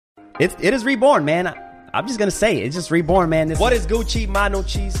it is reborn, man. I'm just gonna say it's just reborn, man. What is Gucci Mano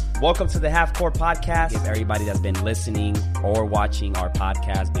Cheese? Welcome to the Half Court Podcast. If everybody that's been listening or watching our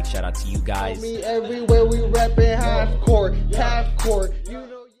podcast, big shout out to you guys. Me everywhere we reppin' half court. You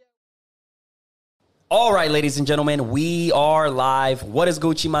know. All right, ladies and gentlemen, we are live. What is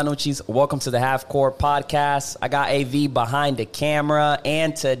Gucci Mano Cheese? Welcome to the Half Court Podcast. I got AV behind the camera,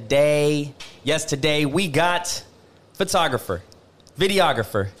 and today we got photographer,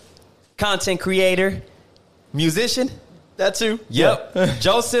 videographer, content creator, musician. That too. Yep.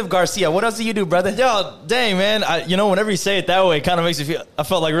 Joseph Garcia. What else do you do, brother? Yo, dang, man. Whenever you say it that way, it kind of makes me feel, I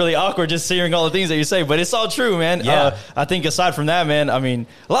felt like really awkward just hearing all the things that you say, but it's all true, man. Yeah. I think aside from that, man, I mean,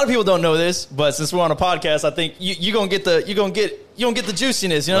 a lot of people don't know this, but since we're on a podcast, I think you're going to get the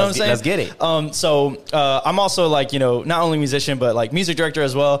juiciness, you know what I'm saying? Let's get it. I'm also not only musician, but like music director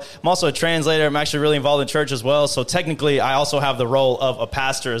as well. I'm also a translator. I'm actually really involved in church as well. So technically I also have the role of a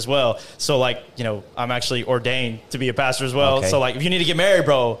pastor as well. So I'm actually ordained to be a pastor as well. Okay. So if you need to get married,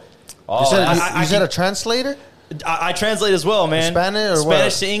 bro. You said a translator? I translate as well, man. Spanish or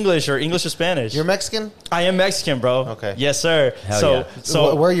Spanish what? to English or English to Spanish. You're Mexican? I am Mexican, bro. Okay. Yes, sir. Hell yeah.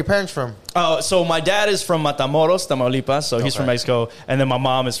 So Where are your parents from? So my dad is from Matamoros, Tamaulipas. So he's Okay. from Mexico, and then my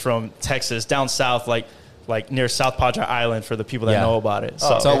mom is from Texas, down south, like near South Padre Island for the people that Yeah. know about it.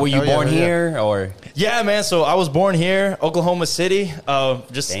 So were you Oh, yeah, born yeah. here or? Yeah, man. So I was born here, Oklahoma City. Dang.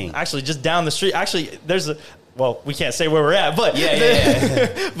 Just down the street. Actually, well, we can't say where we're at, but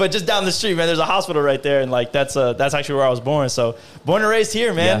Yeah. but just down the street, man. There's a hospital right there, and that's actually where I was born. So born and raised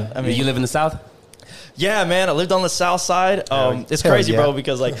here, man. Yeah. I mean, you live in the South? yeah, man. I lived on the south side. It's Hell crazy, yeah. bro,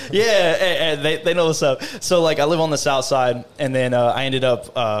 because they know what's up. So I live on the south side, and then I ended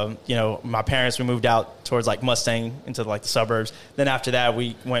up, my parents, we moved out towards Mustang into the suburbs. Then after that,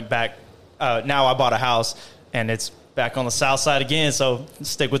 we went back. Now I bought a house, and it's back on the south side again. So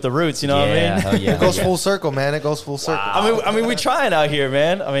stick with the roots, you know what I mean? Hell yeah. It goes full circle, man. It goes full circle. I mean, we trying out here,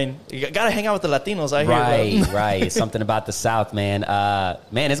 man. I mean, you gotta hang out with the Latinos out here, bro. Right. Something about the South, man.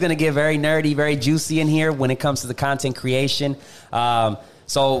 Man, it's going to get very nerdy, very juicy in here when it comes to the content creation.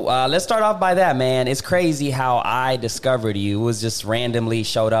 So let's start off by that, man. It's crazy how I discovered you. It was just randomly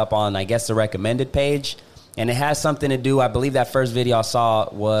showed up on, I guess, the recommended page. And it has something to do, I believe that first video I saw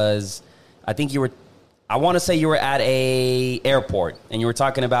was, I want to say you were at a airport and you were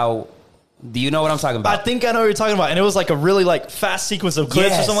talking about, do you know what I'm talking about? I think I know what you're talking about. And it was a really fast sequence of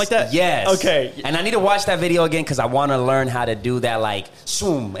clips or something like that? Yes. Okay. And I need to watch that video again because I want to learn how to do that,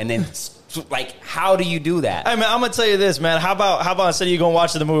 swoom, and then, how do you do that? Hey man, I'm gonna tell you this, man. How about instead of you going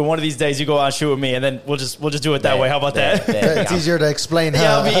watch the movie, one of these days you go out and shoot with me, and then we'll just do it that way. How about that? It's easier to explain.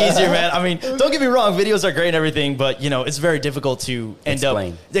 Yeah, Huh? it'll be easier, man. I mean, don't get me wrong, videos are great and everything, but it's very difficult to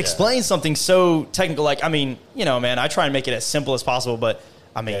explain something so technical. Man, I try and make it as simple as possible, but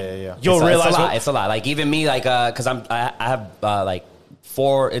I mean, you'll realize it's a lot. Even me, because I have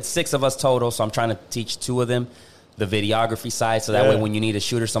it's 6 of us total, so I'm trying to teach 2 of them the videography side, so that way when you need a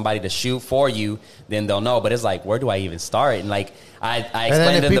shooter, somebody to shoot for you, then they'll know. But it's where do I even start? And I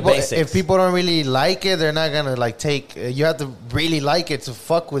explain them the basics. If people don't really like it, they're not gonna take. You have to really like it to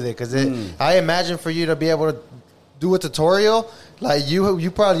fuck with it, because I imagine for you to be able to do a tutorial, you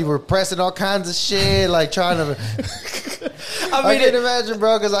probably were pressing all kinds of shit, trying to. I can imagine,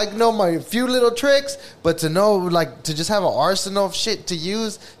 bro, because I know my few little tricks, but to know, to just have an arsenal of shit to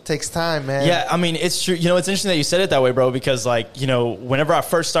use takes time, man. Yeah, I mean, it's true. It's interesting that you said it that way, bro, because, whenever I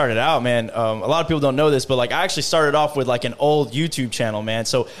first started out, man, a lot of people don't know this, but, I actually started off with, an old YouTube channel, man.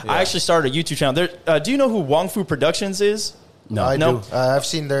 So I actually started a YouTube channel. Do you know who Wong Fu Productions is? No. I do. I've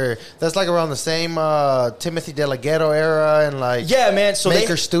seen that's around the same Timothy DeLaGhetto era and yeah, man. So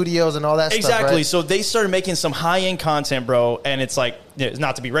Maker Studios and all that exactly. stuff, right? So they started making some high-end content, bro, and it's it's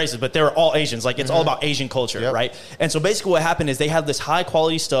not to be racist, but they were all Asians. It's all about Asian culture, right? And so basically what happened is they had this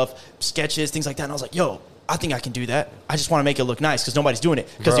high-quality stuff, sketches, things like that, and I was like, yo, I think I can do that. I just want to make it look nice because nobody's doing it.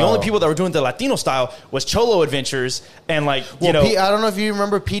 Because the only people that were doing the Latino style was Cholo Adventures and I don't know if you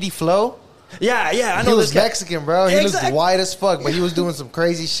remember PD Flow. Yeah, I know he was this guy. Mexican, bro. He looked white as fuck, but he was doing some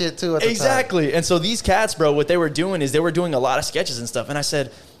crazy shit too at the time. Exactly. And so these cats, bro, what they were doing is they were doing a lot of sketches and stuff. And I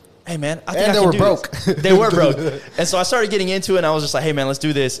said, hey, man, I think I can do this. They were broke. And so I started getting into it, and I was just like, hey, man, let's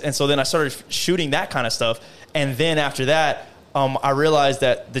do this. And so then I started shooting that kind of stuff. And then after that, I realized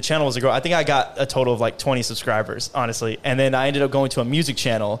that the channel was a growth. I think I got a total of 20 subscribers, honestly. And then I ended up going to a music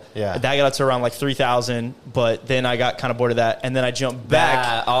channel. Yeah. That got up to around 3,000. But then I got kind of bored of that. And then I jumped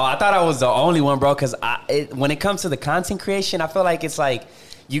back. I thought I was the only one, bro. Because when it comes to the content creation, I feel like it's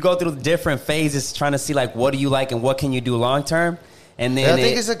you go through different phases trying to see what do you like and what can you do long term. And then I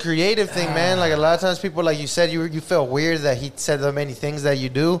think it's a creative thing, man. Like a lot of times people, like you said, you felt weird that he said the many things that you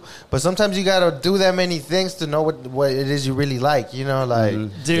do, but sometimes you gotta do that many things to know what it is you really like, you know, like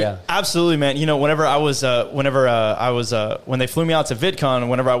dude, absolutely, man. You know, when they flew me out to VidCon,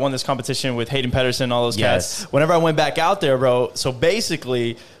 whenever I won this competition with Hayden Pedersen and all those cats, whenever I went back out there, bro, so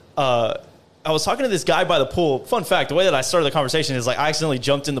basically I was talking to this guy by the pool. Fun fact, the way that I started the conversation is like I accidentally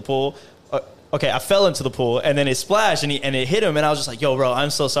jumped in the pool. Okay, I fell into the pool, and then it splashed, and it hit him, and I was just like, yo, bro, I'm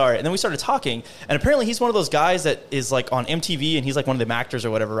so sorry. And then we started talking, and apparently he's one of those guys that is like on MTV, and he's like one of the actors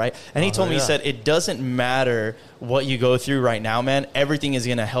or whatever, right? And he told me, he said, it doesn't matter what you go through right now, man. Everything is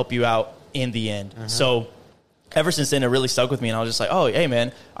going to help you out in the end. So ever since then, it really stuck with me, and I was just like, oh, hey,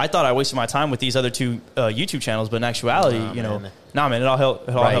 man, I thought I wasted my time with these other two YouTube channels, but in actuality, man, it all helped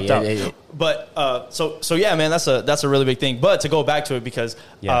out. But so yeah, man, that's a really big thing. But to go back to it, because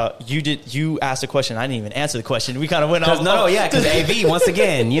you asked a question, I didn't even answer the question. We kind of went off. Because AV once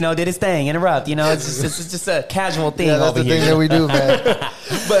again, did his thing, interrupt. It's just a casual thing. Yeah, that's over the here. thing that we do, man.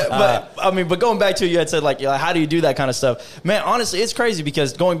 but going back to it, you had said like how do you do that kind of stuff, man? Honestly, it's crazy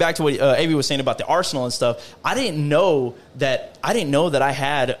because going back to what AV was saying about the arsenal and stuff, I didn't know that I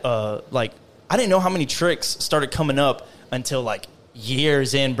had I didn't know how many tricks started coming up until like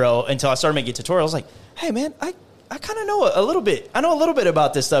years in, bro, until I started making tutorials. I was like, hey, man, I kind of know a little bit. I know a little bit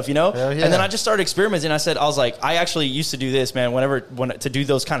about this stuff, Yeah. And then I just started experimenting. I was like, I actually used to do this, man, to do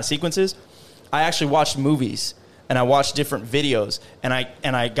those kind of sequences. I actually watched movies and I watched different videos and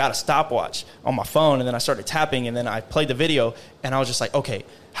I got a stopwatch on my phone and then I started tapping and then I played the video and I was just like, okay,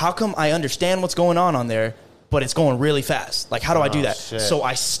 how come I understand what's going on there, but it's going really fast? Like, how do I do that? Shit. So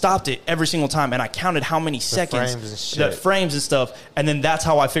I stopped it every single time, and I counted how many seconds, the frames and stuff, and then that's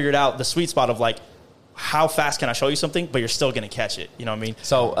how I figured out the sweet spot of, like, how fast can I show you something, but you're still going to catch it. You know what I mean?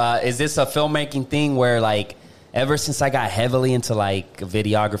 So is this a filmmaking thing where, like, ever since I got heavily into, like,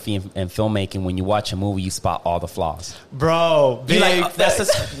 videography and filmmaking, when you watch a movie, you spot all the flaws? Bro, big, like,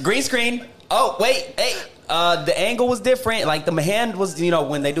 that's a green screen. Oh, wait, hey. The angle was different. Like the hand was,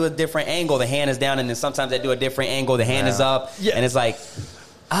 when they do a different angle, the hand is down, and then sometimes they do a different angle, the hand is up, and it's like,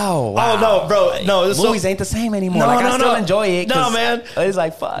 oh, wow. Oh no, bro, no, movies ain't the same anymore. I still enjoy it. No, man, it's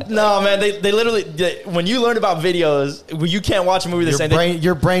like fuck. No, man, they literally when you learn about videos, you can't watch a movie the same.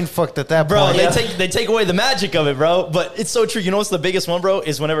 Your brain fucked at that bro, point. Bro, they take away the magic of it, bro. But it's so true. You know what's the biggest one, bro?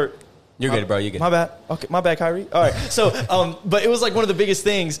 Is whenever. You're good, bro. You're good. My bad. Okay, my bad, Kyrie. All right. So, but it was like one of the biggest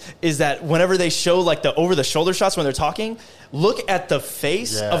things is that whenever they show like the over the shoulder shots when they're talking, look at the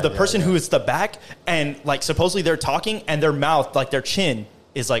face of the person who is the back, and like supposedly they're talking and their mouth, like their chin,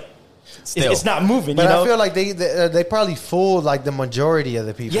 is like it's not moving. But I feel like they probably fooled like the majority of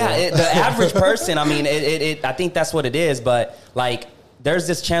the people. Yeah, the average person. I mean, I think that's what it is. But like, there's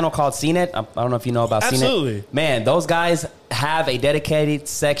this channel called CNET. I don't know if you know about CNET. Absolutely. Man, those guys have a dedicated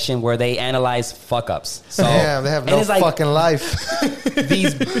section where they analyze fuck-ups. So, yeah, they have no fucking life.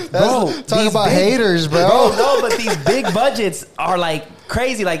 Talk about haters, bro. No, but these big budgets are like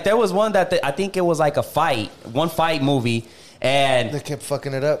crazy. Like there was one that I think it was like one fight movie. And they kept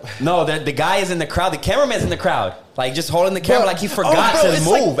fucking it up. No, the guy is in the crowd. The cameraman's in the crowd. Like, just holding the camera like he forgot to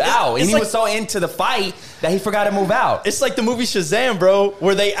move out. And he was so into the fight that he forgot to move out. It's like the movie Shazam, bro,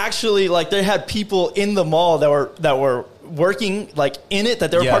 where they actually, like, they had people in the mall that were working like in it,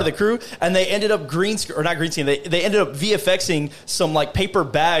 that they were part of the crew, and they ended up they ended up VFXing some like paper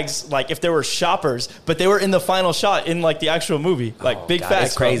bags, like if they were shoppers, but they were in the final shot in like the actual movie. Like big facts.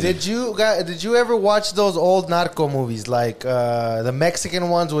 That's crazy. Did you ever watch those old narco movies, like the Mexican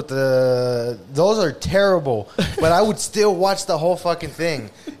ones with those are terrible, but I would still watch the whole fucking thing.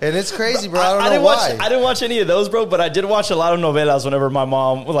 And it's crazy, bro. I don't know why. I didn't watch any of those, bro, but I did watch a lot of novelas whenever my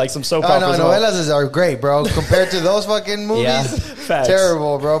mom, like some soap operas. No, novelas are great, bro, compared to those fucking movies.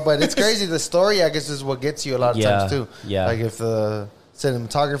 Terrible, bro. But it's crazy. The story, I guess, is what gets you a lot of times too. Yeah. Like if the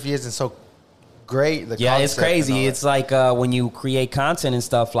cinematography isn't so great, it's crazy. It's like when you create content and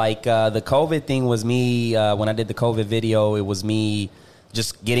stuff. Like the COVID thing was me when I did the COVID video. It was me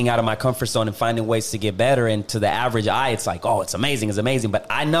just getting out of my comfort zone and finding ways to get better. And to the average eye, it's like, oh, it's amazing. But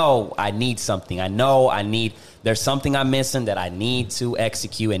I know I need something. There's something I'm missing that I need to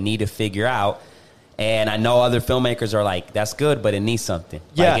execute and need to figure out. And I know other filmmakers are like, that's good, but it needs something.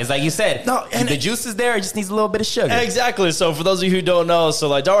 Yeah. Like, it's like you said, the juice is there. It just needs a little bit of sugar. Exactly. So for those of you who don't know, so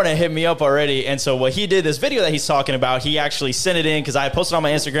like Darwin had hit me up already. And so what he did, this video that he's talking about, he actually sent it in because I posted on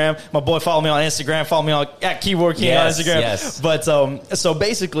my Instagram. My boy followed me on Instagram. Follow me on at Keyboard King on Instagram. Yes. But so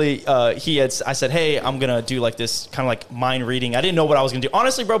basically I said, hey, I'm going to do like this kind of like mind reading. I didn't know what I was going to do.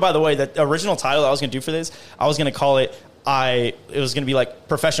 Honestly, bro, by the way, the original title I was going to do for this, I was going to call it, it was going to be like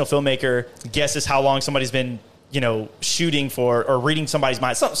professional filmmaker guesses how long somebody's been shooting for or reading somebody's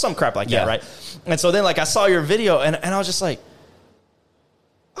mind, some crap like Yeah. that, right? And so then like I saw your video and I was just like,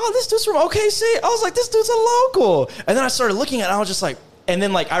 oh, this dude's from OKC. I was like, this dude's a local. And then I started looking at it, I was just like, and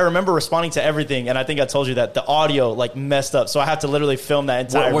then like I remember responding to everything, and I think I told you that the audio like messed up, so I had to literally film that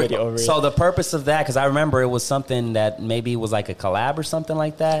entire video over So here. the purpose of that, because I remember it was something that maybe was like a collab or something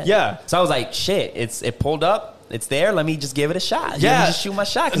like that. Yeah. So I was like, shit, it pulled up. It's there. Let me just give it a shot. Yeah. Let me just shoot my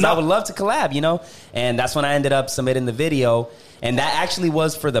shot because I would love to collab, And that's when I ended up submitting the video. And that actually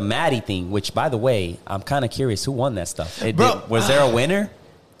was for the Maddie thing, which, by the way, I'm kind of curious who won that stuff. Was there a winner?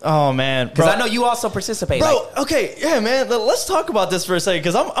 Oh man, Because I know you also participate, bro. Okay, yeah, man. Let's talk about this for a second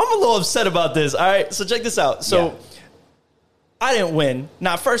because I'm a little upset about this. All right, so check this out. So. Yeah. I didn't win.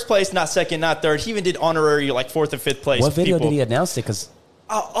 Not first place, not second, not third. He even did honorary like fourth or fifth place. What video did he announce it? Because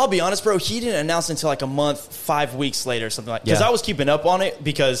I'll be honest, bro. He didn't announce it until like a month, 5 weeks later, or something like. Because Yeah. I was keeping up on it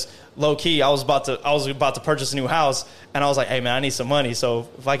because low key, I was about to purchase a new house, and I was like, hey man, I need some money. So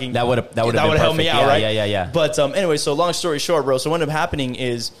if I can, that would have helped me out, right? Yeah. But anyway, so long story short, bro. So what ended up happening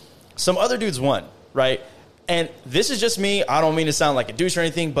is some other dudes won, right? And this is just me. I don't mean to sound like a douche or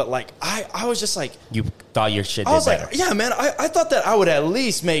anything, but like I was just like, You thought your shit I did was better. like, yeah, man. I thought that I would at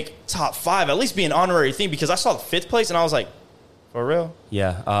least make top 5, at least be an honorary thing, because I saw the 5th place and I was like, for real?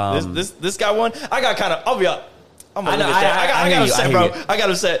 Yeah. This guy won. I got kind of. I'll be up. I'm gonna I know, leave it there. I got upset, bro. I got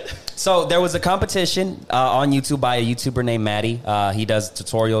upset. So there was a competition on YouTube by a YouTuber named Maddie. He does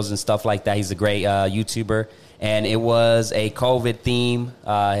tutorials and stuff like that. He's a great YouTuber. And it was a COVID theme.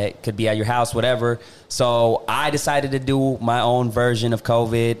 It could be at your house, whatever. So I decided to do my own version of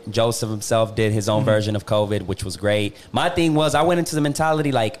COVID. Joseph himself did his own version of COVID, which was great. My thing was I went into the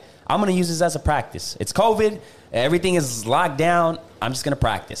mentality like, I'm going to use this as a practice. It's COVID. Everything is locked down. I'm just going to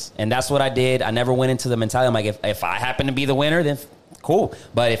practice. And that's what I did. I never went into the mentality. I'm like, if I happen to be the winner, then cool.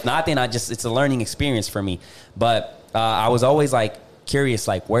 But if not, then it's a learning experience for me. But I was always like curious,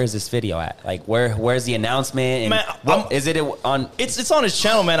 like, where's this video at? Like, where's the announcement? And Man, is it on? It's on his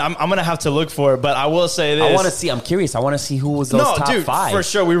channel, man. I'm going to have to look for it, but I will say this. I want to see. I'm curious. I want to see who was those top 5. For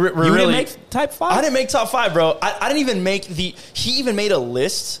sure. We You really didn't make top 5? I didn't make top 5, bro. I didn't even make he even made a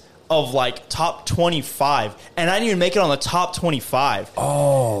list of like top 25, and I didn't even make it on the top 25.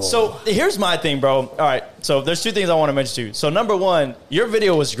 Oh. So here's my thing, bro. All right. So there's 2 things I want to mention to you. So number 1, your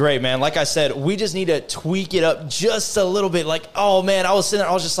video was great, man. Like I said, we just need to tweak it up just a little bit. Like, oh man, I was sitting there,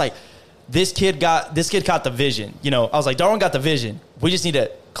 I was just like, this kid got the vision. I was like, Darwin got the vision. We just need to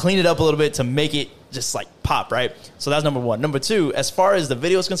clean it up a little bit to make it just like pop, right? So that's number 1. Number 2, as far as the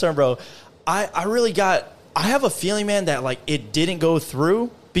video is concerned, bro, I have a feeling, man, that like it didn't go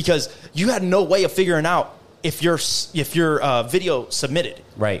through because you had no way of figuring out if your video submitted.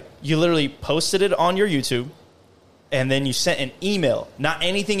 Right. You literally posted it on your YouTube, and then you sent an email, not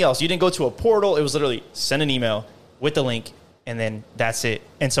anything else. You didn't go to a portal. It was literally send an email with the link, and then that's it.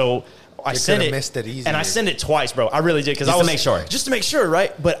 And so I sent it, missed it easier. and I sent it twice, bro. I really did, because Just I was to make sure. just to make sure,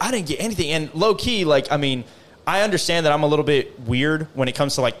 right? But I didn't get anything. And low key, like, I mean, I understand that I'm a little bit weird when it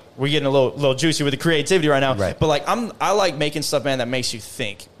comes to like we're getting a little juicy with the creativity right now. Right. But like I like making stuff, man, that makes you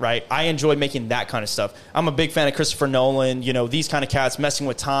think, right? I enjoy making that kind of stuff. I'm a big fan of Christopher Nolan, these kind of cats messing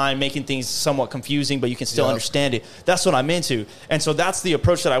with time, making things somewhat confusing, but you can still understand it. That's what I'm into. And so that's the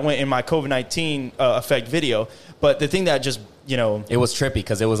approach that I went in my COVID-19 effect video. But the thing that just, It was trippy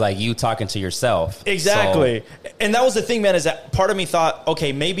because it was like you talking to yourself. Exactly. So. And that was the thing, man, is that part of me thought,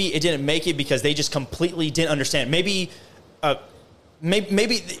 okay, maybe it didn't make it because they just completely didn't understand. Maybe I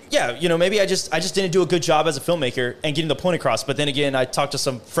just didn't do a good job as a filmmaker and getting the point across. But then again, I talked to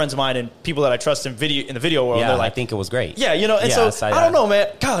some friends of mine and people that I trust in the video world. Yeah, they're like, I think it was great. Yeah, I don't know, man.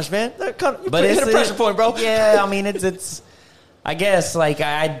 Gosh, man, but hit a pressure point, bro. Yeah, I mean, it's. I guess like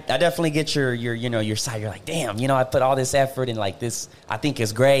I definitely get your side. You're like, damn, I put all this effort in like this. I think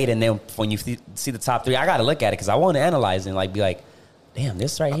it's great. And then when you see the top 3, I got to look at it because I want to analyze and like be like, damn,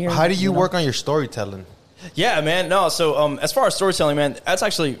 this right here. How do you work on your storytelling? Yeah, man. No, so as far as storytelling, man, that's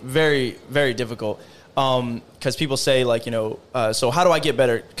actually very, very difficult. Because people say like, so how do I get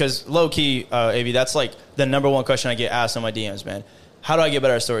better? Because low key, AB, that's like the number 1 question I get asked on my DMs, man. How do I get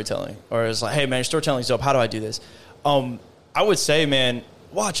better at storytelling? Or it's like, hey man, your storytelling's dope. How do I do this? I would say, man,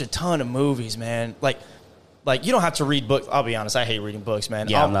 watch a ton of movies, man. Like you don't have to read books. I'll be honest, I hate reading books, man.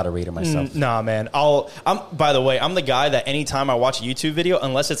 Yeah, I'm not a reader myself. Nah, man. By the way, I'm the guy that anytime I watch a YouTube video,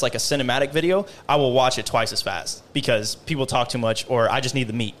 unless it's like a cinematic video, I will watch it twice as fast because people talk too much or I just need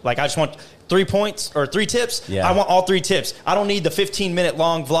the meat. Like I just want 3 points or 3 tips. Yeah. I want all 3 tips. I don't need the 15-minute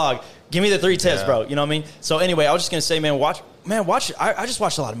long vlog. Give me the 3 tips, bro. You know what I mean? So anyway, I was just gonna say, man, watch. I just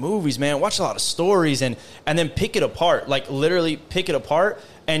watched a lot of movies, man. Watch a lot of stories, and then pick it apart. Like literally pick it apart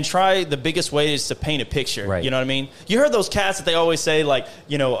and try the biggest way is to paint a picture. Right. You know what I mean? You heard those cats that they always say, like,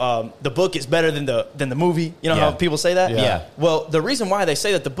 you know, the book is better than the movie. You know how people say that? Yeah. Well, the reason why they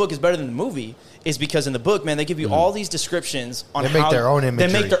say that the book is better than the movie is because in the book, man, they give you all these descriptions on how make their own imagery.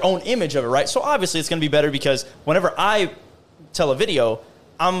 They make their own image of it, right? So obviously it's going to be better because whenever I tell a video,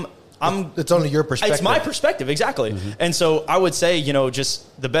 it's only your perspective. It's my perspective, exactly. And so I would say, you know,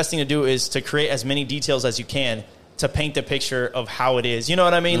 just the best thing to do is to create as many details as you can to paint the picture of how it is. You know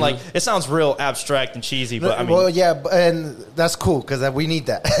what I mean? Like, it sounds real abstract and cheesy, but I mean... Well, yeah, and that's cool, because we need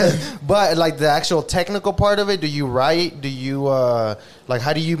that. But, like, the actual technical part of it, do you write? Do you, like,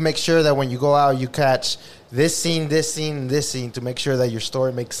 how do you make sure that when you go out, you catch this scene, this scene, this scene to make sure that your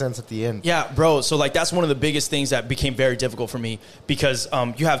story makes sense at the end? Yeah, bro. So, like, that's one of the biggest things that became very difficult for me because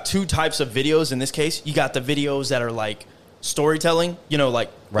you have 2 types of videos in this case. You got the videos that are, like, storytelling, you know, like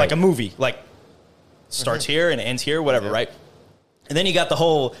a movie, like, starts here and ends here, whatever, right? And then you got the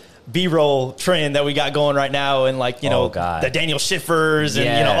whole B-roll trend that we got going right now, and like, you know, the Daniel Schiffers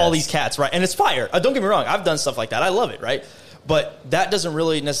and you know, all these cats, right? And it's fire. Don't get me wrong, I've done stuff like that. I love it, right? But that doesn't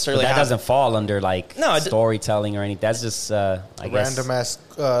really necessarily. But that doesn't fall under like storytelling or anything. That's just I guess random ass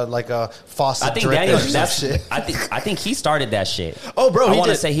like a faucet. I think Daniel. That's shit. I think he started that shit. Oh, bro, I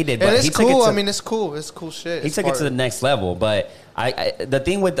want to say he did, but and it's he cool. took it to, I mean, it's cool. It's cool shit. He took it to the next level. But the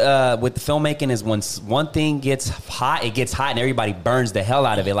thing with the filmmaking is once one thing gets hot, it gets hot, and everybody burns the hell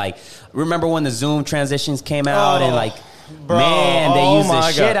out of it. Like, remember when the Zoom transitions came out and like. Bro, man, they use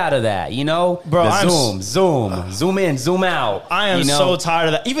the shit out of that, you know? Bro, the zoom in, zoom out. I am so tired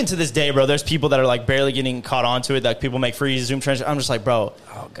of that. Even to this day, bro, there's people that are like barely getting caught onto it. Like people make free Zoom transition. I'm just like, bro.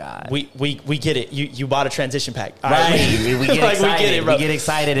 Oh God. We get it. You bought a transition pack. Right. We get excited. Like, we get it, bro. We get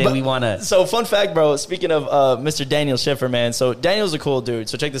excited and we want to. So fun fact, bro. Speaking of Mr. Daniel Schiffer, man. So Daniel's a cool dude.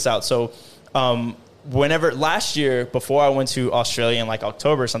 So check this out. So whenever last year before I went to Australia in like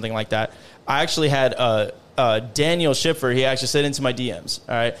October or something like that, I actually had Daniel Schiffer, he actually sent into my DMs,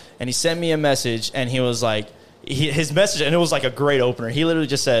 all right? And he sent me a message, and he was like, his message, and it was like a great opener. He literally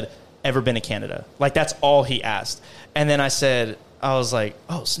just said, ever been to Canada? Like, that's all he asked. And then I was like,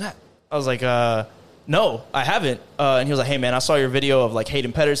 oh, snap. I was like, no, I haven't. And he was like, hey, man, I saw your video of, like,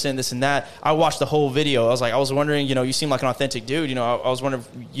 Hayden Pedersen, this and that. I watched the whole video. I was wondering, you know, you seem like an authentic dude. You know, I was wondering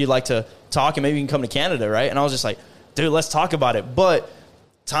if you'd like to talk, and maybe you can come to Canada, right? And I was just like, dude, let's talk about it. But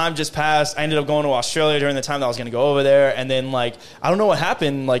time just passed. I ended up going to Australia during the time that I was going to go over there, and then like I don't know what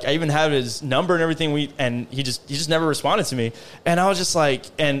happened. Like I even had his number and everything. And he just never responded to me. And I was just like,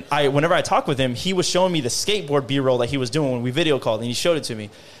 and whenever I talked with him, he was showing me the skateboard B-roll that he was doing when we video called, and he showed it to me.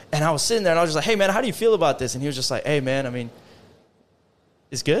 And I was sitting there, and I was just like, hey man, how do you feel about this? And he was just like, hey man, I mean,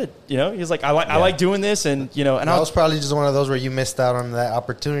 it's good, you know. He was like, I like doing this, and you know. And that was probably just one of those where you missed out on that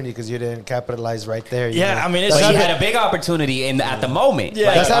opportunity because you didn't capitalize right there. You know? I mean, you had a big opportunity at the moment. Yeah,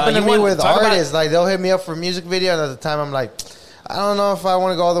 like, that's happened to me with artists. Like they'll hit me up for a music video, and at the time I'm like, I don't know if I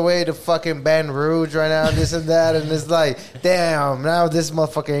want to go all the way to fucking Baton Rouge right now, this and that, and it's like, damn, now this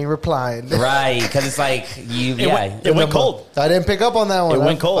motherfucker ain't replying. Right, because it's like it went cold. I didn't pick up on that one. It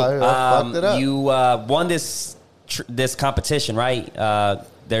went cold. I fucked it up. You won this competition, right?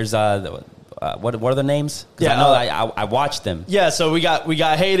 There's what are the names? Yeah, I know I watched them. Yeah, so we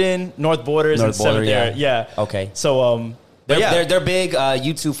got Hayden, North Borders, and Seventh Air. Yeah. Okay. So they're big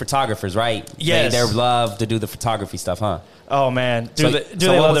YouTube photographers, right? Yes. They love to do the photography stuff, huh? Oh man, do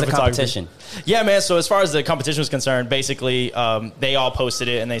they love the competition? Yeah, man. So as far as the competition was concerned, basically they all posted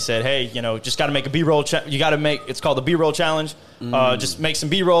it and they said, hey, you know, just got to make a B-roll. You got to make. It's called the B-roll challenge. Just make some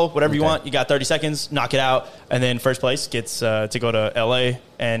B-roll, whatever you want. You got 30 seconds, knock it out, and then first place gets to go to LA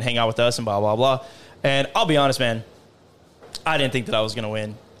and hang out with us and blah blah blah. And I'll be honest, man, I didn't think that I was gonna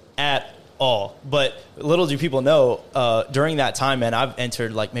win at all. But little do people know, during that time, man, I've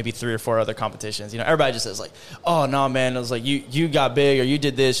entered like maybe 3 or 4 other competitions. You know, everybody just says like, oh no, man, it was like you got big or you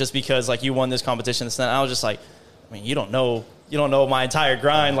did this just because like you won this competition. And I was just like, I mean, you don't know my entire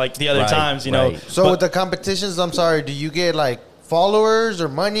grind like the other times, you know. So with the competitions, I'm sorry, do you get like followers or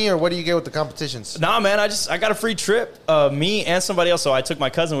money, or what do you get with the competitions? Nah, man, I got a free trip. Me and somebody else. So I took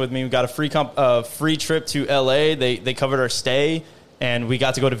my cousin with me. We got a free trip to LA. They covered our stay. and we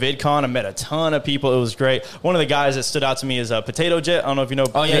got to go to VidCon. I met a ton of people. It was great. One of the guys that stood out to me is Potato Jet. I don't know if you know.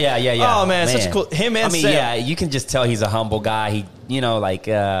 Oh yeah. Oh man, such a cool him and Sam. Yeah, you can just tell he's a humble guy. He,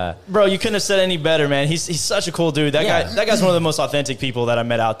 bro, you couldn't have said any better, man. He's such a cool dude. That guy's one of the most authentic people that I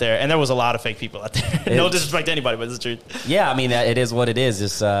met out there, and there was a lot of fake people out there. No disrespect to anybody, but it's the truth. Yeah, I mean, it is what it is.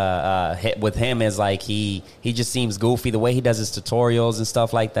 Just with him is like he just seems goofy the way he does his tutorials and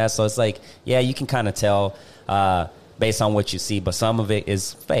stuff like that. So it's like, yeah, you can kind of tell based on what you see, but some of it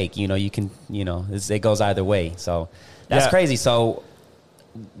is fake. You can, it goes either way. So that's crazy. So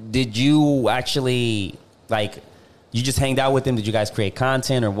did you actually you just hanged out with him? Did you guys create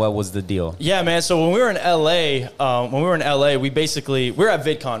content, or what was the deal? Yeah, man. So when we were in LA, we were at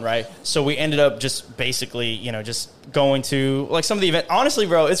VidCon, right? So we ended up just basically, just going to like some of the event. Honestly,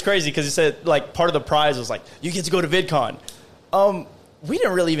 bro, it's crazy because he said like part of the prize was like you get to go to VidCon. We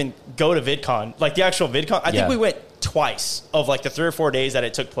didn't really even go to VidCon, like the actual VidCon. I think we went twice of like the 3 or 4 days that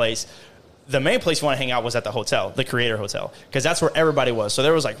it took place. The main place we want to hang out was at the hotel, the Creator Hotel, because that's where everybody was. So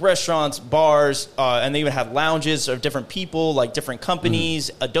there was like restaurants, bars, and they even had lounges of different people, like different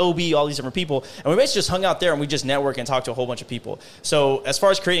companies, Adobe, all these different people. And we basically just hung out there and we just networked and talked to a whole bunch of people. So as far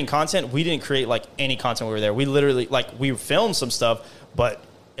as creating content, we didn't create like any content when we were there. We literally we filmed some stuff, but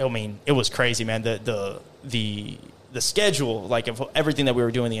I mean, it was crazy, man. The schedule, like of everything that we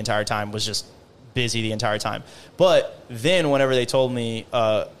were doing the entire time was just busy the entire time. But then whenever they told me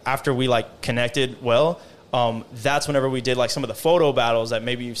after we like connected that's whenever we did like some of the photo battles that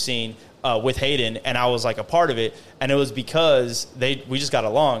maybe you've seen with Hayden, and I was like a part of it, and it was because we just got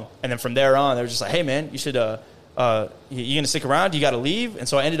along. And then from there on they were just like, hey man, you should you gonna stick around? You gotta leave. And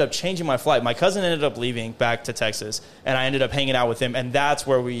so I ended up changing my flight. My cousin ended up leaving back to Texas, and I ended up hanging out with him, and that's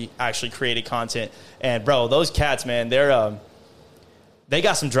where we actually created content. And bro, those cats, man, they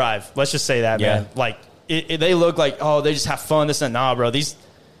got some drive. Let's just say that, man. Like, they look like, they just have fun. This and nah, bro. These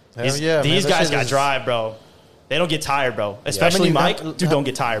guys got drive, bro. They don't get tired, bro. Especially Mike. Don't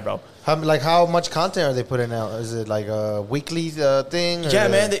get tired, bro. How much content are they putting out? Is it like a weekly thing? Yeah,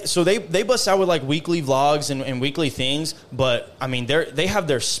 man. They bust out with like weekly vlogs and weekly things. But, I mean, they have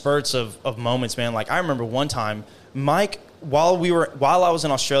their spurts of moments, man. Like, I remember one time, Mike, while I was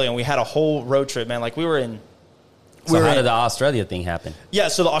in Australia and we had a whole road trip, man. Like, we were in... So how did the Australia thing happen? Yeah,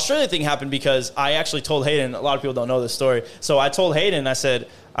 so the Australia thing happened because I actually told Hayden, a lot of people don't know this story. So I told Hayden, I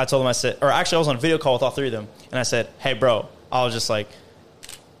told him, or actually I was on a video call with all three of them. And I said, hey, bro, I was just like,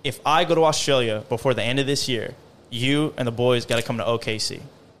 if I go to Australia before the end of this year, you and the boys got to come to OKC.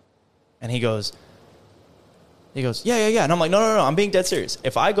 And he goes, yeah. And I'm like, no, I'm being dead serious.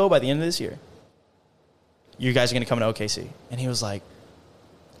 If I go by the end of this year, you guys are going to come to OKC. And he was like,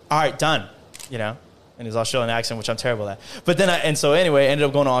 all right, done, in his Australian accent, which I'm terrible at. But then anyway, I ended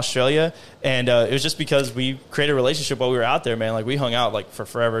up going to Australia, and it was just because we created a relationship while we were out there, man. Like, we hung out like for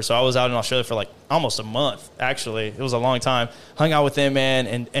forever. So I was out in Australia for like almost a month, actually. It was a long time. Hung out with them,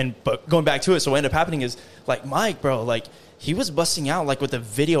 man, but going back to it, so what ended up happening is, like, Mike, bro, like, he was busting out like with a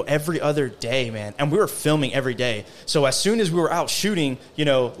video every other day, man. And we were filming every day. So as soon as we were out shooting,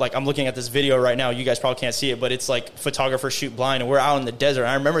 like I'm looking at this video right now, you guys probably can't see it, but it's like photographers shoot blind, and we're out in the desert.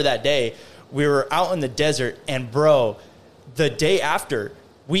 And I remember that day, we were out in the desert, and bro, the day after,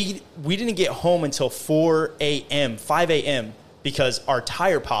 we didn't get home until 5 a.m. because our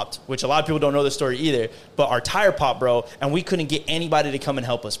tire popped, which a lot of people don't know this story either, but our tire popped, bro, and we couldn't get anybody to come and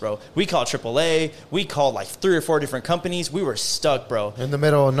help us, bro. We called AAA. We called like 3 or 4 different companies. We were stuck, bro. In the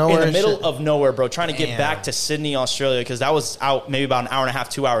middle of nowhere? In the middle of nowhere, bro, trying to get back to Sydney, Australia, because that was out maybe about an hour and a half,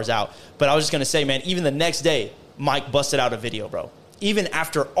 2 hours out. But I was just going to say, man, even the next day, Mike busted out a video, bro. Even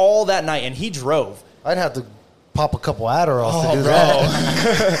after all that night, and he drove. I'd have to pop a couple Adderalls to do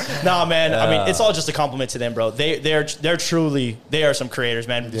that. Nah, man. I mean, it's all just a compliment to them, bro. They're truly, they are some creators,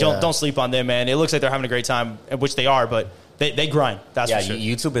 man. Yeah. Don't sleep on them, man. It looks like they're having a great time, which they are, but they grind. That's for sure.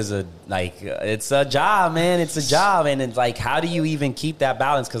 YouTube is it's a job, man. It's a job, and it's like, how do you even keep that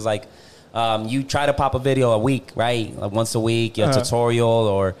balance? Because you try to pop a video a week, right? Like once a week, a tutorial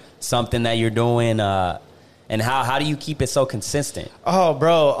or something that you're doing. And how do you keep it so consistent? Oh,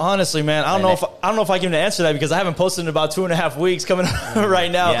 bro, honestly, man, I don't know if I can answer that because I haven't posted in about 2.5 weeks coming right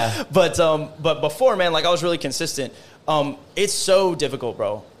now. Yeah. But before, man, like I was really consistent. It's so difficult,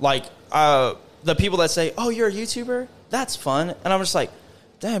 bro. Like the people that say, "Oh, you're a YouTuber? That's fun," and I'm just like,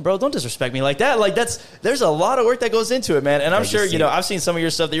 damn, bro, don't disrespect me like that. Like there's a lot of work that goes into it, man. And I'm sure, I've seen some of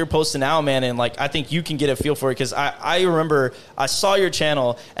your stuff that you're posting now, man. And like, I think you can get a feel for it. Cause I remember I saw your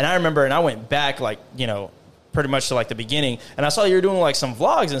channel and I went back like, pretty much to like the beginning. And I saw you were doing like some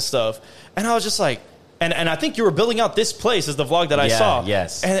vlogs and stuff. And I was just like, and I think you were building out this place as the vlog that I saw.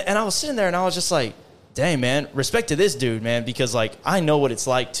 Yes. And I was sitting there and I was just like, dang, man, respect to this dude, man, because like I know what it's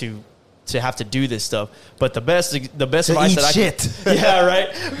like to have to do this stuff. But the best advice that I can, yeah, right.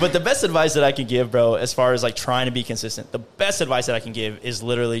 But the best advice that I can give, bro, as far as like trying to be consistent, the best advice that I can give is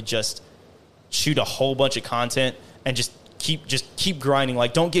literally just shoot a whole bunch of content and just keep grinding.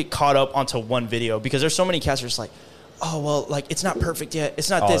 Like, don't get caught up onto one video, because there's so many cats that are just like, oh, well, like, it's not perfect yet. It's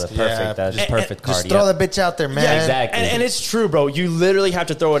not this. Perfect. Yeah, that's just perfect card. Just throw the bitch out there, man. Yeah, exactly. And it's true, bro. You literally have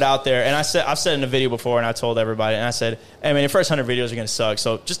to throw it out there. And I've said in a video before, and I told everybody, and I said, hey, man, your first 100 videos are going to suck.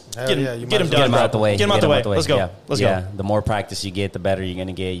 So just get them done, out the way. Get them out the way. Let's go. Yeah. Let's go. The more practice you get, the better you're going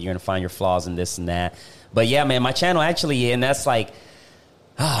to get. You're going to find your flaws and this and that. But yeah, man, my channel actually, and that's like,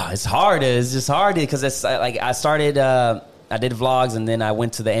 it's hard. It's just hard because it's like I started... I did vlogs, and then I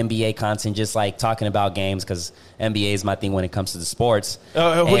went to the NBA content, just like talking about games, because NBA is my thing when it comes to the sports.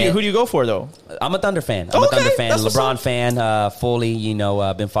 Who do you go for, though? I'm a Thunder fan. I'm a Thunder fan, LeBron fan, fully. You know,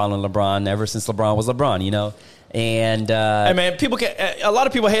 I've been following LeBron ever since LeBron was LeBron. You know, and hey, man, a lot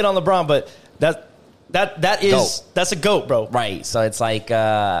of people hate on LeBron, but that's a GOAT, bro. Right. So it's like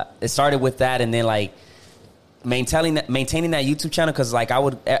it started with that, and then like maintaining that YouTube channel, because like I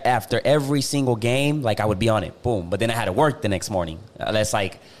would, after every single game, like I would be on it, boom. But then I had to work the next morning. That's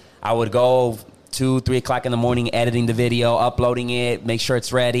like I would go 2-3 o'clock in the morning editing the video, uploading it, make sure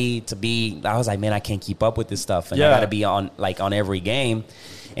it's ready to be. I was like, man, I can't keep up with this stuff, and I got to be on every game.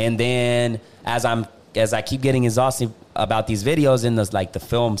 And then as I keep getting exhausted about these videos, and the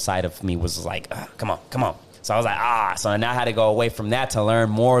film side of me was like, come on. So I was like, so now I had to go away from that to learn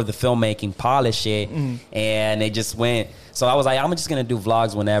more of the filmmaking, polish it, and it just went. So I was like, I'm just going to do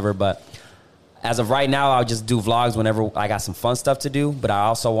vlogs whenever, but as of right now, I'll just do vlogs whenever I got some fun stuff to do. But I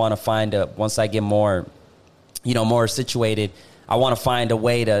also want to find once I get more situated, I want to find a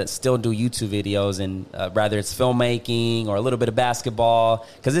way to still do YouTube videos, and rather it's filmmaking or a little bit of basketball,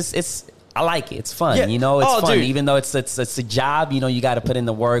 because it's I like it. It's fun. Yeah. You know, it's fun. Dude. Even though it's a job, you know, you got to put in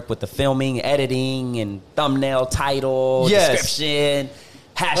the work with the filming, editing, and thumbnail, title, description,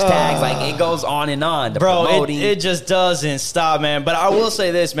 hashtags. Like, it goes on and on. Bro, it just doesn't stop, man. But I will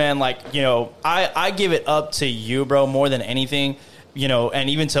say this, man. Like, you know, I give it up to you, bro, more than anything. You know, and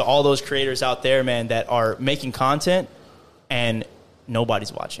even to all those creators out there, man, that are making content and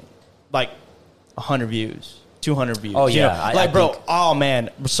nobody's watching. Like, 100 views. 200 views. Oh, yeah. You know? Bro, oh,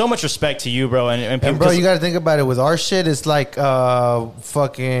 man. So much respect to you, bro. And bro, you got to think about it. With our shit, it's like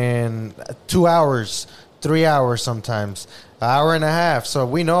fucking 2 hours, 3 hours sometimes. An hour and a half. So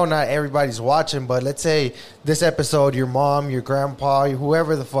we know not everybody's watching, but let's say this episode, your mom, your grandpa,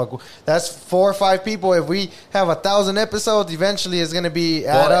 whoever the fuck, that's 4 or 5 people. If we have 1,000 episodes, eventually it's going to be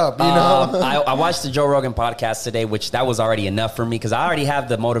add up, you know? I watched the Joe Rogan podcast today, which that was already enough for me, because I already have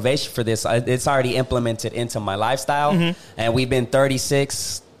the motivation for this. It's already implemented into my lifestyle. And we've been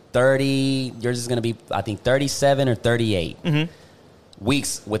 36, 30, yours is going to be, I think, 37 or 38.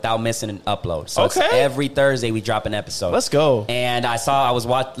 Weeks without missing an upload. So it's every Thursday we drop an episode. Let's go. And I was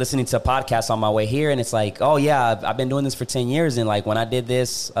listening to a podcast on my way here, and it's like, oh yeah, I've been doing this for 10 years, and like when I did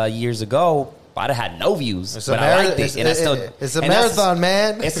this years ago, I'd have had no views, but I liked it. It's a marathon,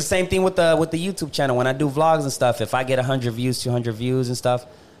 man. It's the same thing with the YouTube channel. When I do vlogs and stuff, if I get 100 views, 200 views and stuff,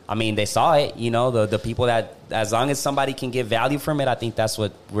 I mean, they saw it, you know, the people that, as long as somebody can get value from it, I think that's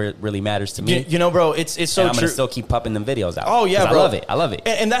what really matters to me. You know, bro, it's so true. I'm going to still keep pumping them videos out. Oh, yeah, bro. I love it.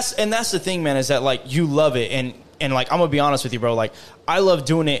 And that's the thing, man, is that, like, you love it. And like, I'm going to be honest with you, bro. Like, I love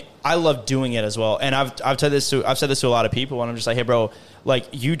doing it. I love doing it as well. And I've said this to a lot of people, and I'm just like, hey, bro, like,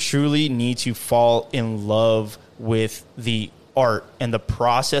 you truly need to fall in love with the art and the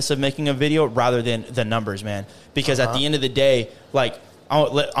process of making a video rather than the numbers, man. Because at the end of the day, like, I'm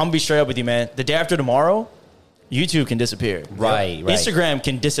going to be straight up with you, man. The day after tomorrow, YouTube can disappear. Right. Instagram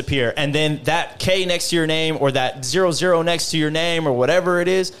can disappear. And then that K next to your name or that 00 next to your name or whatever it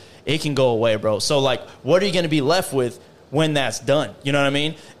is, it can go away, bro. So, like, what are you going to be left with when that's done? You know what I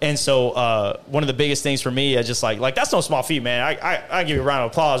mean? And so one of the biggest things for me is just like that's no small feat, man. I give you a round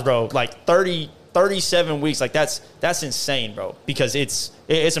of applause, bro. Like 37 weeks, like that's insane, bro, because it's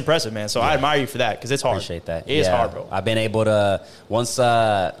impressive, man. So I admire you for that, because it's hard. Appreciate that. It is hard, bro. I've been able to, once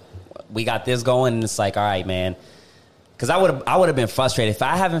we got this going, and it's like, all right, man, because I would have been frustrated if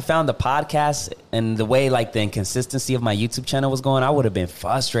I haven't found the podcast and the way, like, the inconsistency of my YouTube channel was going. I would have been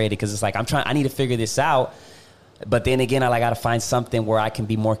frustrated, because it's like I need to figure this out. But then again, I got to find something where I can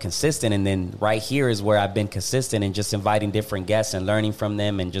be more consistent. And then right here is where I've been consistent and just inviting different guests and learning from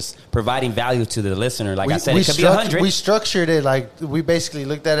them and just providing value to the listener. Like I said, it could be 100. We structured it like we basically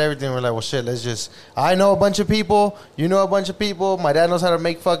looked at everything. We're like, well, shit, I know a bunch of people. You know a bunch of people. My dad knows how to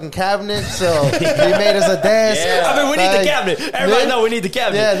make fucking cabinets. So he made us a desk. Yeah. I mean, we need the cabinet. Everybody know we need the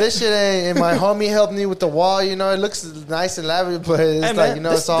cabinet. Yeah, this shit ain't. And my homie helped me with the wall. You know, it looks nice and lavish, but it's like, you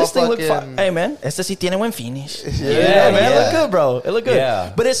know, it's all fucking. Hey, man, este sí tiene buen finish. Yeah, man, it look good, bro. It look good.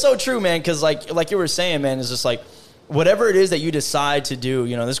 Yeah. But it's so true, man, because like you were saying, man, it's just like whatever it is that you decide to do,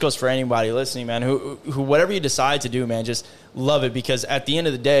 you know, this goes for anybody listening, man, who whatever you decide to do, man, just love it, because at the end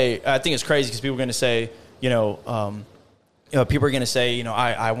of the day, I think it's crazy because people are going to say, people are going to say, you know,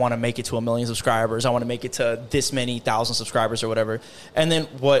 I want to make it to 1 million subscribers. I want to make it to this many thousand subscribers or whatever. And then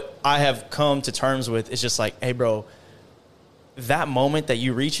what I have come to terms with is just like, hey, bro, that moment that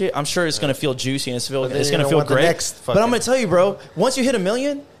you reach it, I'm sure it's going to feel juicy and it's going to feel great. But I'm going to tell you, bro, once you hit 1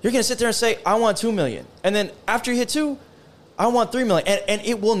 million, you're going to sit there and say, I want 2 million. And then after you hit 2, I want 3 million. And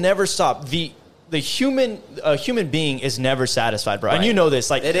it will never stop. The human being is never satisfied, bro. Right. And you know this.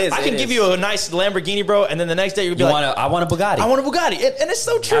 Like, I can give you a nice Lamborghini, bro, and then the next day you'll be I want a Bugatti. I want a Bugatti. And it's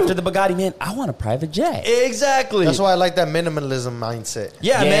so true. After the Bugatti, man, I want a private jet. Exactly. That's why I like that minimalism mindset.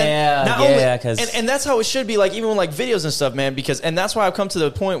 Yeah, man. Yeah, and that's how it should be, like, even with, like, videos and stuff, man, and that's why I've come to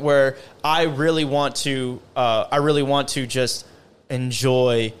the point where I really want to just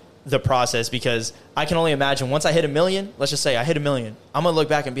enjoy the process, because I can only imagine once I hit 1 million, let's just say I hit 1 million, I'm going to look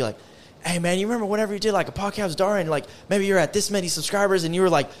back and be like, hey, man, you remember whenever you did like a podcast, Dara, and like maybe you're at this many subscribers and you were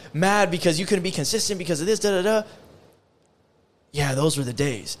like mad because you couldn't be consistent because of this, da-da-da. Yeah, those were the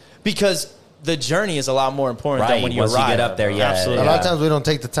days. Because the journey is a lot more important than when you arrive. Once you get up there, yeah. Absolutely. A lot of times we don't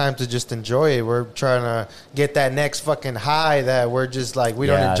take the time to just enjoy it. We're trying to get that next fucking high that we're just like, we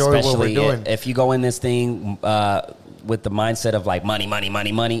don't enjoy what we're doing. If you go in this thing with the mindset of like money,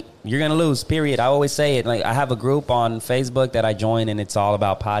 you're going to lose, period. I always say it. Like, I have a group on Facebook that I join, and it's all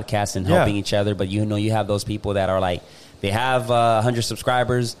about podcasts and helping each other. But you know, you have those people that are like, they have 100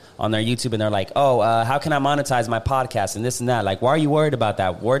 subscribers on their YouTube, and they're like, how can I monetize my podcast and this and that? Like, why are you worried about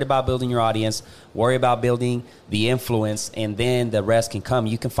that? Worried about building your audience, worry about building the influence, and then the rest can come.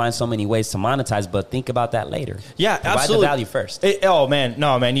 You can find so many ways to monetize, but think about that later. Yeah, Provide absolutely. the value first.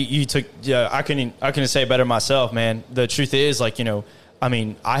 You took, I couldn't say it better myself, man. The truth is, like, you know, I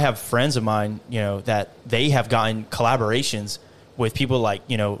mean, I have friends of mine, you know, that they have gotten collaborations with people like,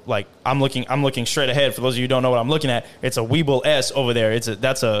 you know, like I'm looking straight ahead. For those of you who don't know what I'm looking at, it's a Weeble S over there.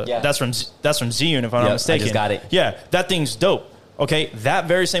 That's from Zhiyun, if I'm not mistaken. I just got it. Yeah, that thing's dope. Okay, that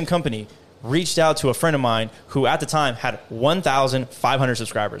very same company reached out to a friend of mine who at the time had 1,500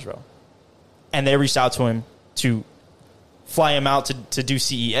 subscribers, bro. And they reached out to him to fly him out to do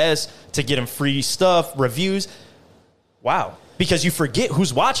CES, to get him free stuff, reviews. Wow. Because you forget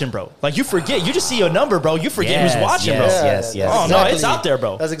who's watching, bro. Like, you forget. You just see a number, bro. You forget who's watching, bro. Yes. Oh, exactly. No, it's out there,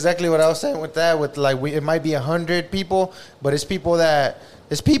 bro. That's exactly what I was saying with that. With, like, it might be 100 people, but it's people that...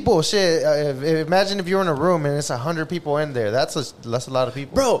 It's people, shit. Imagine if you're in a room and it's 100 people in there. That's a lot of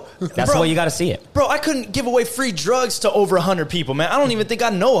people. Bro. That's the way you got to see it. Bro, I couldn't give away free drugs to over 100 people, man. I don't even think I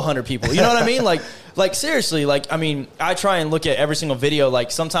know 100 people. You know what I mean? Like seriously, like, I mean, I try and look at every single video.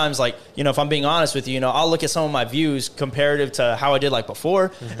 Like, sometimes, like, you know, if I'm being honest with you, you know, I'll look at some of my views comparative to how I did, like, before.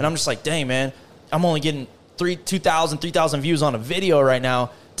 Mm-hmm. And I'm just like, dang, man, I'm only getting 2,000, 3,000 views on a video right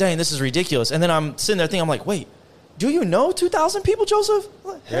now. Dang, this is ridiculous. And then I'm sitting there thinking, I'm like, wait. Do you know 2,000 people, Joseph?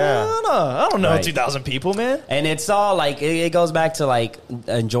 Yeah. Hell no. I don't know 2,000 people, man. And it's all like, it goes back to like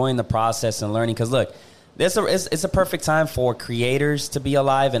enjoying the process and learning. Because look, it's a perfect time for creators to be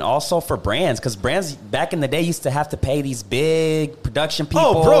alive, and also for brands. Because brands back in the day used to have to pay these big production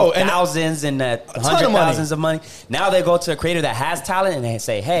people thousands and hundred thousands of money. Now they go to a creator that has talent and they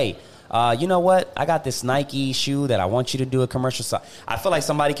say, hey, you know what? I got this Nike shoe that I want you to do a commercial. So I feel like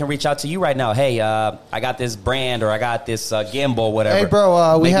somebody can reach out to you right now. Hey, I got this brand, or I got this gimbal, whatever. Hey,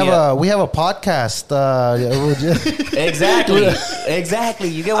 bro, we have a podcast. Exactly.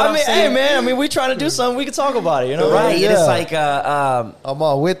 You get what I'm saying? Hey, man. I mean, we trying to do something. We can talk about it. You know, right? Yeah. It's like I'm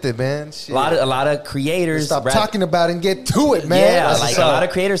all with it, man. Shit. A lot of creators stop talking about it and get to it, man. Yeah, that's like a lot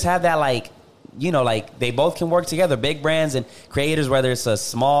of creators have that, like, you know, like, they both can work together. Big brands and creators, whether it's a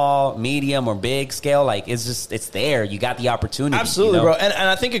small, medium, or big scale, like, it's there. You got the opportunity. Absolutely, you know? bro. And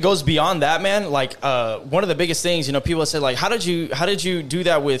I think it goes beyond that, man. Like, one of the biggest things, you know, people say, like, how did you do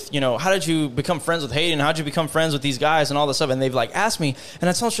that with, you know, how did you become friends with Hayden? How did you become friends with these guys and all this stuff? And they've, like, asked me, and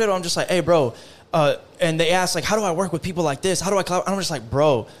I tell them straight up, I'm just like, hey, bro. And they ask, like, how do I work with people like this? How do I collaborate? I'm just like,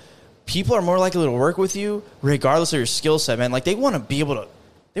 bro, people are more likely to work with you regardless of your skill set, man. Like, they want to be able to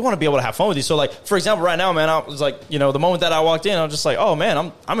they want to be able to have fun with you. So, like, for example, right now, man, I was like, you know, the moment that I walked in, I was just like, oh,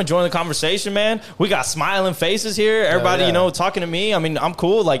 man, I'm enjoying the conversation, man. We got smiling faces here. Everybody, you know, talking to me. I mean, I'm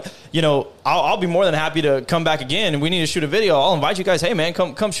cool. Like, you know, I'll be more than happy to come back again, and we need to shoot a video. I'll invite you guys. Hey, man,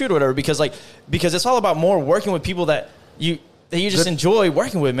 come shoot or whatever. Because it's all about more working with people that you just enjoy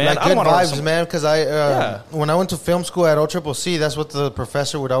working with, man. Like, good vibes, man. Because when I went to film school at OCCC, that's what the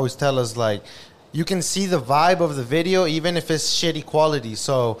professor would always tell us, like, you can see the vibe of the video even if it's shitty quality.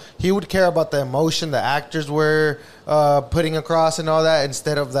 So he would care about the emotion the actors were putting across and all that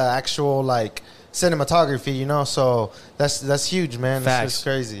instead of the actual, like, cinematography, you know? So that's huge, man. Facts. That's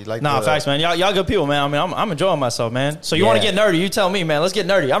crazy. Like, facts, man. Y'all good people, man. I mean, I'm enjoying myself, man. So you want to get nerdy, you tell me, man. Let's get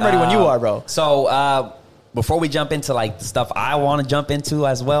nerdy. I'm ready when you are, bro. So before we jump into, like, the stuff I want to jump into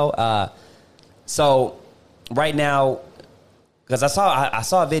as well, so right now, because I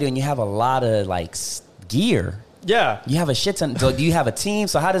saw a video and you have a lot of, like, gear. Yeah. You have a shit ton. So do you have a team?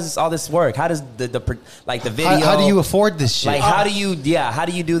 So how does all this work? How does the video? How do you afford this shit? Like, how do you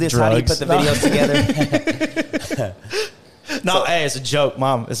do this? Drugs. How do you put the videos together? No, hey, it's a joke,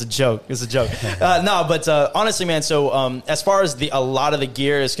 Mom. It's a joke. But honestly, man, so as far as a lot of the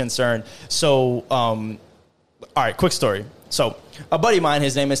gear is concerned, so, all right, quick story. So a buddy of mine,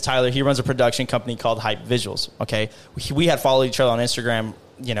 his name is Tyler. He runs a production company called Hype Visuals, okay? We had followed each other on Instagram,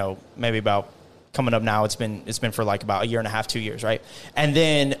 you know, maybe about coming up now. It's been for like about a year and a half, 2 years, right? And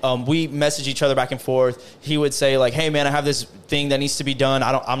then we message each other back and forth. He would say, like, hey, man, I have this thing that needs to be done.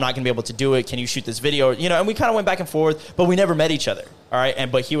 I'm not going to be able to do it. Can you shoot this video? You know, and we kind of went back and forth, but we never met each other, all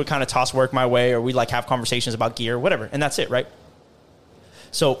right? But he would kind of toss work my way, or we'd, like, have conversations about gear, whatever, and that's it, right?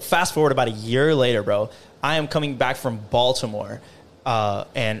 So fast forward about a year later, bro, I am coming back from Baltimore.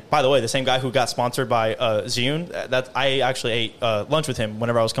 And by the way, the same guy who got sponsored by Zune, that I actually ate lunch with him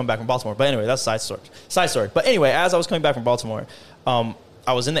whenever I was coming back from Baltimore. But anyway, that's a side story. But anyway, as I was coming back from Baltimore, I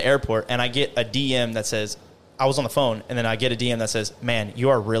was in the airport and I get a DM that says, I was on the phone, and then I get a DM that says, man, you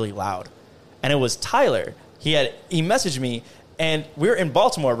are really loud. And it was Tyler. He messaged me, and we were in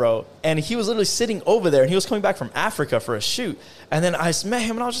Baltimore, bro, and he was literally sitting over there, and he was coming back from Africa for a shoot. And then I met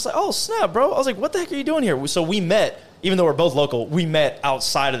him, and I was just like, oh, snap, bro. I was like, what the heck are you doing here? So we met, even though we're both local, we met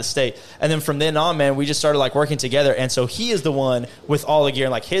outside of the state. And then from then on, man, we just started, like, working together. And so he is the one with all the gear,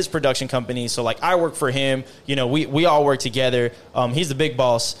 like, his production company. So, like, I work for him. You know, we all work together. He's the big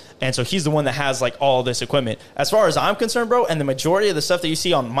boss. And so he's the one that has, like, all this equipment. As far as I'm concerned, bro, and the majority of the stuff that you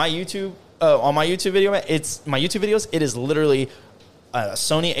see on my YouTube video, man, it is literally a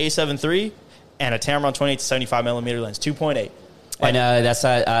Sony A7 III and a Tamron 28-75 millimeter lens, 2.8. And that's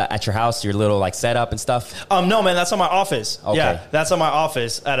at your house, your little, like, setup and stuff? No, man, that's on my office. Okay. Yeah, that's on my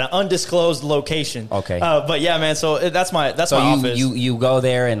office at an undisclosed location. Okay. But yeah, man, so that's my office. You go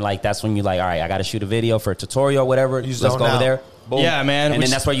there, and, like, that's when you, like, all right, I got to shoot a video for a tutorial, whatever. Let's go over there. Boom. Yeah, man. And then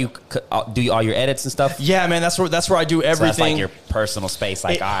that's where you do all your edits and stuff? Yeah, man, that's where I do everything. So that's like your personal space,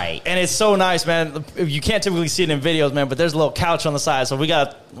 like, all right. And it's so nice, man. You can't typically see it in videos, man, but there's a little couch on the side. So if we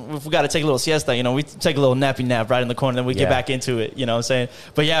got to take a little siesta, you know, we take a little nappy nap right in the corner, then we get back into it, you know what I'm saying?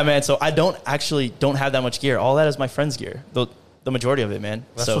 But yeah, man, so I don't have that much gear. All that is my friend's gear, the majority of it, man.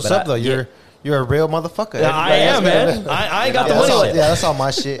 That's what's up, though. You're a real motherfucker. Yeah, I am, man. I ain't got the money. That's all my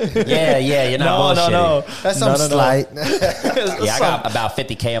shit. Yeah, you're not bullshitting. No. That's some slight. I got about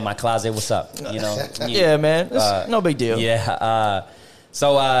 50K in my closet. What's up? You know? Yeah, man. It's no big deal. Yeah.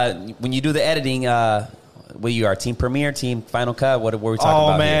 So when you do the editing, what you are, Team Premiere, Team Final Cut? What were we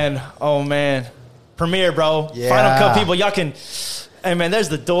talking about here? Oh, man. Premiere, bro. Yeah. Final Cut people, y'all can... Hey, man, there's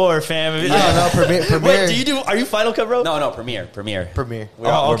the door, fam. No, Premiere. Wait, are you Final Cut, bro? No, Premiere. Okay.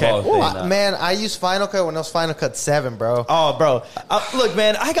 We're both man, I used Final Cut when it was Final Cut 7, bro. Oh, bro. Look,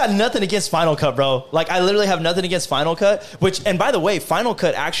 man, I got nothing against Final Cut, bro. Like, I literally have nothing against Final Cut, and by the way, Final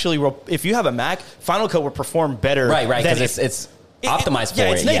Cut actually, if you have a Mac, Final Cut will perform better. Right, because it's optimized for it.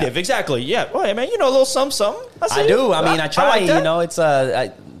 Yeah, it's native, exactly. Yeah. Well, hey, man, you know, a little something. I do. I mean, I try, like that. you know, it's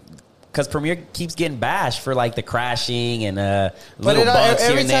because Premiere keeps getting bashed for, like, the crashing and little bugs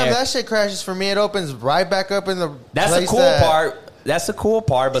here every and time there. that shit crashes for me, it opens right back up in the That's the cool part. That's the cool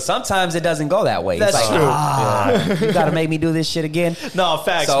part, but sometimes it doesn't go that way. That's it's like, true. You got to make me do this shit again. No,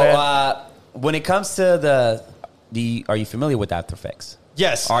 facts, so, man. When it comes to are you familiar with After Effects?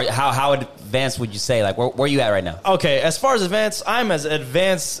 Yes. How advanced would you say? Like, where are you at right now? Okay, as far as advanced, I'm as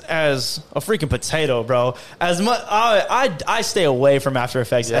advanced as a freaking potato, bro. As much I stay away from After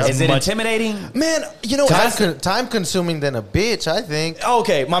Effects. Yeah. Is it intimidating? Man, you know, time consuming than a bitch, I think.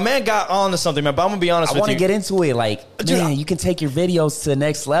 Okay, my man got on to something, man, but I'm going to be honest with you. I want to get into it. Like, dude, man, you can take your videos to the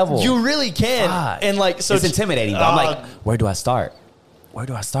next level. You really can. God. And, like, so it's intimidating, though. I'm like, where do I start? where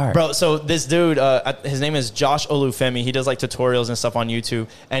do I start? Bro, so this dude, his name is Josh Olufemi. He does like tutorials and stuff on YouTube,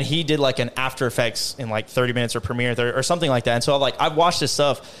 and he did like an After Effects in like 30 minutes or Premiere or something like that. And so I've watched this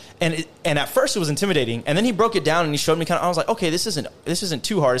stuff, and at first it was intimidating, and then he broke it down and he showed me kind of. I was like, okay, this isn't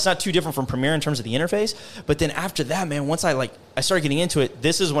too hard. It's not too different from Premiere in terms of the interface. But then after that, man, once I started getting into it,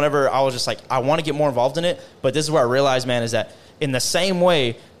 this is whenever I was just like, I want to get more involved in it. But this is where I realized, man, is that in the same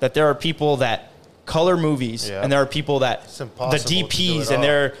way that there are people that color movies, and there are people that the DPs, and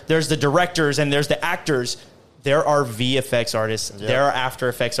there's the directors, and there's the actors. There are VFX artists. There are After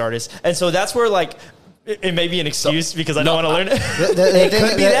Effects artists, and so that's where it may be an excuse because I don't want to learn it. It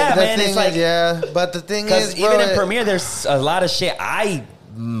could be that, man. It's like, but the thing is, bro, even in Premiere, there's a lot of shit I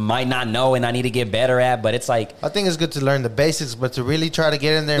might not know and I need to get better at, but it's like, I think it's good to learn the basics, but to really try to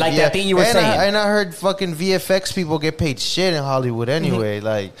get in there, like that thing you were saying. And I heard fucking VFX people get paid shit in Hollywood anyway.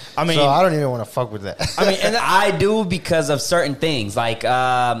 Like, I mean, so I don't even want to fuck with that. I mean, and I do because of certain things. Like,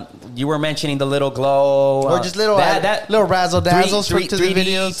 you were mentioning the little glow, or just little little razzle dazzles for the 3D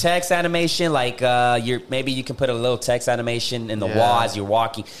videos, text animation. Like, maybe you can put a little text animation in the wall as you're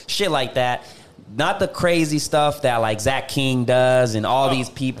walking, shit like that. Not the crazy stuff that like Zach King does and all these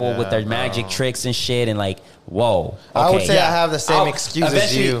people with their magic tricks and shit, and like, whoa. Okay, I would say I have the same excuse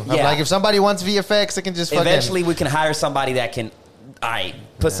as you. I'm like, if somebody wants VFX, it can just eventually we can hire somebody that can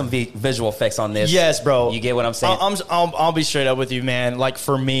put some visual effects on this. Yes, bro. You get what I'm saying? I'll be straight up with you, man. Like,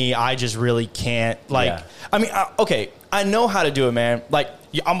 for me, I just really can't. Like, I mean, okay, I know how to do it, man. Like,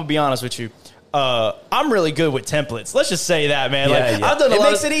 I'm gonna be honest with you. I'm really good with templates. Let's just say that, man. I've done it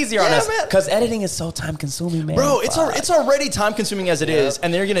makes it easier on us because editing is so time consuming, man. Bro, it's already time consuming as it is,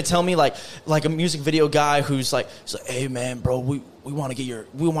 and they're gonna tell me like a music video guy who's like, hey man, bro, we want to get your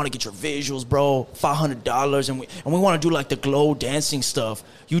visuals, bro, $500, and we want to do like the glow dancing stuff.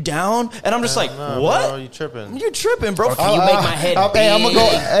 You down? And I'm just like, what? Bro, you tripping? You're tripping, bro. Can you make my head big?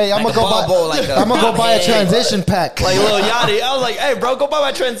 I'm gonna go buy a transition pack, like Lil Yachty. I was like, hey, bro, go buy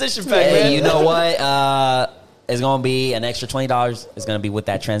my transition pack, man. You know what? It's gonna be an extra $20. It's gonna be with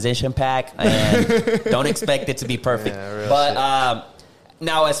that transition pack, and don't expect it to be perfect. But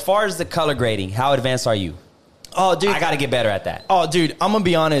now, as far as the color grading, how advanced are you? Oh, dude, I got to get better at that. Oh, dude, I'm gonna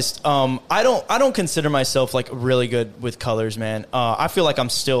be honest. I don't consider myself like really good with colors, man. I feel like I'm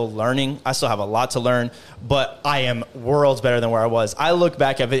still learning. I still have a lot to learn, but I am worlds better than where I was. I look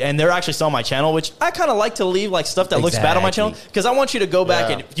back at it, and they're actually still on my channel, which I kind of like to leave like stuff that looks bad on my channel because I want you to go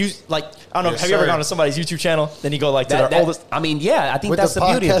back and use like, I don't know. Have you ever gone to somebody's YouTube channel? Then you go like to their oldest. I mean, I think that's the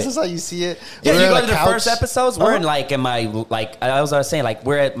beauty of it. That's how you see it. Yeah, you go to the first episodes. We're in like in my I was saying, like,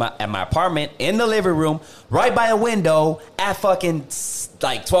 we're at my apartment in the living room, right by a window at fucking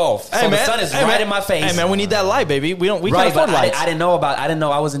like 12. So the sun is right in my face. Hey man, we need that light, baby. We can't afford lights. I didn't know.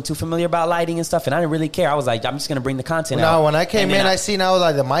 I wasn't too familiar about lighting and stuff, and I didn't really care. I was like, I'm just gonna bring the content out. No, when I came in, I was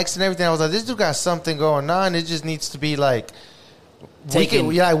like the mics and everything. I was like, this dude got something going on. It just needs to be like. We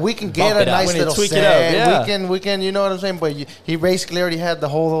can get a nice little tweak set. It up. Yeah. We can, you know what I'm saying? But he basically already had the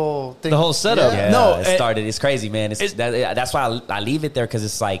whole thing. The whole setup. Yeah. No, it started. It's crazy, man. That's why I leave it there, because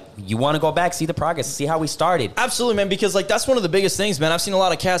it's like, you want to go back, see the progress, see how we started. Absolutely, man, because like that's one of the biggest things, man. I've seen a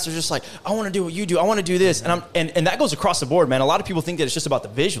lot of cats that are just like, I want to do what you do. I want to do this. And that goes across the board, man. A lot of people think that it's just about the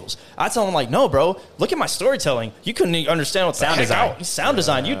visuals. I tell them like, no, bro, look at my storytelling. You couldn't even understand what sound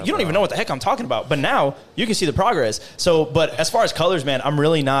design. You don't even know what the heck I'm talking about. But now you can see the progress. So, but as far as colors, man, I'm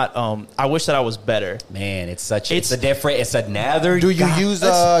really not. I wish that I was better. Man, it's another. Do you use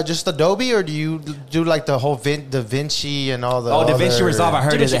just Adobe, or do you do like the whole DaVinci and all the? Oh, DaVinci Resolve. I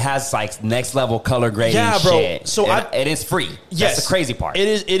heard it has like next level color grading. Yeah, bro. Shit. So it is free. Yes, that's the crazy part. It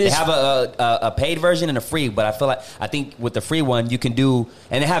is. They have a paid version and a free, but I think with the free one you can do,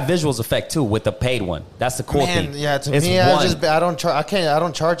 and they have visuals effect too with the paid one. That's the cool thing. Yeah, to me, I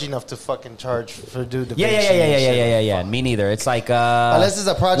don't charge enough to fucking charge for DaVinci. Yeah. Me neither. It's like unless it's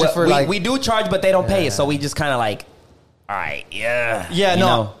a project we do charge, but they don't pay it, so we just kind of like, all right,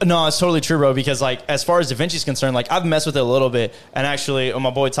 no, it's totally true, bro. Because like, as far as DaVinci's concerned, like I've messed with it a little bit, and actually, my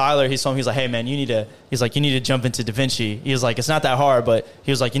boy Tyler, he's like, hey man, you need to jump into DaVinci. He was like, it's not that hard, but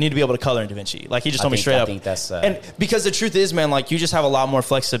he was like, you need to be able to color in DaVinci. Like he just told me straight up. I think that's and because the truth is, man, like you just have a lot more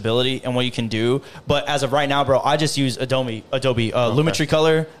flexibility in what you can do. But as of right now, bro, I just use Adobe Lumetri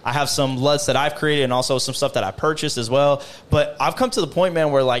Color. I have some LUTs that I've created, and also some stuff that I purchased as well. But I've come to the point,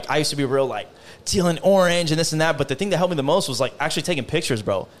 man, where like I used to be real like teal and orange and this and that, but the thing that helped me the most was like actually taking pictures,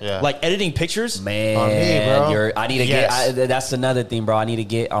 bro. Yeah. Like editing pictures. Man, on me, bro. I need to get. That's another thing, bro. I need to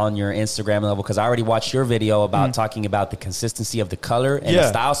get on your Instagram level, because I already watched your video about talking about the consistency of the color and the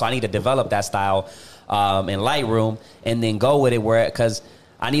style. So I need to develop that style in Lightroom and then go with it because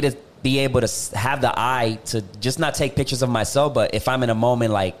I need to be able to have the eye to just not take pictures of myself, but if I'm in a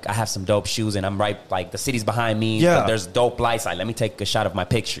moment, like I have some dope shoes and I'm right, like the city's behind me, there's dope lights, like let me take a shot of my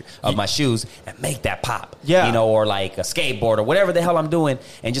picture of my shoes and make that pop, you know, or like a skateboard or whatever the hell I'm doing,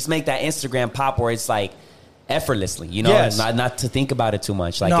 and just make that Instagram pop where it's like effortlessly, you know, not to think about it too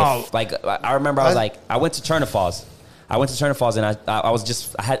much. Like, I remember I went to Turner Falls. And I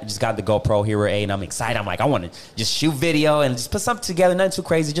had just got the GoPro Hero 8 and I'm excited. I'm like, I want to just shoot video and just put something together, nothing too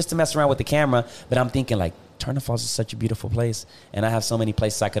crazy, just to mess around with the camera. But I'm thinking like, Turner Falls is such a beautiful place, and I have so many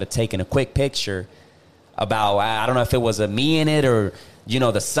places I could have taken a quick picture about. I don't know if it was me in it or, you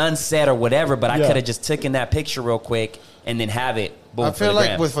know, the sunset or whatever, but I could have just taken that picture real quick and then have it. Boom, I feel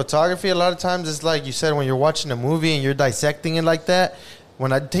like with photography, a lot of times it's like you said, when you're watching a movie and you're dissecting it like that.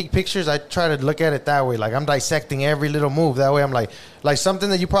 When I take pictures, I try to look at it that way. Like I'm dissecting every little move. That way I'm like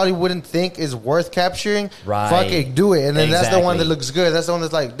something that you probably wouldn't think is worth capturing. Right. Fuck it, do it. And then that's the one that looks good. That's the one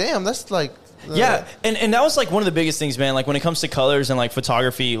that's like, damn, that's like... Yeah, and that was like one of the biggest things, man. Like when it comes to colors and like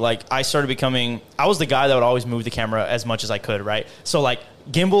photography, like I was the guy that would always move the camera as much as I could, right? So like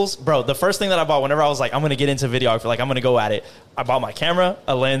gimbals, bro, the first thing that I bought whenever I was like, I'm going to get into videography, like I'm going to go at it, I bought my camera,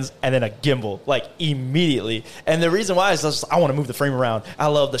 a lens, and then a gimbal, like immediately. And the reason why is I want to move the frame around. I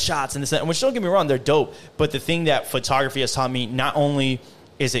love the shots and this, and which, don't get me wrong, they're dope. But the thing that photography has taught me, not only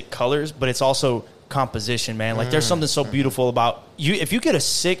is it colors, but it's also composition, man. Like there's something so beautiful about you. If you get a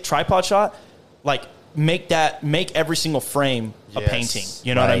sick tripod shot, like make every single frame a painting.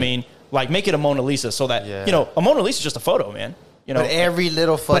 You know what I mean? Like make it a Mona Lisa, so that, you know, a Mona Lisa is just a photo, man. You know, but every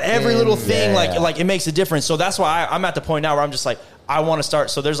little thing, like it makes a difference. So that's why I'm at the point now where I'm just like, I want to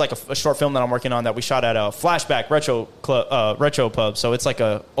start. So there's like a short film that I'm working on that we shot at a Flashback retro pub. So it's like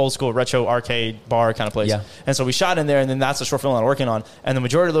a old school retro arcade bar kind of place. Yeah. And so we shot in there, and then that's the short film that I'm working on. And the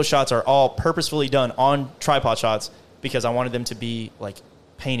majority of those shots are all purposefully done on tripod shots because I wanted them to be like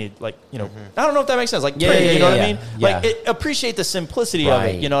painted, like, you know, I don't know if that makes sense. Like, you know what I mean? Yeah. Like, appreciate the simplicity of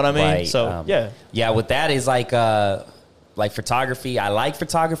it. You know what I mean? Right. So with that is like photography. I like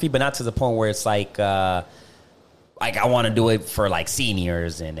photography, but not to the point where it's like I want to do it for like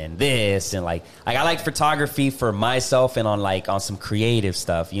seniors and this and like I like photography for myself and on some creative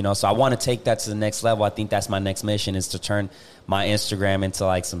stuff, you know. So I want to take that to the next level. I think that's my next mission, is to turn my Instagram into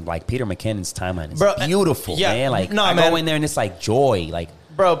like some like Peter McKinnon's timeline. It's beautiful, man. Like I go in there and it's like joy, like.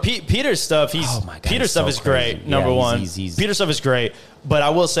 Bro, Peter's stuff, Peter's stuff is great, number one. Peter's stuff is great. But I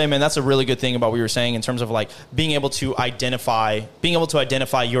will say, man, that's a really good thing about what you were saying in terms of like being able to identify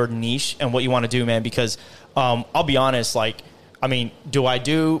your niche and what you want to do, man. Because I'll be honest, like, I mean, do I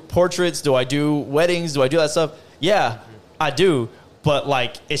do portraits? Do I do weddings? Do I do that stuff? Yeah, I do. But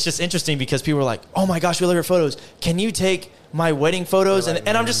like, it's just interesting because people are like, oh my gosh, we love your photos. Can you take my wedding photos?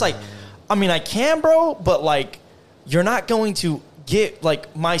 And I'm just like, I mean, I can, bro, but like, you're not going to get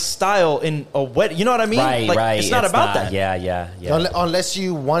like my style in a wedding, you know what I mean? Right. It's not about that. Yeah. Unless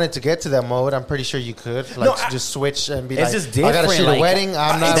you wanted to get to that mode, I'm pretty sure you could just switch and be it's just different. I gotta shoot a wedding.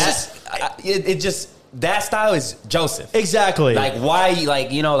 That style is Joseph. Exactly. Like why?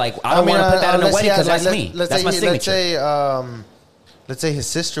 Like, you know, like I don't want to put that in a wedding because that's me. That's my signature. Let's say his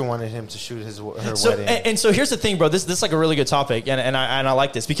sister wanted him to shoot her wedding. And so here's the thing, bro. This is like a really good topic, and I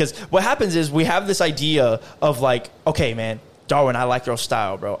like this because what happens is we have this idea of like, okay, man, Darwin, I like your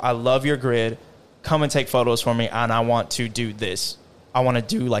style, bro. I love your grid. Come and take photos for me, and I want to do this. I want to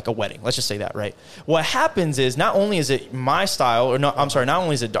do like a wedding. Let's just say that, right? What happens is not only is it my style, not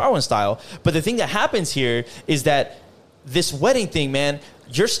only is it Darwin's style, but the thing that happens here is that this wedding thing, man,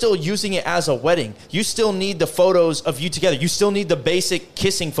 you're still using it as a wedding. You still need the photos of you together. You still need the basic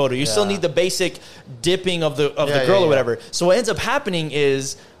kissing photo. You still need the basic dipping of the girl or whatever. So what ends up happening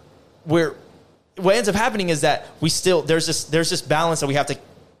is that we still there's this balance that we have to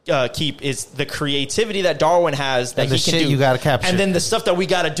keep, is the creativity that Darwin has that and the he can shit do. You gotta capture, and then the stuff that we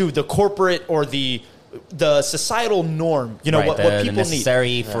gotta do, the corporate or the societal norm. You know, what people necessary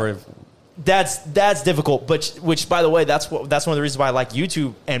need for. That's difficult, but which by the way, that's one of the reasons why I like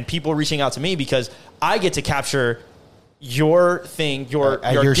YouTube and people reaching out to me, because I get to capture your thing, your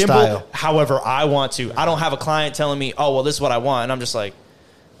gimbal, style, however I want to. I don't have a client telling me, oh well, this is what I want, and I'm just like,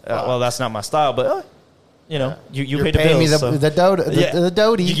 well, that's not my style, but you know, you pay the bills. Me the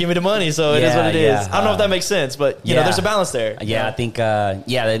doty. You give me the money, so it is what it is. I don't know if that makes sense, but you know, there's a balance there. Yeah, I think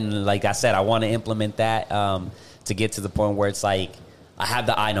then like I said, I want to implement that to get to the point where it's like I have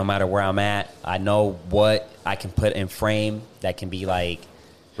the eye no matter where I'm at. I know what I can put in frame that can be like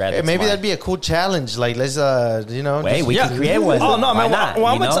Maybe that'd be a cool challenge. Like, let's, Wait, we can create one. Oh, no, man. Not, well,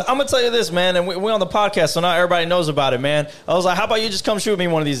 I'm going to tell you this, man. And we're on the podcast, so now everybody knows about it, man. I was like, how about you just come shoot me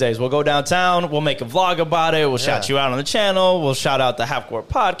one of these days? We'll go downtown. We'll make a vlog about it. We'll shout you out on the channel. We'll shout out the Half Court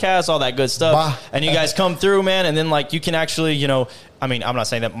podcast, all that good stuff. And you guys come through, man. And then, like, you can actually, I mean, I'm not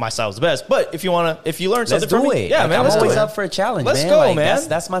saying that my style is the best, but if you learn something from me, yeah, man, I'm always up for a challenge. Let's go, man.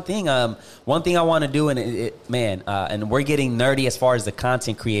 That's my thing. One thing I want to do, and we're getting nerdy as far as the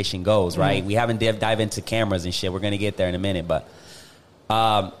content creation goes, right? We haven't dive into cameras and shit. We're gonna get there in a minute, but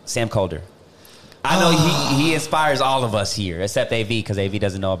Sam Kolder. I know he inspires all of us here, except AV, because AV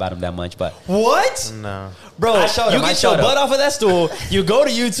doesn't know about him that much. But what? No, bro, you get your butt off of that stool. You go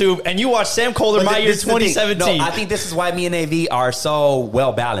to YouTube and you watch Sam Kolder My Year 2017. No, I think this is why me and AV are so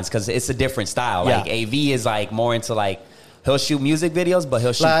well balanced, because it's a different style. Like AV is like more into like he'll shoot music videos, but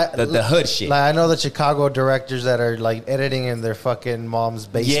he'll shoot the hood shit. Like I know the Chicago directors that are like editing in their fucking mom's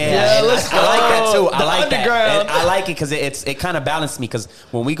basement. Yeah, I like that too. I like that. And I like it because it kind of balanced me. Because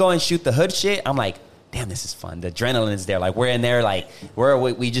when we go and shoot the hood shit, I'm like, damn, this is fun. The adrenaline is there. Like we're in there. Like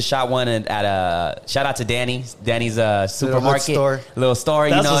we just shot one at a shout out to Danny's supermarket, little store.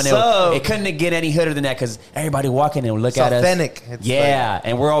 That's and it couldn't get any hooder than that because everybody walking and look at us. Authentic.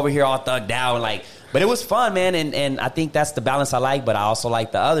 And we're over here all thugged out like. But it was fun, man, and I think that's the balance I like. But I also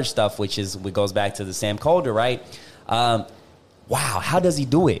like the other stuff, which goes back to the Sam Kolder, right? Wow, how does he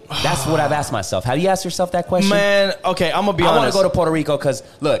do it? That's what I've asked myself. Have you asked yourself that question? Man, okay, I'm going to be honest. I want to go to Puerto Rico because,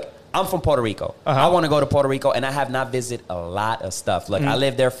 look, I'm from Puerto Rico. I want to go to Puerto Rico, and I have not visited a lot of stuff. Look, I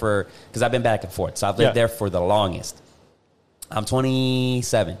lived there because I've been back and forth. So I've lived there for the longest. I'm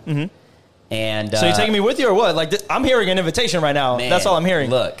 27. And so you're taking me with you or what? Like, I'm hearing an invitation right now. Man, that's all I'm hearing.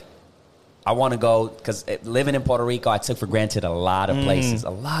 Look. I want to go because living in Puerto Rico, I took for granted a lot of places,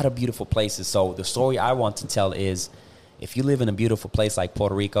 a lot of beautiful places. So the story I want to tell is if you live in a beautiful place like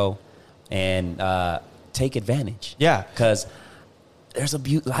Puerto Rico and take advantage. Yeah. Because there's a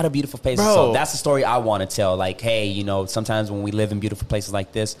lot of beautiful places. Bro. So that's the story I want to tell. Like, hey, sometimes when we live in beautiful places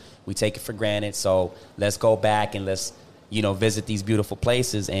like this, we take it for granted. So let's go back and let's, visit these beautiful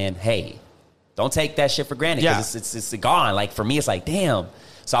places. And, hey, don't take that shit for granted because it's gone. Like, for me, it's like, damn.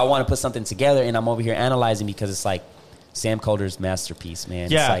 So I want to put something together, and I'm over here analyzing because it's like Sam Kolder's masterpiece, man.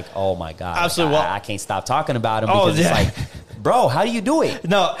 Yeah. It's like, oh, my God. Absolutely. I can't stop talking about him because it's like, bro, how do you do it?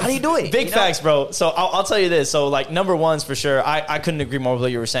 No. How do you do it? Big facts, bro. So I'll tell you this. So, like, number one's for sure, I couldn't agree more with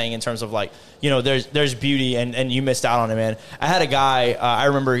what you were saying in terms of, like, there's beauty, and you missed out on it, man. I had a guy, I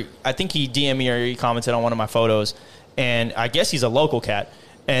remember, I think he DM'd me or he commented on one of my photos, and I guess he's a local cat.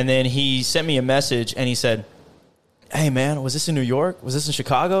 And then he sent me a message, and he said, hey, man, was this in New York? Was this in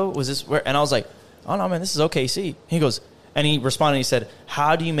Chicago? Was this where? And I was like, oh, no, man, this is OKC. He goes, and he responded, and he said,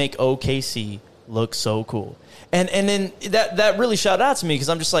 how do you make OKC look so cool? And then that really shouted out to me because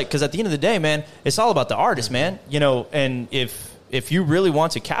I'm just like, because at the end of the day, man, it's all about the artist, man. And if you really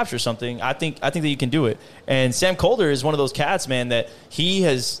want to capture something, I think that you can do it. And Sam Kolder is one of those cats, man, that he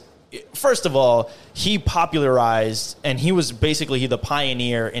has, first of all, he popularized, and he was basically the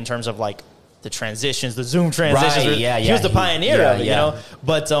pioneer in terms of like, the transitions, the Zoom transitions. Right, yeah. He was the pioneer of it,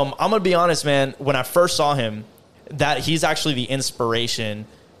 But I'm going to be honest, man, when I first saw him, that he's actually the inspiration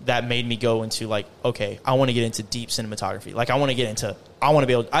that made me go into like, okay, I want to get into deep cinematography. Like I want to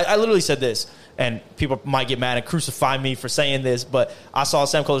be able, I literally said this, and people might get mad and crucify me for saying this, but I saw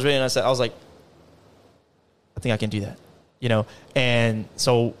Sam Kolder's video and I was like, I think I can do that. And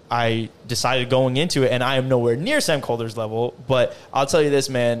so I decided going into it, and I am nowhere near Sam Kolder's level, but I'll tell you this,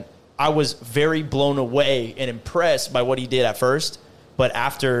 man, I was very blown away and impressed by what he did at first, but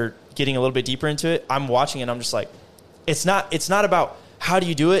after getting a little bit deeper into it, I'm watching and I'm just like, it's not about how do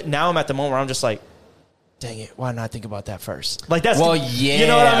you do it. Now I'm at the moment where I'm just like, dang it, why not think about that first? Like that's you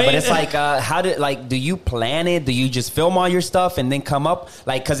know what I mean? But it's like, do you plan it? Do you just film all your stuff and then come up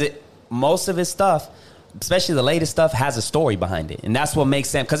because most of his stuff, especially the latest stuff, has a story behind it, and that's what makes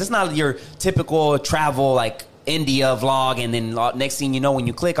Sam. Because it's not your typical travel like India vlog, and then next thing you know, when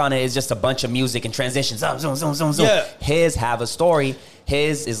you click on it, it's just a bunch of music and transitions. Zoom, zoom, zoom, zoom, zoom. Yeah. His have a story.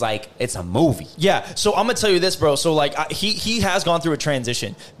 His is like, it's a movie. Yeah. So I'm going to tell you this, bro. So like he has gone through a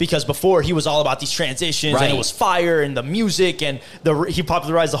transition because before he was all about these transitions and it was fire and the music and he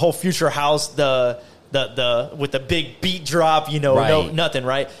popularized the whole Future House, the with the big beat drop, no nothing,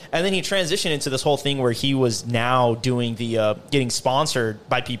 right? And then he transitioned into this whole thing where he was now doing the getting sponsored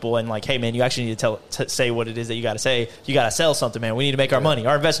by people and like, hey man, you actually need to say what it is that you got to say. You got to sell something, man. We need to make our money.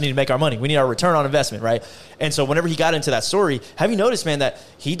 Our investors need to make our money. We need our return on investment, right? And so whenever he got into that story, have you noticed, man, that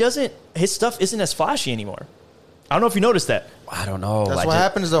his stuff isn't as flashy anymore? I don't know if you noticed that. I don't know. That's what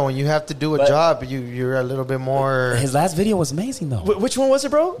happens though when you have to do a job. You're a little bit more. His last video was amazing though. Which one was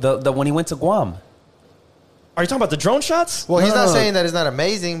it, bro? The when he went to Guam. Are you talking about the drone shots? Well, he's not saying that it's not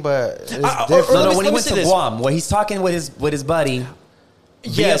amazing, but it's different. No, when he went to Guam, where he's talking with his buddy.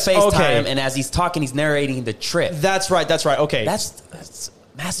 Yes, via FaceTime, okay. And as he's talking, he's narrating the trip. That's right. Okay. That's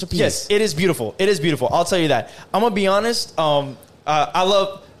masterpiece. Yes, it is beautiful. It is beautiful. I'll tell you that. I'm gonna be honest. I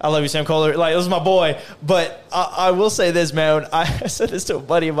love you, Sam Kohler. Like, this is my boy. But I will say this, man. I said this to a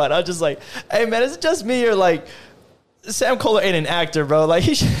buddy of mine. I was just like, hey, man, is it just me or like Sam Kohler ain't an actor, bro? Like,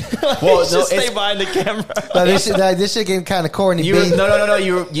 he should, stay behind the camera. This shit getting kind of corny. No. That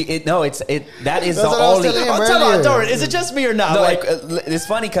is the only. Tell me, is it just me or not? No, it's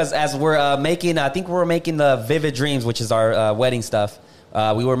funny because as we're making, I think we're making the Vivid Dreams, which is our wedding stuff.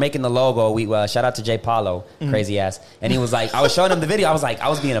 We were making the logo. We shout out to Jay Paulo, crazy ass, and he was like, I was showing him the video. I was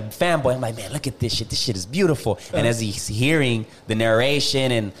being a fanboy. I'm like, man, look at this shit. This shit is beautiful. And as he's hearing the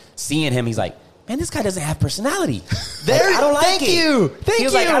narration and seeing him, he's like, man, this guy doesn't have personality. I don't like Thank it. you. He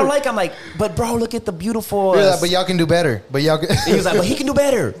was like, I don't like it. I'm like, but bro, look at the beautiful. But y'all can do better. He was like, but he can do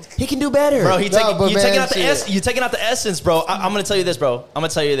better. He can do better. Bro, you're taking out the essence, bro. I'm going to tell you this, bro. I'm going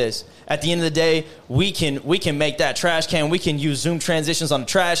to tell you this. At the end of the day, we can make that trash can. We can use zoom transitions on the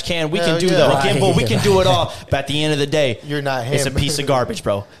trash can. We can do the gimbal. We can do it all. But at the end of the day, you're not him. It's a piece of garbage,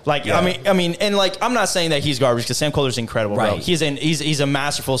 bro. Like, I mean, and like, I'm not saying that he's garbage because Sam Kohler's incredible, bro. He's a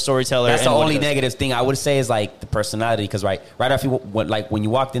masterful storyteller. That's the only negative thing I would say is like the personality. Because right after when you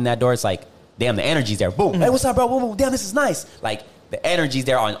walked in that door, it's like, damn, the energy's there. Boom. Hey, what's up, bro? Boom, boom. Damn, this is nice. Like, the energy's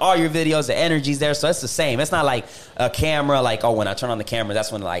there on all your videos. The energy's there, so it's the same. It's not like a camera. Like, when I turn on the camera,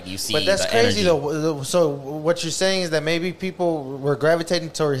 that's when like you see. But that's the crazy energy. though. So what you're saying is that maybe people were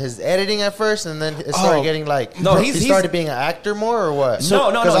gravitating toward his editing at first, and then it started getting like he started being an actor more, or what?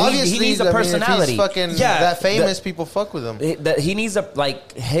 No. He needs a personality. If he's fucking that famous, people fuck with him. He needs a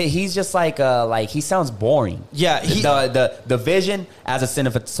he's just like he sounds boring. Yeah, the vision as a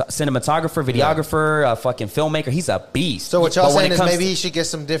cinematographer, videographer, fucking filmmaker. He's a beast. So what y'all saying is maybe he should get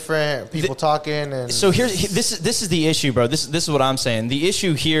some different people talking. And so this is the issue, bro. This is what I'm saying. The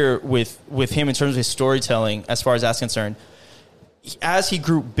issue here with him in terms of his storytelling, as far as that's concerned, as he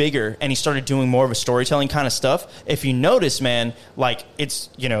grew bigger and he started doing more of a storytelling kind of stuff, if you notice, man, like it's,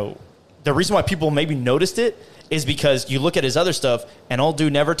 the reason why people maybe noticed it is because you look at his other stuff and old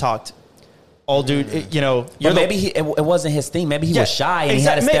dude never talked. Old dude, But maybe it wasn't his thing. Maybe he was shy and he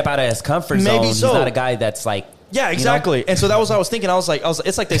had to step out of his comfort zone. Maybe He's not a guy that's like. Yeah, exactly. And so that was what I was thinking. I was like,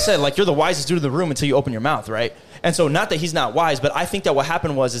 it's like they said, like, you're the wisest dude in the room until you open your mouth, right? And so not that he's not wise, but I think that what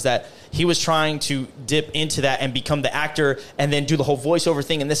happened is that he was trying to dip into that and become the actor and then do the whole voiceover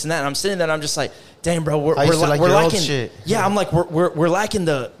thing and this and that. And I'm sitting there and I'm just like, damn, bro, we're lacking shit. Yeah, I'm like, we're lacking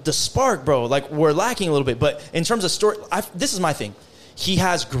the spark, bro. Like, we're lacking a little bit. But in terms of story, this is my thing. He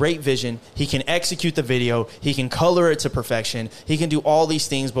has great vision. He can execute the video. He can color it to perfection. He can do all these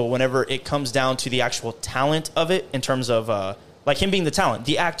things, but whenever it comes down to the actual talent of it, in terms of like him being the talent,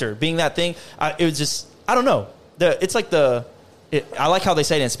 the actor being that thing, it was just, I don't know. It's like I like how they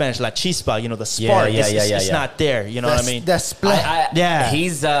say it in Spanish, la chispa, the spark. It's not there. You know what I mean? That's splat.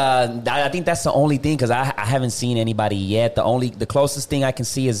 He's. I think that's the only thing because I haven't seen anybody yet. The closest thing I can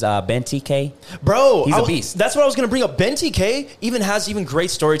see is Ben TK. Bro, he's a beast. That's what I was going to bring up. Ben TK has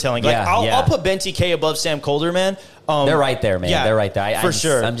great storytelling. Like I'll put Ben TK above Sam Kohler, man. They're right there, man. They're right there. For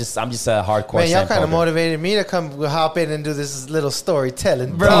sure. I'm just a hardcore. Man, y'all kind of motivated me to come hop in and do this little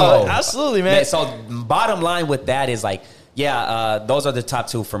storytelling, bro. Absolutely, man. So bottom line with that is like. Yeah, those are the top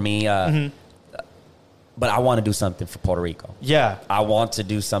two for me. But I want to do something for Puerto Rico. Yeah. I want to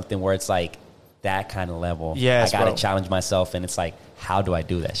do something where it's like that kind of level. Yes, I got to challenge myself, and it's like, how do I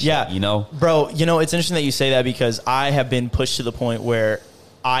do that shit? Yeah. Bro, it's interesting that you say that because I have been pushed to the point where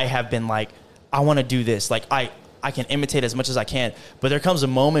I have been like, I want to do this. Like, I can imitate as much as I can. But there comes a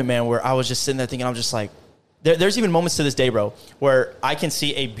moment, man, where I was just sitting there thinking, I'm just like, there's even moments to this day, bro, where I can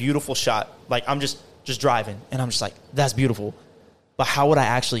see a beautiful shot. Like, I'm just driving, and I'm just like, that's beautiful. But how would I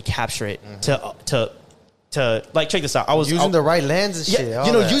actually capture it to like, check this out. I was using the right lens and shit.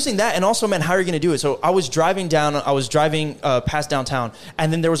 Using that, and also, man, how are you going to do it? So I was driving past downtown,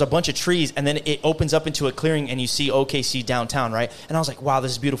 and then there was a bunch of trees, and then it opens up into a clearing, and you see OKC downtown, right? And I was like, wow,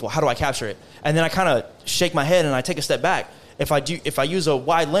 this is beautiful. How do I capture it? And then I kind of shake my head, and I take a step back. If I use a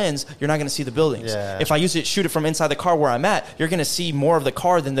wide lens, you're not going to see the buildings. Yeah. If I shoot it from inside the car where I'm at, you're going to see more of the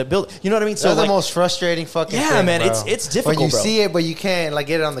car than the building. You know what I mean? So that's the most frustrating fucking thing. Yeah, man, bro. It's difficult, when you bro. see it, but you can't like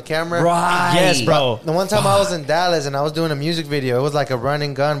get it on the camera. Right. Yes, bro. The one time I was in Dallas and I was doing a music video, it was like a run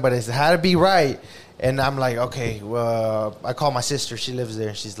and gun, but it had to be right. And I'm like, okay, well, I call my sister. She lives there.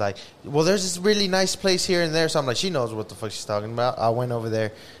 And she's like, well, there's this really nice place here and there. So I'm like, she knows what the fuck she's talking about. I went over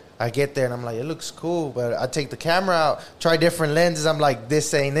there. I get there and I'm like, it looks cool, but I take the camera out, try different lenses. I'm like,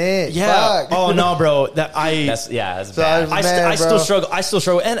 this ain't it. Yeah. Fuck. Oh no, bro. That's so bad. I still struggle. I still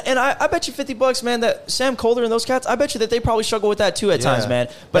struggle. And I bet you $50, man, that Sam Colder and those cats, I bet you that they probably struggle with that too at times, man.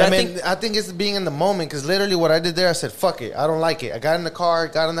 But I think it's being in the moment, because literally what I did there, I said, fuck it. I don't like it. I got in the car,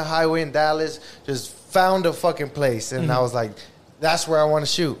 got on the highway in Dallas, just found a fucking place. And I was like, that's where I want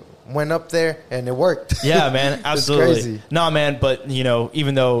to shoot. Went up there and it worked. Yeah, man, absolutely. It's crazy. No, man, but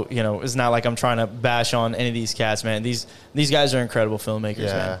even though it's not like I'm trying to bash on any of these cats, man. These guys are incredible filmmakers,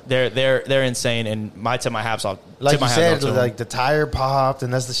 man. They're insane, and my hats off. Like you said, like the tire popped,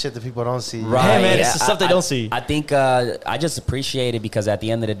 and that's the shit that people don't see. Right, hey, man, it's the stuff they don't see. I think I just appreciate it because at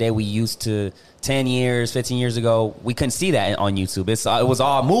the end of the day, we used to 10 years, 15 years ago, we couldn't see that on YouTube. It was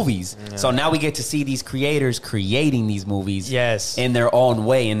all movies. Yeah. So now we get to see these creators creating these movies in their own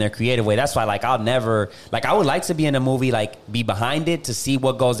way, in their creative way. That's why, I would like to be in a movie, be behind it to see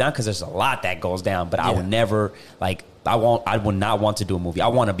what goes down, because there's a lot that goes down, but I would never, I would not want to do a movie. I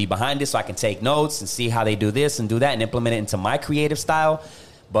want to be behind it so I can take notes and see how they do this and do that and implement it into my creative style.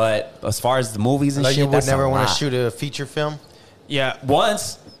 But as far as the movies and shit, you would never want to shoot a feature film? Yeah.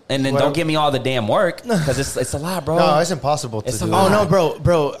 Once. And then don't give me all the damn work, because it's a lot, bro. No, it's impossible to do. Oh no,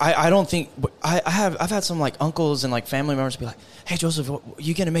 bro. I don't think I've had some uncles and family members be like, "Hey Joseph,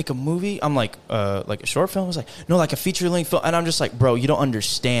 you gonna make a movie?" I'm like a short film. I was like, "No, like a feature length film." And I'm just like, "Bro, you don't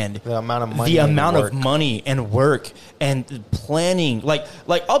understand the amount of money and work and planning." Like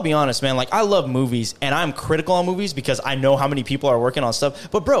I'll be honest, man. I love movies and I'm critical on movies because I know how many people are working on stuff.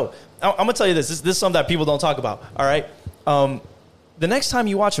 But bro, I'm gonna tell you this. This is something that people don't talk about. All right. The next time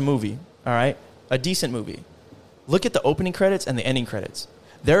you watch a movie, all right, a decent movie, look at the opening credits and the ending credits.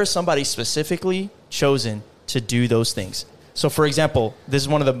 There is somebody specifically chosen to do those things. So, for example, this is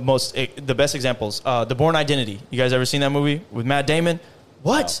one of the best examples. The Bourne Identity. You guys ever seen that movie with Matt Damon?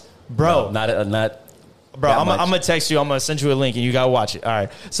 What? No. Bro. No, not Bro, I'm going to text you. I'm going to send you a link, and you got to watch it. All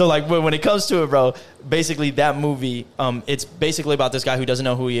right. So, when it comes to it, bro, basically that movie, it's basically about this guy who doesn't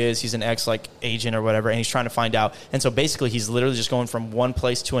know who he is. He's an agent or whatever, and he's trying to find out. And so, basically, he's literally just going from one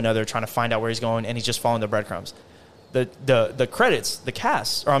place to another, trying to find out where he's going, and he's just following the breadcrumbs. The credits, the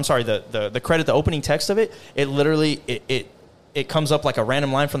cast, or I'm sorry, the credit, the opening text of it, it literally, it comes up like a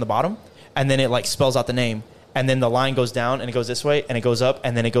random line from the bottom, and then it, spells out the name. And then the line goes down and it goes this way and it goes up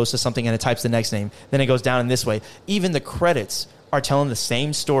and then it goes to something and it types the next name. Then it goes down in this way. Even the credits are telling the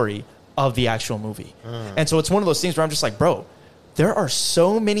same story of the actual movie. And so it's one of those things where I'm just like, bro, there are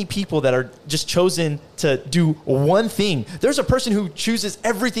so many people that are just chosen to do one thing. There's a person who chooses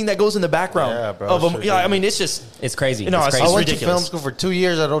everything that goes in the background. Yeah, bro. I mean, it's just... It's crazy. It's crazy. I went to film school for 2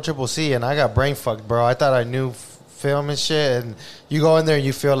 years at OCCC and I got brain fucked, bro. I thought I knew film and shit. And you go in there and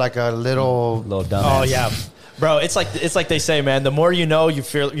you feel like a little dumbass. Oh, yeah. Bro, it's like they say, man. The more you know, you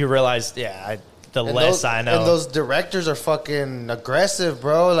realize, the less I know. And those directors are fucking aggressive,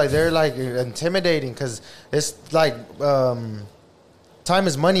 bro. They're intimidating because it's time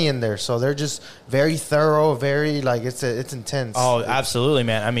is money in there. So they're just very thorough, very it's intense. Oh, absolutely,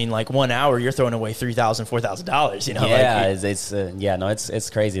 man. I mean, 1 hour, you're throwing away $3,000, $4,000. You know? Yeah, it's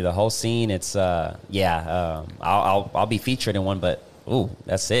crazy. The whole scene. It's I'll be featured in one, but. Ooh,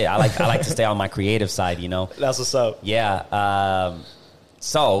 that's it. I like to stay on my creative side, That's what's up. Yeah.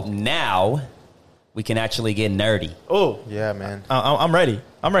 So now we can actually get nerdy. Oh, yeah, man. I'm ready.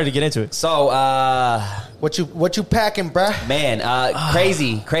 I'm ready to get into it. So, what you packing, bruh? Man,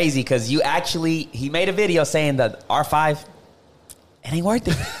 crazy, because he made a video saying that R5, it ain't worth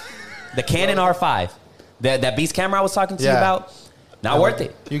it. The Canon R5, that Beast camera I was talking to you about. Not worth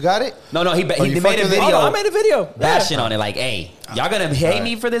it. You got it? No. He made a video. I made a video. Bashing on it. Hey, y'all gonna hate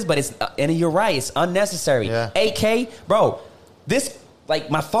me for this, but it's and you're right. It's unnecessary. Yeah. 8K, bro. This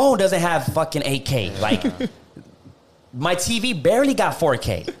my phone doesn't have fucking 8K. My TV barely got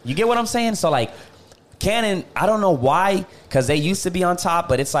 4K. You get what I'm saying? So Canon, I don't know why, because they used to be on top,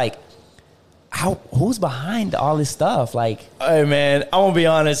 but it's who's behind all this stuff? Hey man, I won't be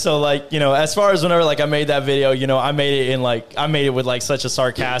honest. So as far as whenever I made that video, I made it with such a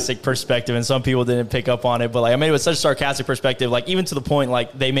sarcastic perspective, and some people didn't pick up on it, but I made it with such a sarcastic perspective, even to the point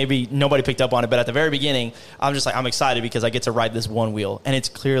nobody picked up on it. But at the very beginning, I'm just I'm excited because I get to ride this one wheel, and it's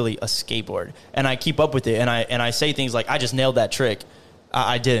clearly a skateboard, and I keep up with it, and I say things like I just nailed that trick.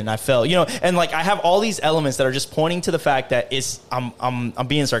 I didn't. I fell. And like I have all these elements that are just pointing to the fact that I'm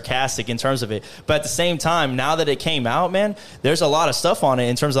being sarcastic in terms of it. But at the same time, now that it came out, man, there's a lot of stuff on it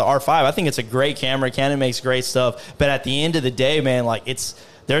in terms of the R5. I think it's a great camera. Canon makes great stuff. But at the end of the day, man, like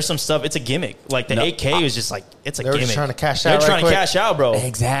there's some stuff. It's a gimmick. Like the 8K is just like it's a gimmick. They're just trying to cash out. They're trying to cash out, bro.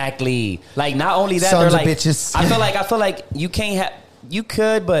 Exactly. Like not only that, Sons they're of like bitches. I feel like you can't have. You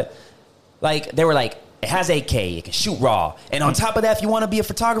could, but like they were like. It has 8K. It can shoot RAW. And on top of that, if you want to be a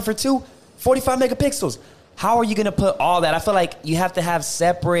photographer too, 45 megapixels. How are you going to put all that? I feel like you have to have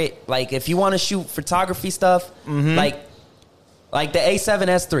separate, like if you want to shoot photography stuff, like the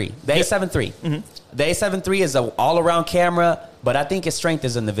A7S3, the A7 III. The A7 III is an all-around camera, but I think its strength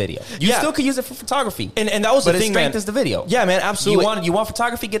is in the video. You still could use it for photography. And that was the thing, its strength man. is the video. Yeah, man, absolutely. You want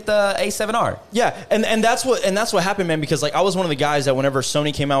photography, get the A7R. Yeah, and that's what happened, man, because like I was one of the guys that whenever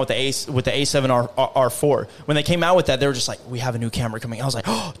Sony came out with the A7R4, when they came out with that, they were just like, we have a new camera coming. I was like,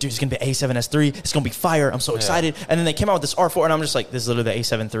 oh, dude, it's going to be A7S3. It's going to be fire. I'm so excited. And then they came out with this R4, and I'm just like, this is literally the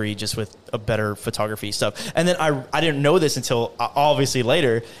A7 III just with a better photography stuff. And then I didn't know this until obviously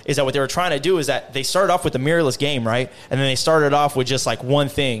later, is that what they were trying to do is that they started off with the mirrorless game, right? And then they started off with just like one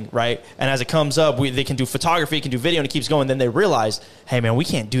thing, right? And as it comes up, they can do photography, can do video, and it keeps going. Then they realized, hey man, we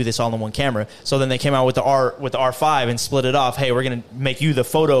can't do this all in one camera. So then they came out with the R5 and split it off. Hey, we're gonna make you the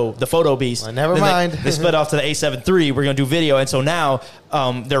photo beast. Well, never mind. They split off to the A7 III. We're gonna do video, and so now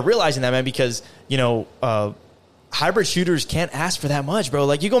they're realizing that, man, because hybrid shooters can't ask for that much, bro.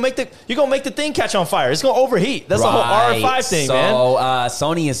 Like you're gonna make the thing catch on fire. It's gonna overheat. That's the whole R5 thing, man. So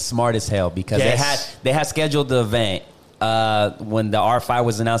Sony is smart as hell because they had scheduled the event when the R5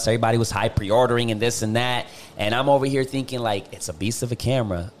 was announced. Everybody was high pre-ordering and this and that, and I'm over here thinking like it's a beast of a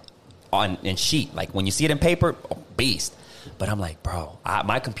camera in sheet. Like when you see it in paper, beast. But I'm like, bro,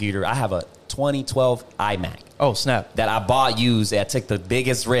 my computer, I have a 2012 iMac. Oh, snap. That I bought used. I took the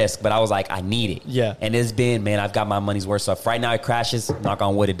biggest risk, but I was like, I need it. Yeah. And it's been, man, I've got my money's worth. So if right now it crashes, knock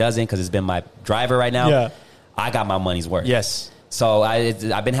on wood, it doesn't because it's been my driver right now. Yeah. I got my money's worth. Yes. So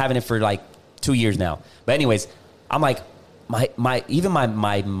I've been having it for like 2 years now. But anyways, I'm like, my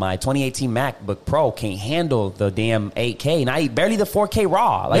 2018 MacBook Pro can't handle the damn 8K, and barely the 4K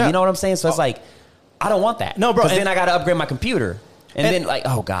RAW. Like, you know what I'm saying? So it's like, I don't want that. No, bro. Because then I got to upgrade my computer. And then, like,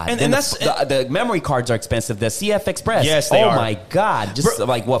 oh, God. And that's the memory cards are expensive. The CF Express. Yes, they are. Oh, my God. Just, bro,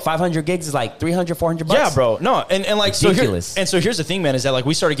 like, what, 500 gigs is like $300, $400? Yeah, bro. No, and like, ridiculous. So here's the thing, man, is that, like,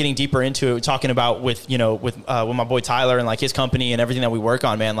 we started getting deeper into it, talking about with my boy Tyler and, like, his company and everything that we work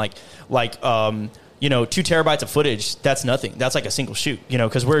on, man. Like 2 terabytes of footage, that's nothing. That's like a single shoot,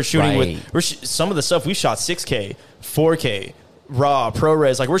 because we're shooting some of the stuff we shot 6K, 4K, RAW,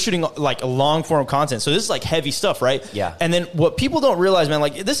 ProRes, like we're shooting like a long form content. So this is like heavy stuff, right? Yeah. And then what people don't realize, man,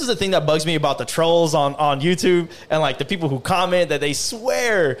 like this is the thing that bugs me about the trolls on YouTube and like the people who comment that they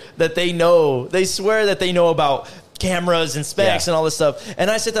swear that they know about cameras and specs and all this stuff.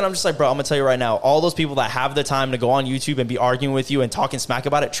 And I sit there and I'm just like, bro, I'm gonna tell you right now, all those people that have the time to go on YouTube and be arguing with you and talking smack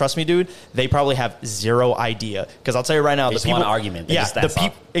about it, trust me, dude, they probably have zero idea. Because I'll tell you right now, they just want an argument.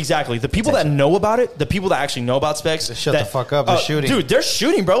 Exactly. The people that know about it, the people that actually know about specs, just shut the fuck up. They're shooting, dude. They're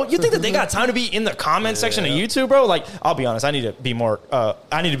shooting, bro. You think that they got time to be in the comment section of YouTube, bro? Like, I'll be honest, I need to be more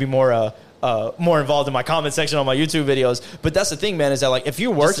involved in my comment section on my YouTube videos. But that's the thing, man, is that like if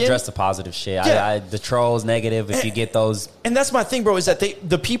you're working, just address the positive shit. Yeah. The trolls, negative, if you get those. And that's my thing, bro, is that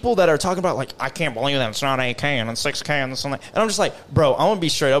the people that are talking about like, I can't believe that it's not 8K and it's 6K and this and that. And I'm just like, bro, I want to be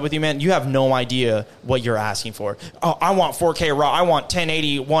straight up with you, man. You have no idea what you're asking for. Oh, I want 4K RAW. I want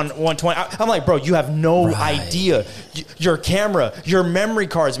 1080, 120. I'm like, bro, you have no idea. Your camera, your memory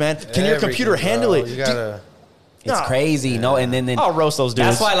cards, man. Can your computer handle it? You gotta... It's crazy, no, and then I'll roast those dudes.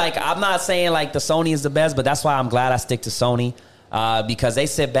 That's why, like, I'm not saying like the Sony is the best, but that's why I'm glad I stick to Sony because they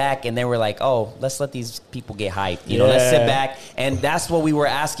sit back and they were like, oh, let's let these people get hyped, let's sit back, and that's what we were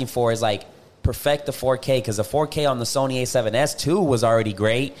asking for is like perfect the 4K because the 4K on the Sony A7S II was already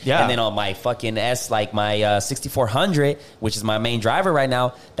great, and then on my fucking like my 6400, which is my main driver right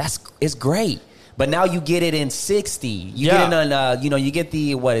now, it's great. But now you get it in 60. You get it on, you get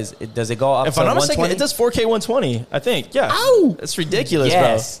the, does it go up if to 120? If I'm not mistaken, it does 4K 120, I think. Yeah. Ow! It's ridiculous,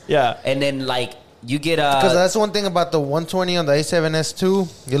 bro. Yeah. And then, like, you get because that's one thing about the 120 on the A7S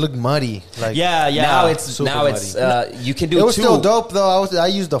II. It looked muddy. Like Now it's you can do. It was still dope though. I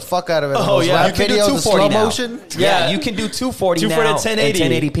used the fuck out of it. Oh yeah, you can do 240 now. Motion. Yeah, you can do 240 now.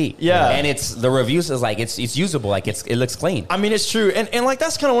 1080p. Yeah, and it's the reviews is like it's usable. Like it looks clean. I mean, it's true, and like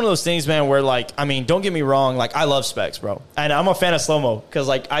that's kind of one of those things, man. Where like, I mean, don't get me wrong. Like I love specs, bro, and I'm a fan of slow mo because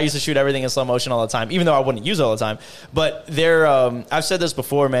like I used to shoot everything in slow motion all the time, even though I wouldn't use it all the time. But I've said this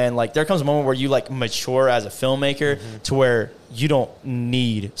before, man. Like there comes a moment where you like mature as a filmmaker to where you don't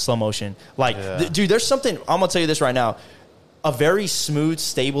need slow motion. Like, dude, there's something, I'm going to tell you this right now. A very smooth,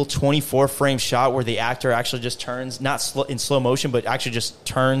 stable 24-frame shot where the actor actually just turns, not in slow motion, but actually just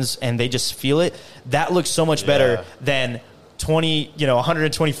turns and they just feel it. That looks so much better than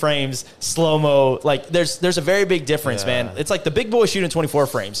 120 frames, slow-mo. Like, there's a very big difference, man. It's like the big boys shoot in 24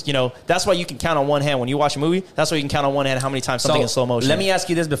 frames. You know, that's why you can count on one hand. When you watch a movie, that's why you can count on one hand how many times something in slow motion. Let me ask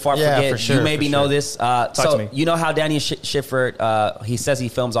you this before I forget. For sure, you maybe know this. Talk to me. You know how Danny Schiffer, he says he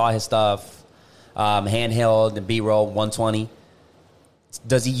films all his stuff handheld, the B-roll, 120.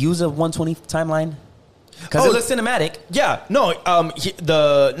 Does he use a 120 timeline? Because it looks cinematic. Yeah, no.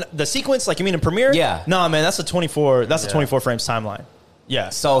 The sequence, like you mean in Premiere? Yeah. No, man, that's a 24. That's a 24 frames timeline. Yeah.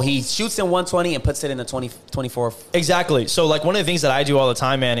 So he shoots in 120 and puts it in the 24. Exactly. So like one of the things that I do all the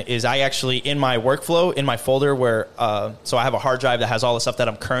time, man, is I actually in my workflow, in my folder where, so I have a hard drive that has all the stuff that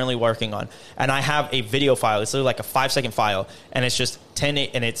I'm currently working on, and I have a video file. It's literally like a 5-second file, and it's just 10,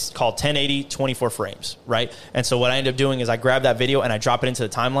 and it's called 1080 24 frames, right? And so what I end up doing is I grab that video and I drop it into the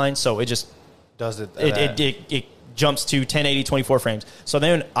timeline, so it just does it. It jumps to 1080 24 frames. So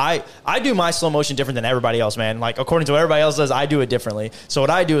then I do my slow motion different than everybody else, man. Like according to what everybody else does, I do it differently. So what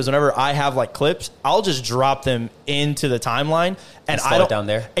I do is whenever I have like clips, I'll just drop them into the timeline and slow I don't it down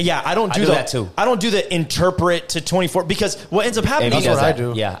there. Yeah, I don't do that too. I don't do the interpret to 24 because what ends up happening That's is what I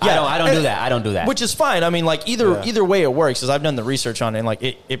do. Yeah, I don't do that. I don't do that. Which is fine. I mean, like either way it works because I've done the research on it and like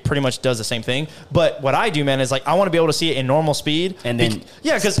it pretty much does the same thing. But what I do, man, is like I want to be able to see it in normal speed and then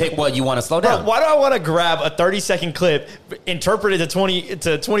because pick what you want to slow down. Why do I want to grab a 30-second clip, interpret it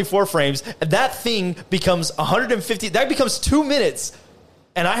to 24 frames, and that thing becomes 150? That becomes 2 minutes.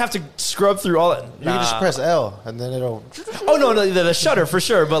 And I have to scrub through all that. You can just press L and then it'll. Oh no, the shutter for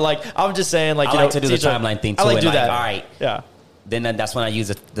sure. But like, I'm just saying, like, I like to do the timeline thing too. I like to do that. All right, yeah. Then that's when I use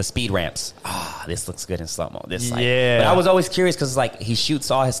the speed ramps. This looks good in slow mo. This, like, Yeah. But I was always curious because like he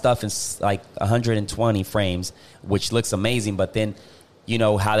shoots all his stuff in like 120 frames, which looks amazing. But then, you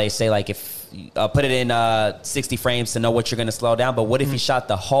know how they say like if put it in 60 frames to know what you're going to slow down. But what if you shot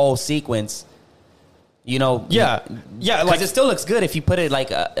the whole sequence? You know, Yeah, like it still looks good if you put it like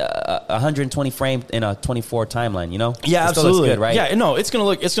 120 frame in a 24 timeline. You know, yeah, it absolutely, still looks good, right? Yeah, no, it's gonna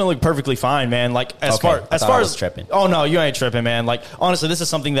look perfectly fine, man. Like as far I as was tripping. Oh no, you ain't tripping, man. Like honestly, this is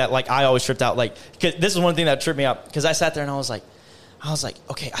something that like I always tripped out. Like 'cause this is one thing that tripped me out because I sat there and I was like,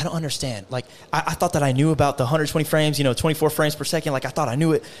 okay, I don't understand. Like, I thought that I knew about the 120 frames, 24 frames per second. Like, I thought I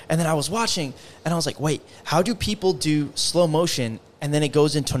knew it. And then I was watching, and I was like, wait, how do people do slow motion, and then it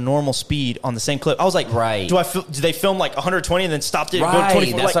goes into normal speed on the same clip? I was like, right. Do they film, like, 120 and then stopped it? Right. Go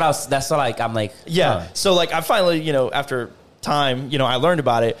 24? That's what I'm like. Yeah. So, like, I finally, after time, I learned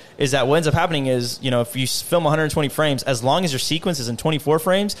about it, is that what ends up happening is, if you film 120 frames, as long as your sequence is in 24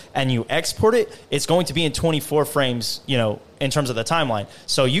 frames and you export it, it's going to be in 24 frames, in terms of the timeline.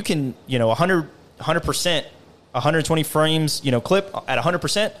 So you can, 100%, 120 frames, clip at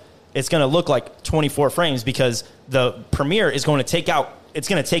 100%, it's going to look like 24 frames because the Premiere is going to take out, it's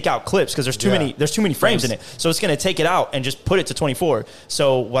going to take out clips because there's too many frames in it. So it's going to take it out and just put it to 24.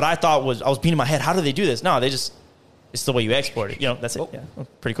 So what I thought was, I was beating my head, how do they do this? No, it's the way you export it. That's it. Yeah,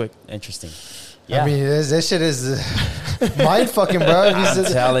 pretty quick. Interesting. Yeah. I mean, this shit is mind fucking, bro.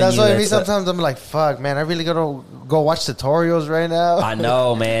 That's why me sometimes I'm like, fuck, man, I really gotta go watch tutorials right now. I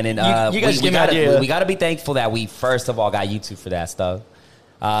know, man. And you guys give me an idea. We gotta be thankful that we first of all got YouTube for that stuff.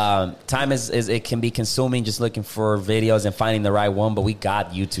 Time is it can be consuming just looking for videos and finding the right one, but we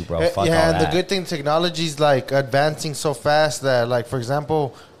got YouTube, bro. Fuck all and that. the good thing, technology's like advancing so fast that, like, for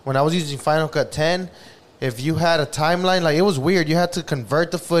example, when I was using Final Cut 10. If you had a timeline, like, it was weird. You had to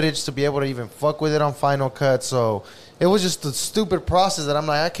convert the footage to be able to even fuck with it on Final Cut. So it was just a stupid process that I'm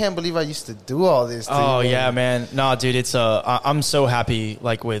like, I can't believe I used to do all this. Oh, yeah, man. No, dude, it's I'm so happy,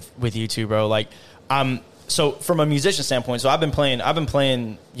 like, with YouTube, bro. Like, so from a musician standpoint, so I've been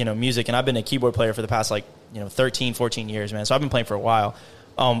playing, music, and I've been a keyboard player for the past, like, 13, 14 years, man. So I've been playing for a while.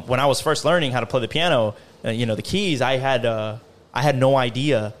 When I was first learning how to play the piano, the keys, I had no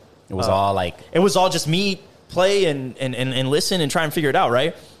idea. It was all just me play and listen and try and figure it out,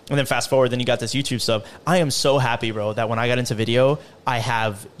 right? And then fast forward, then you got this YouTube stuff. I am so happy, bro, that when I got into video, I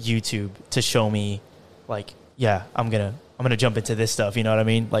have YouTube to show me, like, yeah, I'm gonna jump into this stuff. You know what I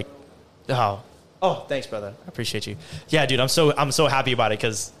mean? Like, oh, thanks, brother. I appreciate you. Yeah, dude, I'm so happy about it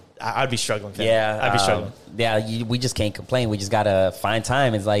because I'd be struggling. Yeah, I'd be struggling. We just can't complain. We just gotta find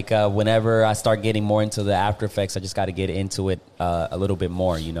time. It's like whenever I start getting more into the After Effects, I just gotta get into it a little bit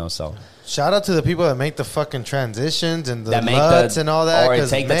more. So Shout out to the people that make the fucking transitions and the LUTs and all that. Or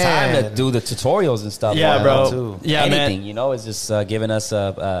take the time to do the tutorials and stuff. Yeah, bro. Yeah, anything, man. You know, it's just giving us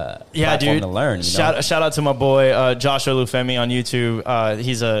a platform dude. To learn. You know? Shout out to my boy Joshua Lufemi on YouTube.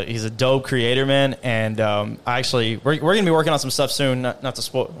 He's a dope creator, man. And actually, we're gonna be working on some stuff soon. Not to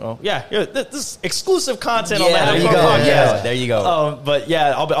spoil. Oh, yeah, this is exclusive content on the there you go. podcast. Yeah, there you go. But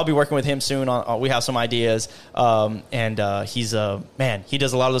yeah, I'll be working with him soon. We have some ideas. And he's man. He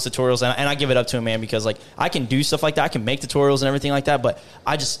does a lot of those tutorials, and I give it up to him, man, because like I can do stuff like that. I can make tutorials and everything like that, but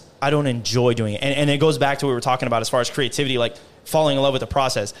I don't enjoy doing it. And it goes back to what we were talking about as far as creativity, like falling in love with the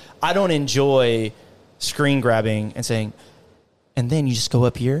process. I don't enjoy screen grabbing and saying, and then you just go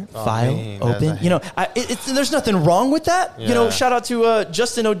up here, file, open. You know, there's nothing wrong with that. Yeah. You know, shout out to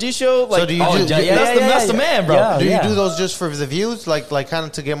Justin Odisho. Like, so that's the man, bro. Yeah, do you do those just for the views, like kind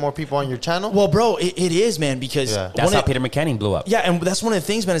of to get more people on your channel? Well, bro, it is, man, because that's how Peter McKinnon blew up. Yeah, and that's one of the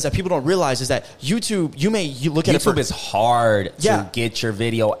things, man, is that people don't realize is that YouTube. You look at YouTube is hard to get your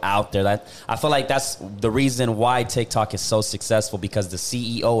video out there. I feel like that's the reason why TikTok is so successful, because the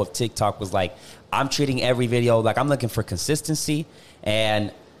CEO of TikTok was like, I'm treating every video like I'm looking for consistency,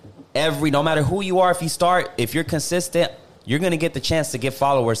 and no matter who you are, if you're consistent, you're going to get the chance to get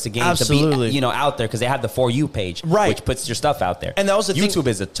followers to gain Absolutely. to be, out there, because they have the For You page, right, which puts your stuff out there. And that was the YouTube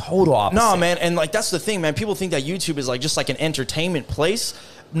is a total opposite. No, man, and like that's the thing, man. People think that YouTube is like just like an entertainment place.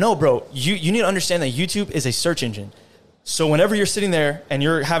 No, bro, you need to understand that YouTube is a search engine. So whenever you're sitting there and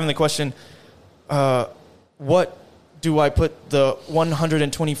you're having the question, what do I put the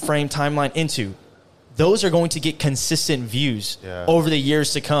 120 frame timeline into? Those are going to get consistent views over the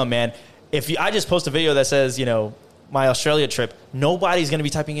years to come, man. If I just post a video that says, my Australia trip, nobody's going to be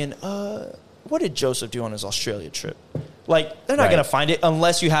typing in, what did Joseph do on his Australia trip? Like, they're not going to find it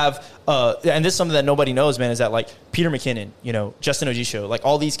unless you have, and this is something that nobody knows, man, is that like Peter McKinnon, Justin Odisho, like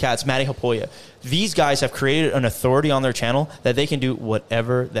all these cats, Matty Hapoya, these guys have created an authority on their channel that they can do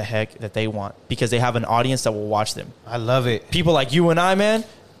whatever the heck that they want because they have an audience that will watch them. I love it. People like you and I, man,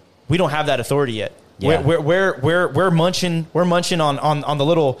 we don't have that authority yet. Yeah. We're munching on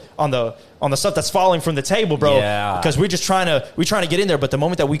the stuff that's falling from the table, bro. Yeah. Because we're trying to get in there. But the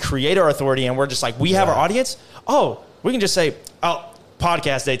moment that we create our authority and we're just like, we have our audience, we can just say,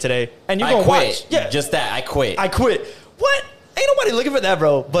 podcast day today, and you're gonna watch. Yeah, just that. I quit. What? Ain't nobody looking for that,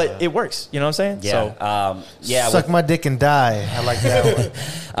 bro. But it works. You know what I'm saying? Yeah. So, suck my dick and die. I like that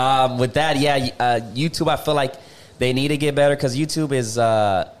one. With that, YouTube, I feel like they need to get better, because YouTube is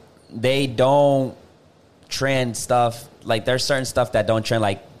they don't trend stuff. Like, there's certain stuff that don't trend.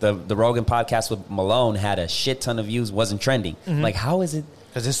 Like the Rogan podcast with Malone had a shit ton of views, wasn't trending. Mm-hmm. Like, how is it?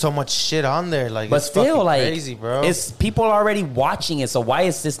 Because there's so much shit on there. Like, but it's still, like, crazy, bro. It's people are already watching it. So why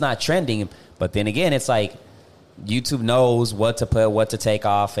is this not trending? But then again, it's like YouTube knows what to put, what to take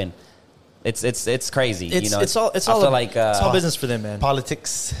off, and it's crazy. It's all business for them, man.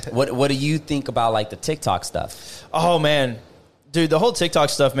 Politics. What do you think about like the TikTok stuff? Oh man, dude, the whole TikTok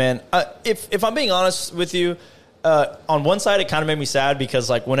stuff, man. If I'm being honest with you, on one side it kind of made me sad, because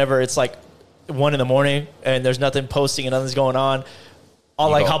like whenever it's like 1 a.m. and there's nothing posting and nothing's going on, I'll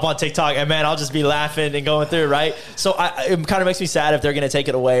like hop on TikTok and man, I'll just be laughing and going through, right? So it kind of makes me sad if they're going to take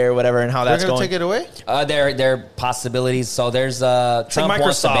it away or whatever, and how that's going. They're going to take it away? There are possibilities. So there's Trump like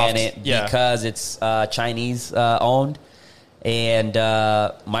wants to ban it because it's Chinese owned, and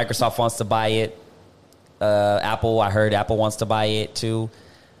Microsoft wants to buy it. Apple, I heard Apple wants to buy it too,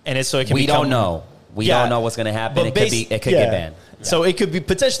 and it's so it can. We don't know. We don't know what's going to happen. It could get banned. Yeah. So it could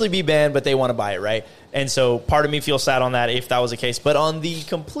potentially be banned, but they want to buy it, right? And so part of me feels sad on that if that was the case. But on the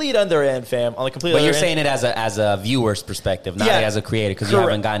complete other end, fam, but you're saying it as a viewer's perspective, not as a creator, because you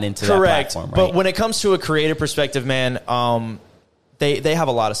haven't gotten into that platform, right? But when it comes to a creative perspective, man, they have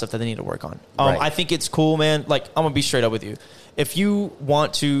a lot of stuff that they need to work on. I think it's cool, man. Like, I'm gonna be straight up with you. If you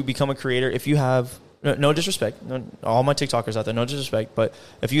want to become a creator, if you have no disrespect, all my TikTokers out there, no disrespect, but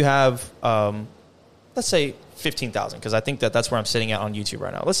if you have, let's say 15,000, because I think that's where I'm sitting at on YouTube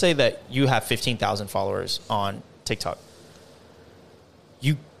right now. Let's say that you have 15,000 followers on TikTok.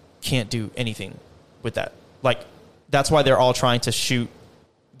 You can't do anything with that. Like, that's why they're all trying to shoot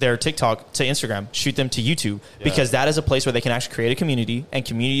their TikTok to Instagram, shoot them to YouTube, because that is a place where they can actually create a community, and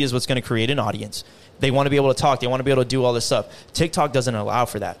community is what's going to create an audience. They want to be able to talk. They want to be able to do all this stuff. TikTok doesn't allow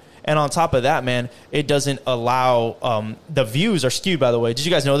for that. And on top of that, man, it doesn't allow, the views are skewed, by the way. Did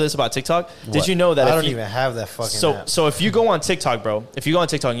you guys know this about TikTok? What? Did you know that? I don't even have that fucking app. So if you go on TikTok, bro, and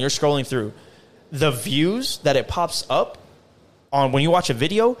you're scrolling through, the views that it pops up on when you watch a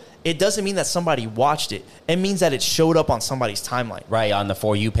video, it doesn't mean that somebody watched it. It means that it showed up on somebody's timeline. Right, on the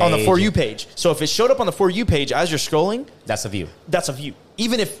For You page. On the For You page. So if it showed up on the For You page as you're scrolling, that's a view. That's a view.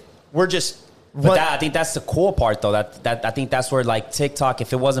 Even if we're just. But I think that's the cool part, though. That I think that's where, like, TikTok,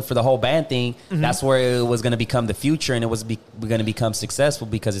 if it wasn't for the whole ban thing, that's where it was going to become the future, and it was going to become successful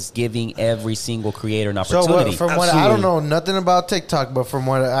because it's giving every single creator an opportunity. So from what I don't know nothing about TikTok, but from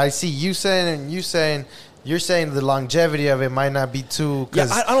what I see you saying and you saying, you're saying the longevity of it might not be too. Yeah,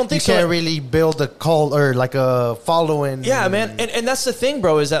 I don't think you can't really build a cult or like a following. Yeah, man, and that's the thing,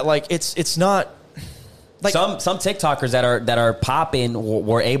 bro. Is that like it's not. Like, some TikTokers that are popping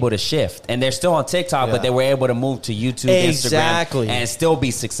were able to shift, and they're still on TikTok, but they were able to move to YouTube, Instagram, and still be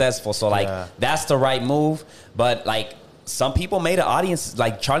successful. So like that's the right move. But like some people made an audience.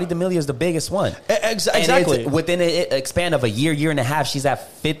 Like Charli D'Amelio is the biggest one. Exactly. Within a span of a year and a half, she's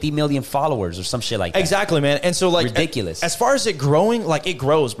at 50 million followers or some shit like that. Exactly, man. And so like ridiculous. As far as it growing, like it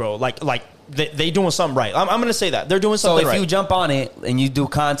grows, bro. Like they doing something right. I'm gonna say that they're doing something right. So if you jump on it and you do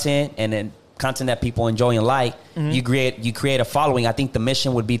content and then content that people enjoy and like, you create a following. I think the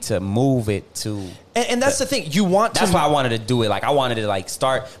mission would be to move it to, and that's the thing. You want that's why I wanted to do it. Like I wanted to like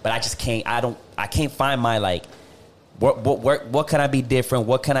start, but I just can't. I can't find my like. What can I be different?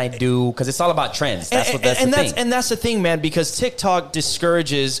 What can I do? Because it's all about trends. That's the thing. And that's the thing, man. Because TikTok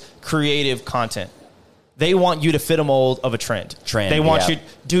discourages creative content. They want you to fit a mold of a trend. They want you to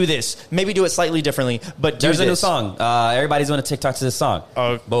do this. Maybe do it slightly differently, but do There's this. A new song. Everybody's doing a TikTok to this song.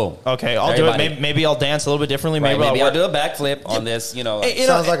 Boom. Okay, I'll do it. Maybe I'll dance a little bit differently. Right, maybe I'll do a backflip on this. You know,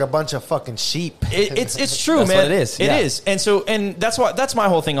 sounds like a bunch of fucking sheep. It's true, that's man. What it is. It is. And that's my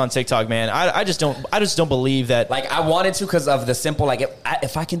whole thing on TikTok, man. I just don't believe that. Like I wanted to because of the simple. Like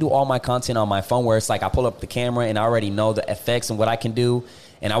if I can do all my content on my phone, where it's like I pull up the camera and I already know the effects and what I can do,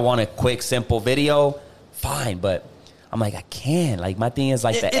 and I want a quick, simple video. Fine, but I'm like, I can't. Like, my thing is,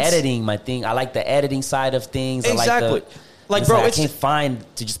 like, the editing. My thing, I like the editing side of things. Exactly. I can't find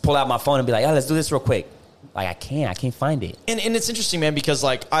to just pull out my phone and be like, oh, let's do this real quick. Like, I can't find it. And it's interesting, man, because,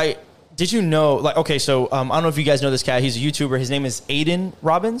 like, did you know, like, okay, so I don't know if you guys know this cat. He's a YouTuber. His name is Aiden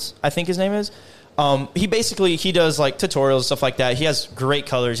Robbins, I think his name is. He does like tutorials and stuff like that. He has great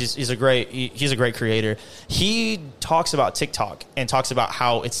colors. He's a great creator. He talks about TikTok and talks about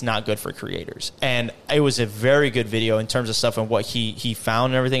how it's not good for creators. And it was a very good video in terms of stuff and what he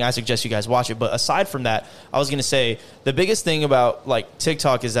found and everything. I suggest you guys watch it. But aside from that, I was going to say the biggest thing about like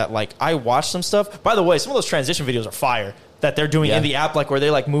TikTok is that like I watch some stuff. By the way, some of those transition videos are fire that they're doing in the app, like where they're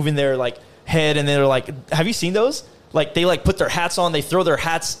like moving their like head and they're like, have you seen those? Like they like put their hats on, they throw their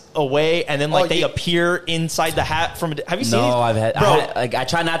hats away, and then like they appear inside the hat from. Have you seen? No, I've had. Bro, I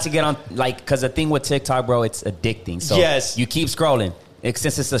try not to get on because the thing with TikTok, bro, it's addicting. So you keep scrolling.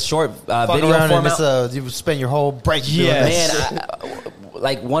 Since it's a short video format, you spend your whole break. Man,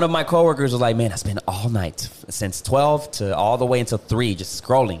 like one of my coworkers was like, "Man, I spent all night since 12 to all the way until 3, just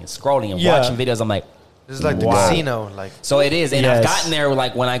scrolling and watching videos." I'm like. This is like the casino, like so it is, and I've gotten there.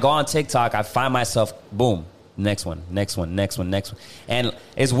 Like when I go on TikTok, I find myself boom. Next one. And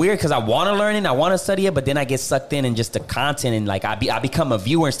it's weird because I want to learn it, I want to study it, but then I get sucked in just the content and like I become a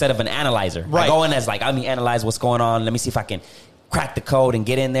viewer instead of an analyzer. Right. I go in as like, let me analyze what's going on. Let me see if I can crack the code and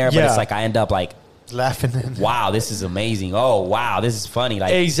get in there. But it's like I end up like laughing. Wow, this is amazing. Oh, wow, this is funny.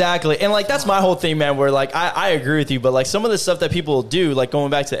 Like exactly. And like that's my whole thing, man, where like I agree with you, but like some of the stuff that people do, like going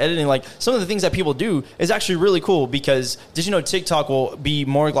back to editing, like some of the things that people do is actually really cool because did you know TikTok will be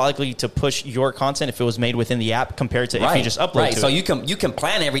more likely to push your content if it was made within the app compared to if you just upload to so it. you can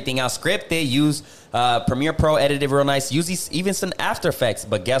plan everything out, script it, use Premiere Pro, edit it real nice, use even some After Effects,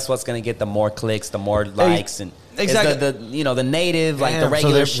 but guess what's going to get the more clicks, the more likes, and exactly the native, like the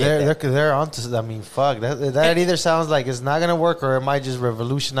regular shit. They're onto. I mean, fuck that either sounds like it's not gonna work or it might just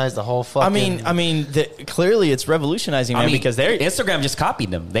revolutionize the whole fucking. I mean, clearly it's revolutionizing, man. Because Instagram just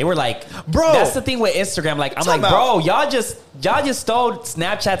copied them. They were like, bro, that's the thing with Instagram. Like, I'm like, bro, y'all just stole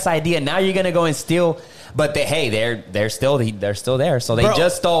Snapchat's idea. Now you're gonna go and steal. But they're still there. So they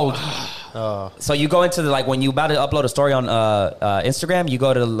just stole. So you go into the when you about to upload a story on Instagram, you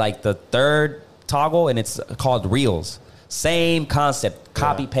go to like the third toggle and it's called Reels. Same concept,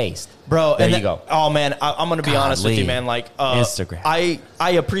 copy paste, bro. There you go. Oh man, I'm gonna be honest with you, man. Like Instagram,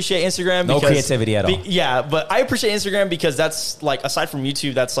 I appreciate Instagram. No creativity at all. But I appreciate Instagram because that's like aside from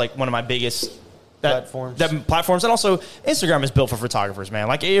YouTube, that's like one of my biggest platforms. And also Instagram is built for photographers, man.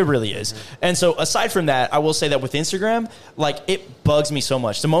 Like it really is. Mm-hmm. And so aside from that, I will say that with Instagram, like it bugs me so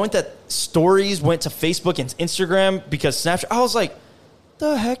much. The moment that stories went to Facebook and Instagram because Snapchat, I was like,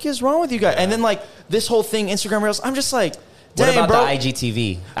 the heck is wrong with you guys? And then like this whole thing, Instagram Reels, I'm just like, What about the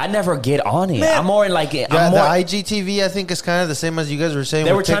IGTV? I never get on it. Man. I'm more in like... Yeah, the IGTV, I think, is kind of the same as you guys were saying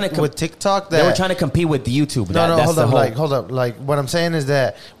with TikTok. They were trying to compete with YouTube. Hold up. Like, what I'm saying is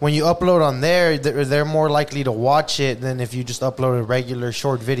that when you upload on there, they're more likely to watch it than if you just upload a regular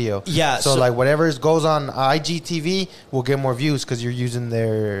short video. Yeah. So like, whatever goes on IGTV will get more views because you're using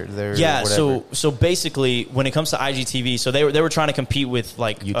their yeah, whatever. So basically, when it comes to IGTV, so they were trying to compete with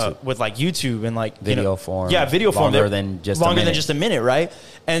like YouTube and like video form. Yeah, video form. Longer than just a minute, right?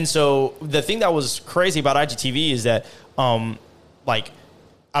 And so the thing that was crazy about IGTV is that, like,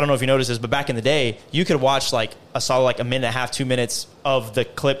 I don't know if you noticed this, but back in the day, you could watch like a solid like a minute and a half, 2 minutes of the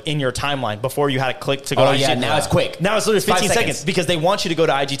clip in your timeline before you had to click to go to IGTV. Yeah, now it's quick. Now it's literally 15 seconds because they want you to go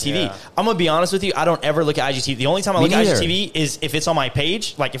to IGTV. Yeah. I'm going to be honest with you. I don't ever look at IGTV. The only time I look at IGTV is if it's on my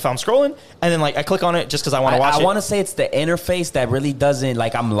page, like if I'm scrolling, and then like I click on it just because I want to watch it. I want to say it's the interface that really doesn't,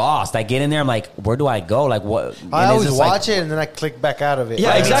 like I'm lost. I get in there, I'm like, where do I go? Like what? I always watch it and then I click back out of it.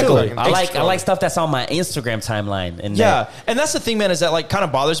 Yeah, exactly. I like stuff that's on my Instagram timeline. And and that's the thing, man, is that like kind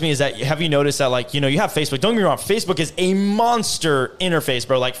of bothers me is that have you noticed that like, you know, you have Facebook. Don't get me wrong. Facebook is a monster interface,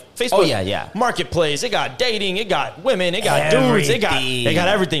 bro. Like Facebook Marketplace, it got dating, it got women, it got dudes, it got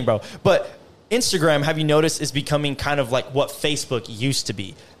everything, bro. But Instagram, have you noticed, is becoming kind of like what Facebook used to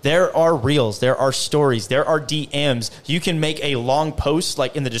be. There are reels, there are stories, there are DMs. You can make a long post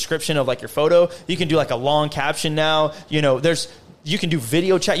like in the description of like your photo. You can do like a long caption now. You know, you can do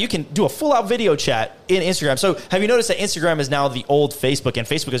video chat. You can do a full-out video chat in Instagram. So have you noticed that Instagram is now the old Facebook, and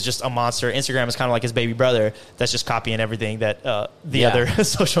Facebook is just a monster? Instagram is kind of like his baby brother that's just copying everything that the other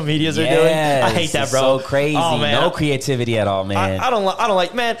social medias are doing. I hate that, bro. So crazy. Oh, man. No creativity at all, man. I don't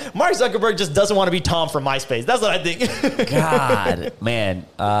like, man, Mark Zuckerberg just doesn't want to be Tom from MySpace. That's what I think. God, man.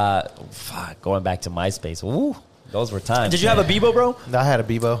 Going back to MySpace. Ooh. Those were times. Did you have a Bebo, bro? I had a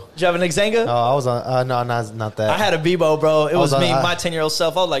Bebo. Did you have an Xanga? Oh, I was on. No, not that. I had a Bebo, bro. It was me, my 10-year-old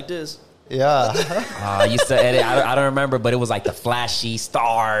self. I was like this. Yeah. I used to edit. I don't remember, but it was like the flashy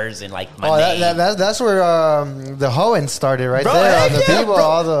stars and like my name. That's where the Hoenn started right bro, there on the Bebo. Bro.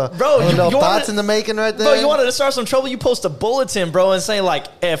 All the little thoughts in the making right there. Bro, you wanted to start some trouble? You post a bulletin, bro, and say like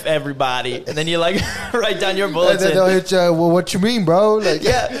 "F everybody," and then you like write down your bulletin. And then well, what you mean, bro? Like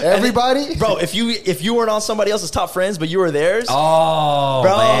everybody, then, bro. If you weren't on somebody else's top friends, but you were theirs. Oh,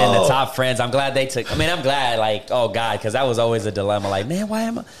 bro. Man, the top friends. I'm glad they took. I mean, I'm glad. Like, oh God, because that was always a dilemma. Like, man, why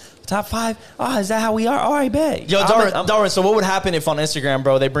am I? Top 5? Oh, is that how we are? All right, bet. Yo, Darwin, so what would happen if on Instagram,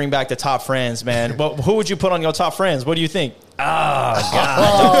 bro, they bring back the top friends, man? Who would you put on your top friends? What do you think? Oh,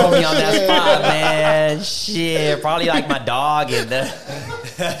 God. Don't put me on that spot, man. Shit. Probably like my dog and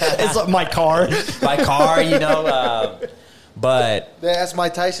it's like my car. My car, you know. But they asked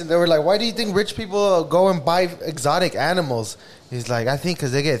Mike Tyson, they were like, why do you think rich people go and buy exotic animals? He's like, I think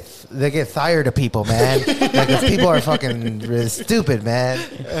because they get tired of people, man. Like, if people are fucking really stupid, man.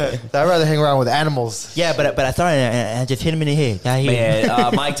 I'd rather hang around with animals. Yeah, but I thought I just hit him in the head.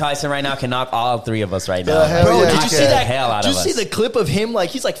 Man, Mike Tyson right now can knock all 3 of us right now. Bro, did you see that? Hell out of us. Did you see the clip of him?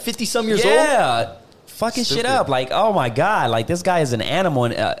 Like, he's like 50-some years old. Yeah, fucking stupid shit up. Like, oh my God, like this guy is an animal.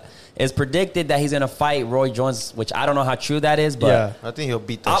 And, it's predicted that he's going to fight Roy Jones, which I don't know how true that is, but yeah, I think he'll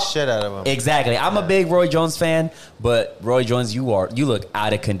beat the shit out of him. Exactly. I'm a big Roy Jones fan, but Roy Jones, you look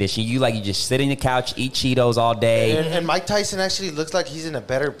out of condition. You just sit on the couch, eat Cheetos all day. And Mike Tyson actually looks like he's in a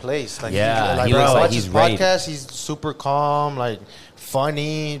better place. Like, he looks like he's ready. Podcast, he's super calm, like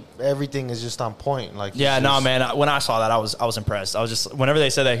funny. Everything is just on point. Like, man. When I saw that, I was impressed. I was just, whenever they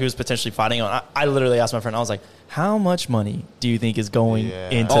said that he was potentially fighting on, I literally asked my friend. I was like, how much money do you think is going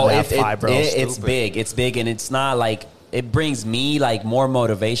into that fight, bro? It's big, and it's not like it brings me like more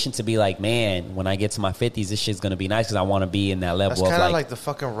motivation to be like, man, when I get to my 50s, this shit's gonna be nice because I want to be in that level. That's kind of like the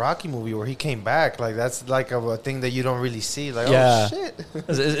fucking Rocky movie where he came back. Like, that's like a thing that you don't really see. Like, oh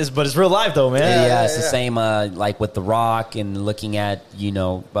shit, but it's real life though, man. Yeah, it's the same. Like with The Rock and looking at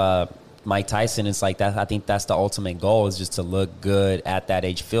Mike Tyson. It's like that. I think that's the ultimate goal, is just to look good at that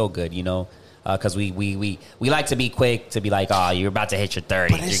age, feel good, because we like to be quick to be like, oh, you're about to hit your 30s.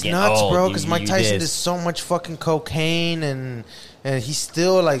 But it's nuts, bro, because Mike Tyson does so much fucking cocaine and he's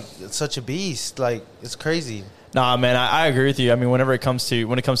still like such a beast. Like, it's crazy. Nah, man, I agree with you. I mean, when it comes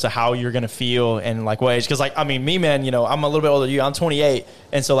to how you're gonna feel and like what age, because like, I mean, me, man, I'm a little bit older than you. I'm 28,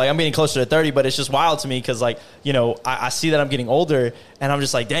 and so like I'm getting closer to 30, but it's just wild to me because like, I see that I'm getting older, and I'm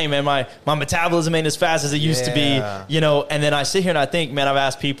just like, dang, man, my metabolism ain't as fast as it used to be, and then I sit here and I think, man, I've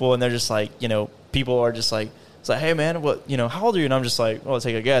asked people, and they're just like, people are just like, It's like, hey, man, what, how old are you? And I'm just like, well, I'll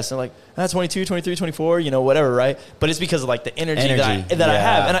take a guess. And like, 22, 23, 24, whatever, right? But it's because of like the energy. that I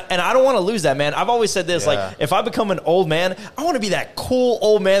have. And I don't want to lose that, man. I've always said this, like, if I become an old man, I want to be that cool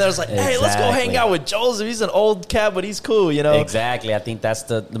old man that's like, hey, let's go hang out with Joseph. He's an old cat, but he's cool, Exactly. I think that's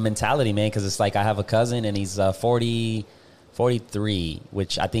the mentality, man, because it's like I have a cousin and he's 43,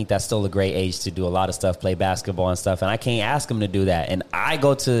 which I think that's still a great age to do a lot of stuff, play basketball and stuff. And I can't ask him to do that. And when I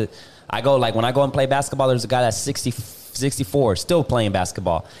go and play basketball, there's a guy that's 64, still playing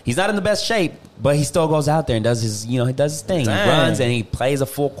basketball. He's not in the best shape, but he still goes out there and does his, he does his thing. Dang. He runs and he plays a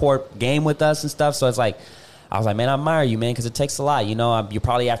full court game with us and stuff. So it's like, I was like, man, I admire you, man, because it takes a lot. You're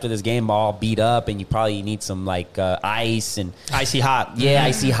probably after this game all beat up, and you probably need some like ice and icy hot. Yeah,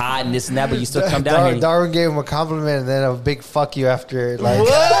 icy hot and this and that. But you still come down here. Darwin gave him a compliment and then a big fuck you after. Like,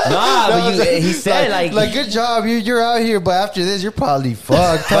 he said like good job, you're out here, but after this, you're probably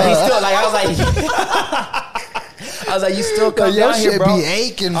fucked. But he's still like, I was like, you still come down here, bro. Be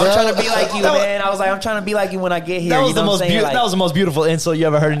aching, bro. I'm trying to be like you, man. I was like, I'm trying to be like you when I get here. That was that was the most beautiful insult you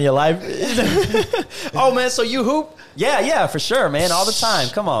ever heard in your life. Oh, man, so you hoop? Yeah, for sure, man. All the time.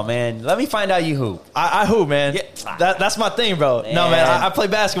 Come on, man. Let me find out you hoop. I hoop, man. Yeah. That's my thing, bro. Man. No, man, I play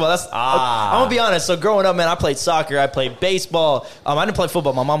basketball. I'm going to be honest. So growing up, man, I played soccer. I played baseball. I didn't play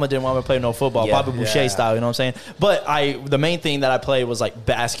football. My mama didn't want me to play no football. Bobby Boucher style, you know what I'm saying? But the main thing that I played was like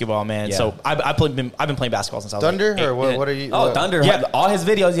basketball, man. Yeah. So I've been playing basketball since I was Thunder? Or what are you? Oh, Thunder. Yeah. All his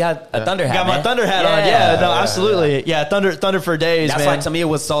videos, he had a Thunder hat. Got my Thunder hat on. Yeah, no, absolutely. Yeah, Thunder for days, That's man. why to me it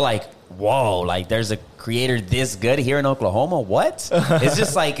was so like, whoa, like there's a creator this good here in Oklahoma. What? It's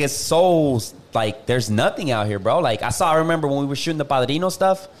just like, it's so like there's nothing out here, bro. Like I remember when we were shooting the Padrino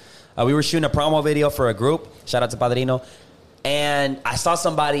stuff, we were shooting a promo video for a group. Shout out to Padrino. And I saw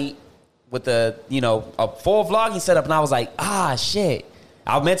somebody with a full vlogging setup, and I was like, shit.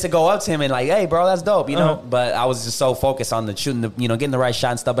 I meant to go up to him and like, hey, bro, that's dope, But I was just so focused on the shooting, getting the right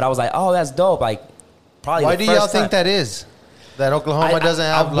shot and stuff. But I was like, oh, that's dope. Like, probably. Why do y'all think that is? That Oklahoma doesn't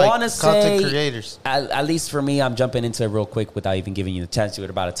have content creators. At least for me, I'm jumping into it real quick without even giving you the chance to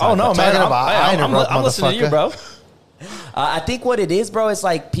it about a time. Oh no, man! I'm listening to you, bro. I think what it is, bro, is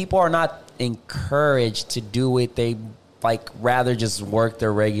like people are not encouraged to do it. They like rather just work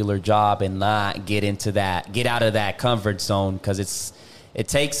their regular job and not get out of that comfort zone because it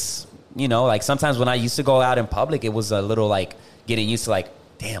takes, like sometimes when I used to go out in public, it was a little like getting used to like,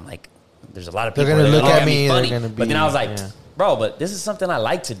 damn, like there's a lot of people they're going to look at me funny. But then I was like, bro, but this is something I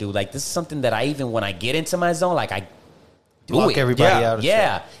like to do. Like this is something that I even when I get into my zone, like I do block everybody out.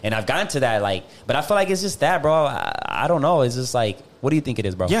 Yeah. And I've gotten to that, like, but I feel like it's just that, bro. I don't know. It's just like, what do you think it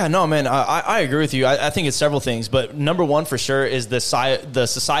is, bro? Yeah, no, man. I agree with you. I think it's several things, but number one for sure is the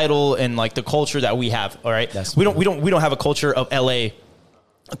societal and like the culture that we have. All right, we don't have a culture of LA.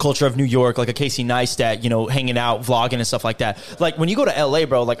 A culture of New York, like a Casey Neistat, hanging out, vlogging and stuff like that. Like when you go to LA,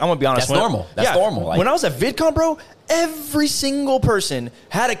 bro, like I'm gonna be honest. That's normal. That's normal. Like, when I was at VidCon, bro, every single person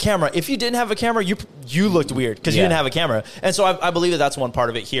had a camera. If you didn't have a camera, you looked weird because you didn't have a camera. And so I believe that's one part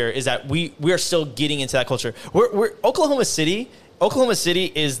of it here is that we are still getting into that culture. We're Oklahoma City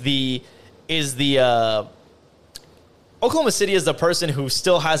is the Oklahoma City is the person who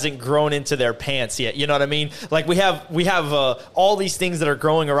still hasn't grown into their pants yet. You know what I mean? Like we have all these things that are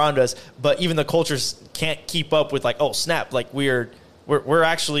growing around us, but even the cultures can't keep up with like, oh snap! Like we're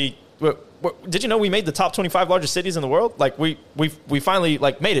actually. Did you know we made the top 25 largest cities in the world? Like we finally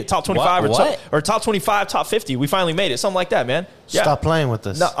like made it top 25 or top 25, top 50. We finally made it, something like that, man. Yeah. Stop playing with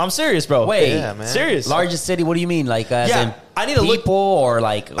us. No, I'm serious, bro. Wait, man. Serious? Largest city? What do you mean? Like I need to people look, or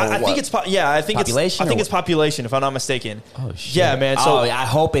like? I think it's population. I think it's population, if I'm not mistaken. Oh shit! Yeah, man. So I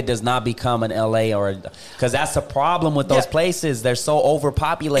hope it does not become an LA because that's the problem with those places. They're so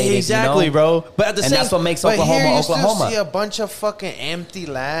overpopulated. Exactly, bro. But at the same, that's what makes Oklahoma Oklahoma. Still see a bunch of fucking empty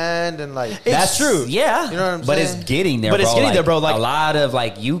land and like that's true. Yeah, you know what I'm saying? But it's getting there. But it's getting there, bro. Like a lot of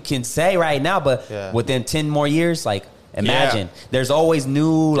like you can say right now, but within 10 more years, like. Imagine there's always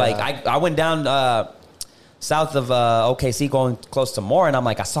new like I went down south of OKC going close to Moore and I'm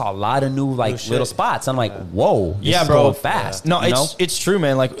like I saw a lot of new like little spots. I'm like whoa, this is bro, going fast. No, it's true,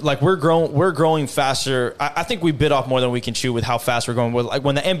 man. Like we're growing faster. I think we bit off more than we can chew with how fast we're going. Like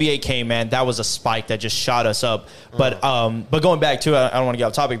when the NBA came, man, that was a spike that just shot us up. But going back to I don't want to get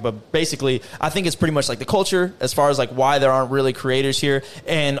off topic, but basically I think it's pretty much like the culture as far as like why there aren't really creators here.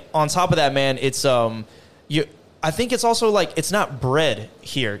 And on top of that, man, it's I think it's also like it's not bred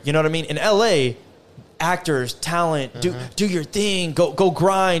here. You know what I mean? In LA, actors, talent, do your thing, go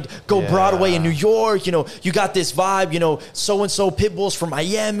grind, go Broadway in New York. You got this vibe. So and so Pitbulls from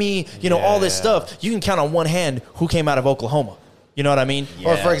Miami. All this stuff. You can count on one hand who came out of Oklahoma. You know what I mean? Yeah.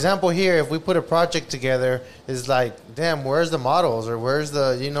 Or for example, here, if we put a project together, it's like, damn, where's the models or where's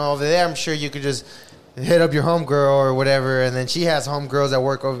the, you know, over there? I'm sure you could just hit up your homegirl or whatever, and then she has homegirls that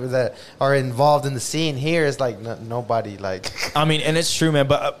work over that are involved in the scene. Here, it's like nobody, like. I mean, and it's true, man.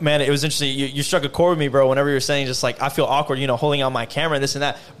 But man, it was interesting. You struck a chord with me, bro. Whenever you're saying just like I feel awkward, you know, holding out my camera and this and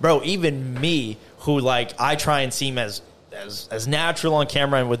that, bro. Even me, who like I try and seem as natural on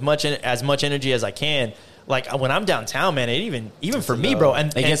camera and with as much energy as I can. Like when I'm downtown, man, it even for me, bro.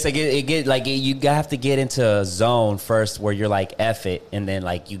 And it get like you have to get into a zone first where you're like F it, and then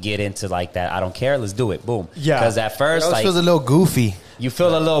like you get into like that I don't care, let's do it, boom. Yeah. Because at first, it like feels a little goofy. You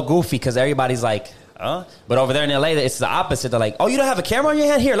feel a little goofy because everybody's like, huh? But over there in LA, it's the opposite. They're like, oh, you don't have a camera on your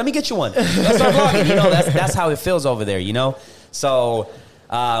hand? Here, let me get you one. Let's start vlogging. You know, that's how it feels over there. You know, so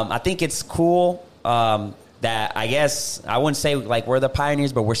I think it's cool. That I guess I wouldn't say like we're the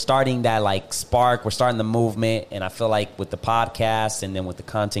pioneers, but we're starting that like spark. We're starting the movement, and I feel like with the podcast and then with the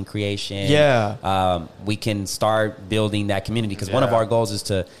content creation, we can start building that community. Because one of our goals is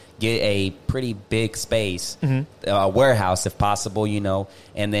to get a pretty big space, a warehouse if possible, you know,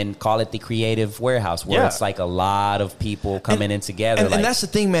 and then call it the Creative Warehouse, where it's like a lot of people coming in together. And that's the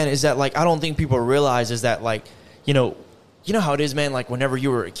thing, man, is that like I don't think people realize is that like you know how it is, man. Like whenever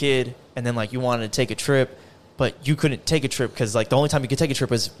you were a kid, and then like you wanted to take a trip. But you couldn't take a trip because, like, the only time you could take a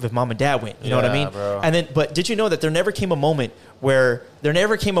trip was if mom and dad went. You know what I mean? Bro. And then, but did you know that there never came a moment where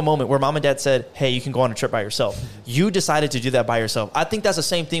mom and dad said, "Hey, you can go on a trip by yourself." You decided to do that by yourself. I think that's the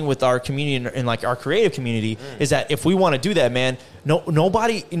same thing with our community and like our creative community. Is that if we want to do that, man,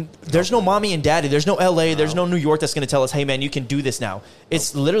 nobody, there's no mommy and daddy, there's no LA, there's no New York that's going to tell us, "Hey, man, you can do this now."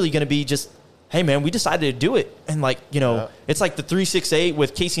 It's literally going to be just. Hey man, we decided to do it, and like it's like the 368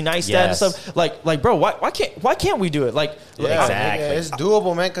 with Casey Neistat and stuff. Like bro, why can't we do it? Like exactly, it's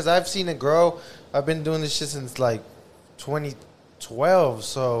doable, man. Because I've seen it grow. I've been doing this shit since like 2012,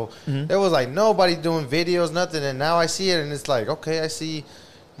 so there was like nobody doing videos, nothing, and now I see it, and it's like okay, I see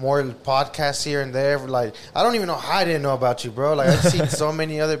more podcasts here and there. Like I don't even know how I didn't know about you, bro. Like I've seen so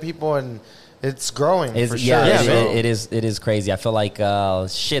many other people and. It's growing for sure. Yeah, it is crazy. I feel like a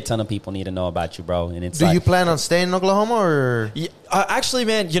shit ton of people need to know about you, bro. And it's Do you plan on staying in Oklahoma or? Yeah, actually,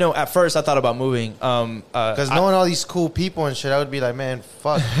 man, at first I thought about moving. Because knowing all these cool people and shit, I would be like, man,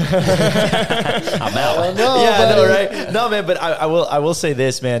 fuck. I'm out. Right? No, man, but I will say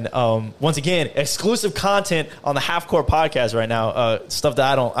this, man. Once again, exclusive content on the Half Court podcast right now. Stuff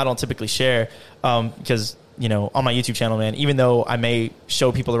that I don't typically share because. On my YouTube channel, man, even though I may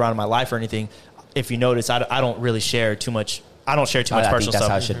show people around in my life or anything, if you notice, I don't really share too much. I don't share too much personal stuff.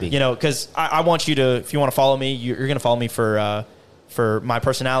 That's how it should be. Because I want you to, if you want to follow me, you're going to follow me for my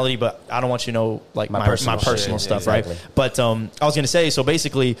personality, but I don't want you to know like my personal stuff, exactly. Right? But I was going to say, so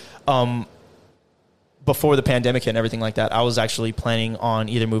basically, before the pandemic hit and everything like that, I was actually planning on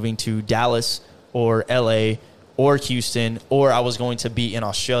either moving to Dallas or LA or Houston, or I was going to be in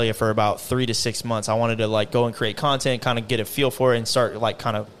Australia for about 3 to 6 months. I wanted to like go and create content, kind of get a feel for it and start like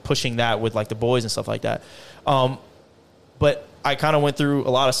kind of pushing that with like the boys and stuff like that. But I kind of went through a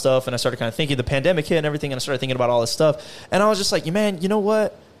lot of stuff and I started kind of thinking the pandemic hit and everything. And I started thinking about all this stuff. And I was just like, man, you know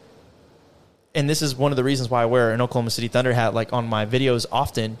what? And this is one of the reasons why I wear an Oklahoma City Thunder hat, like on my videos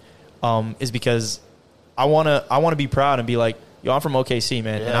often, is because I want to be proud and be like, yo, I'm from OKC,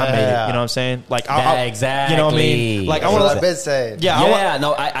 man, and I made it. You know what I'm saying? Like, exactly. You know what I mean? Like, I want to say. Yeah.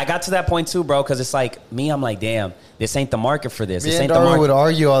 No, I got to that point too, bro. Because it's like me. I'm like, damn, this ain't the market for this. Me and Darwin would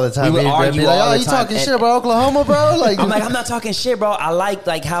argue all the time. We would argue all the time. Oh, you talking shit about Oklahoma, bro? Like, I'm not talking shit, bro. I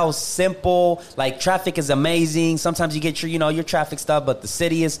like how simple. Like, traffic is amazing. Sometimes you get your traffic stuff, but the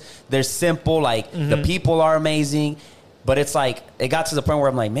city they're simple. Like, the people are amazing. But it's like it got to the point where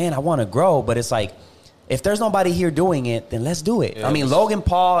I'm like, man, I want to grow, but it's like. If there's nobody here doing it, then let's do it. Yeah, I mean, Logan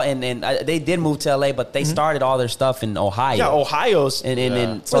Paul and they did move to LA, but they started all their stuff in Ohio. Yeah, Ohio's.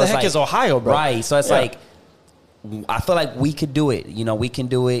 And so where the heck is Ohio, bro? Right. So it's like, I feel like we could do it. We can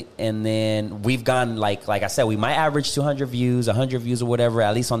do it. And then we've gone, like I said, we might average 200 views, 100 views or whatever,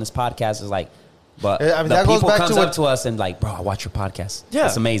 at least on this podcast. Is like, but I mean, the that people goes back comes to up to us and like, bro, I watch your podcast. Yeah.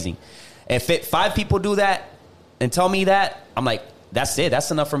 It's amazing. If 5 people do that and tell me that, I'm like, that's it.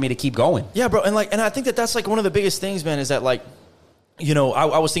 That's enough for me to keep going. Yeah, bro. And I think that's like one of the biggest things, man, is that like,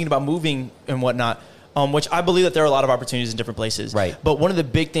 I was thinking about moving and whatnot, which I believe that there are a lot of opportunities in different places. Right. But one of the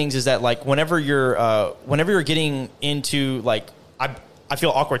big things is that like whenever you're getting into like, I feel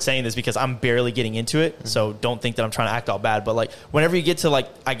awkward saying this because I'm barely getting into it. Mm-hmm. So don't think that I'm trying to act all bad. But like whenever you get to like,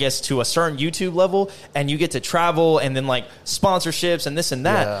 I guess to a certain YouTube level and you get to travel and then like sponsorships and this and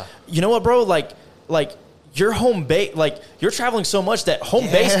that, you know what, bro? Like your home base, like you're traveling so much that home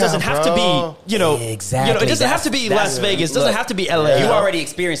base doesn't have to be, exactly. You know, it doesn't have to be Las Vegas. It doesn't have to be LA. You already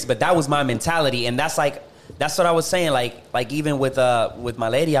experienced it, but that was my mentality. And that's what I was saying. Like even with my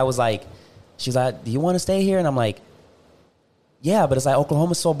lady, I was like, she's like, do you want to stay here? And I'm like, yeah, but it's like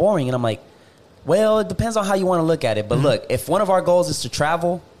Oklahoma's so boring. And I'm like, well, it depends on how you want to look at it. But look, if one of our goals is to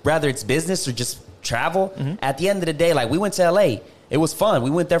travel, whether it's business or just travel, at the end of the day, like we went to LA. It was fun. We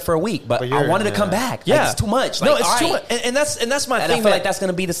went there for a week, but I wanted to come back. Yeah, like, it's too much. No, like, it's too much, and that's my thing. I feel like that's going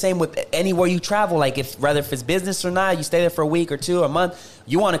to be the same with anywhere you travel. Like whether if it's business or not, you stay there for a week or two or a month.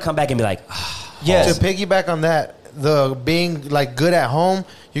 You want to come back and be like, yes. To piggyback on that, the being like good at home,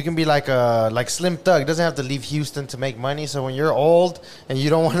 you can be like Slim Thug. Doesn't have to leave Houston to make money. So when you're old and you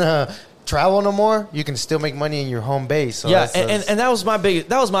don't want to travel no more, you can still make money in your home base. So yeah, and that was my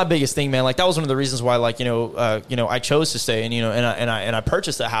biggest thing, man. Like that was one of the reasons why, like I chose to stay, and I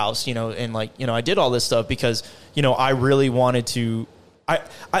purchased a house, and I did all this stuff because I really wanted to.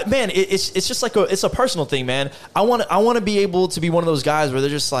 Man, it's just like it's a personal thing, man. I want to be able to be one of those guys where they're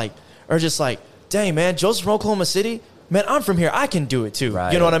just like, dang, man, Joseph from Oklahoma City. Man, I'm from here. I can do it too.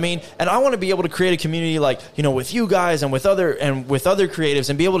 Right. You know what I mean? And I want to be able to create a community like, with you guys and with other creatives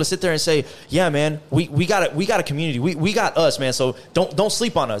and be able to sit there and say, yeah, man, we got a community. We got us, man. So don't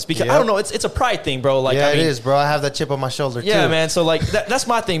sleep on us because I don't know. It's a pride thing, bro. Like, it is, bro. I have that chip on my shoulder too. Yeah, man. So like that's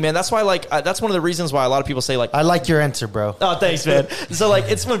my thing, man. That's why that's one of the reasons why a lot of people say like, I like your answer, bro. Oh, thanks, man. So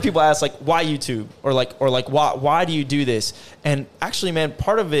like, it's when people ask like, why YouTube or why do you do this? And actually, man,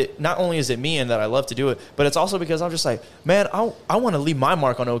 part of it, not only is it me and that I love to do it, but it's also because I'm just like, man, I want to leave my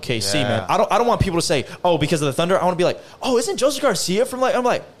mark on OKC, man. I don't want people to say, oh, because of the Thunder. I want to be like, oh, isn't Joseph Garcia from I'm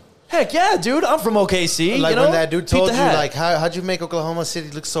like, heck yeah, dude, I'm from OKC. Like when that dude told you, like, how'd you make Oklahoma City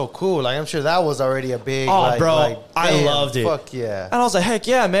look so cool? Like, I'm sure that was already a big, bro, I loved it. Fuck yeah. And I was like, heck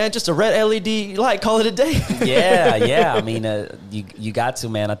yeah, man, just a red LED light, call it a day. Yeah. I mean, you got to,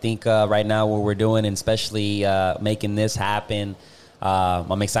 man. I think right now what we're doing, and especially making this happen,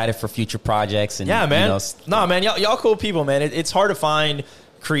 I'm excited for future projects. And yeah, man. Man, y'all cool people, man. It's hard to find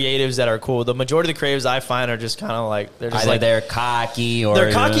creatives that are cool. The majority of the creatives I find are just kind of like they're just either they're cocky or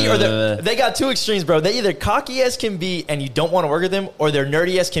they got two extremes, bro. They either cocky as can be and you don't want to work with them, or they're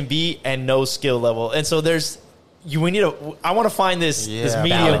nerdy as can be and no skill level. And so I want to find this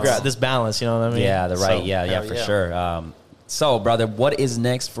medium ground, this balance. You know what I mean? Yeah, for sure. So, brother, what is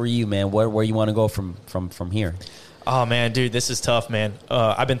next for you, man? Where you want to go from here? Oh man, dude, this is tough, man.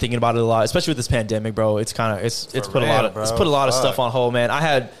 I've been thinking about it a lot, especially with this pandemic, bro. It's put a lot of stuff on hold, man.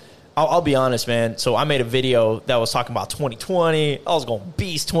 I'll be honest, man. So I made a video that was talking about 2020. I was going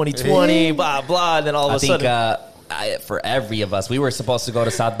beast 2020, blah blah. And then all of a sudden, for every of us, we were supposed to go to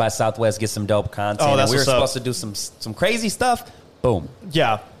South by Southwest, get some dope content. Oh, that's we were supposed to do some crazy stuff. Boom.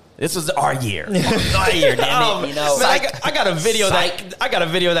 Yeah. This was our year. Our year, damn it. Man, I got a video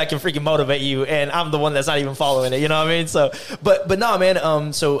that can freaking motivate you, and I'm the one that's not even following it. You know what I mean? So, but no,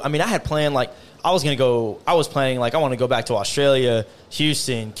 man. So I mean, I had planned I was planning I want to go back to Australia,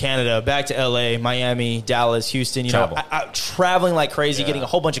 Houston, Canada, back to LA, Miami, Dallas, Houston. Travel. I'm traveling like crazy, getting a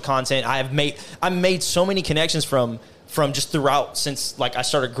whole bunch of content. I made so many connections from just throughout since I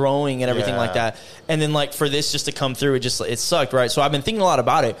started growing and everything like that. And then for this just to come through, it sucked, right? So I've been thinking a lot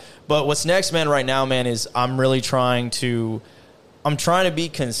about it. But what's next, man, right now, man, is I'm trying to be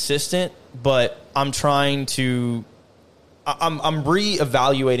consistent, but I'm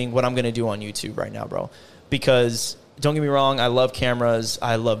reevaluating what I'm going to do on YouTube right now, bro. Because don't get me wrong, I love cameras,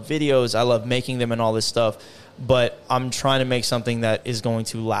 I love videos, I love making them and all this stuff. But I'm trying to make something that is going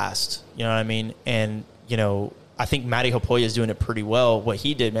to last. You know what I mean? And, I think Matty Hopoya is doing it pretty well. What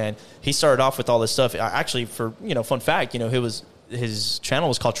he did, man, he started off with all this stuff. Actually, for fun fact, his channel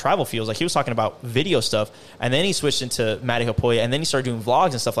was called Travel Feels. He was talking about video stuff, and then he switched into Matty Hopoya, and then he started doing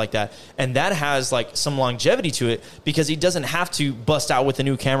vlogs and stuff like that. And that has some longevity to it because he doesn't have to bust out with a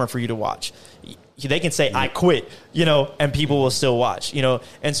new camera for you to watch. They can say, I quit, and people will still watch,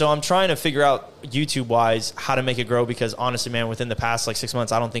 And so I'm trying to figure out YouTube-wise how to make it grow because, honestly, man, within the past, 6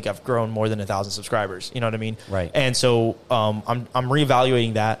 months, I don't think I've grown more than 1,000 subscribers. You know what I mean? Right. And so I'm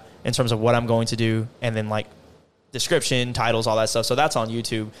reevaluating that in terms of what I'm going to do and then, description, titles, all that stuff. So that's on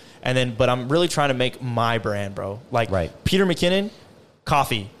YouTube. And then, but I'm really trying to make my brand, bro. Right. Peter McKinnon,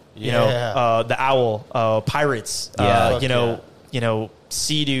 coffee, the Owl, Pirates,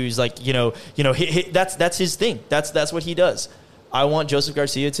 Sea-Doos, that's his thing. That's what he does. I want Joseph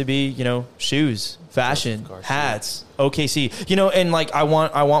Garcia to be, shoes, fashion, hats, OKC, and I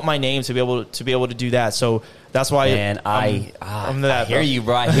want my name to be able to do that. So that's why. Man, I hear you,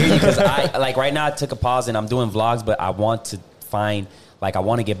 bro. I hear you because right now I took a pause and I'm doing vlogs, but I want to find, like, I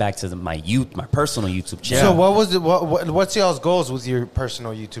want to get back to my personal YouTube channel. So what was it? What's y'all's goals with your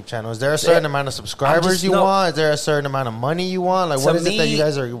personal YouTube channel? Is there a certain amount of subscribers you want? Is there a certain amount of money you want? Like, what is it that you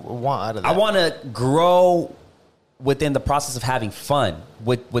guys want out of that? I want to grow within the process of having fun.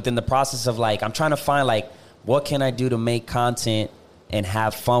 Within the process of, like, I'm trying to find, like, what can I do to make content and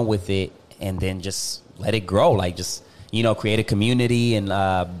have fun with it, and then just let it grow. Like, just, you know, create a community and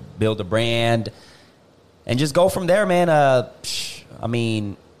build a brand, and just go from there, man. I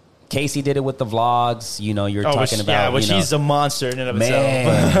mean, Casey did it with the vlogs. You know, you're talking about. Yeah, which he's a monster in and of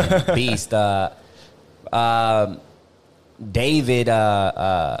itself. Beast. David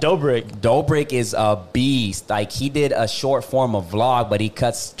Dobrik is a beast. Like, he did a short form of vlog, but he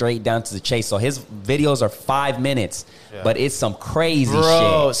cuts straight down to the chase. So his videos are 5 minutes, but it's some crazy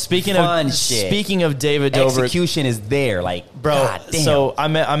shit. Speaking of David Dobrik, execution is there. Like, bro. God damn. So I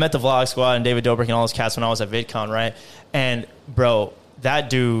met the Vlog Squad and David Dobrik and all those cats when I was at VidCon, right? And bro, that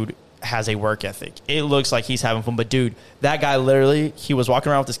dude has a work ethic. It looks like he's having fun, but dude, that guy literally, he was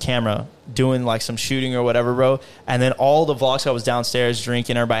walking around with his camera doing like some shooting or whatever, bro. And then all the Vlog Squad was downstairs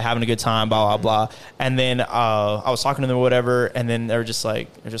drinking, everybody having a good time, blah blah blah. And then I was talking to them or whatever, and then they're just like,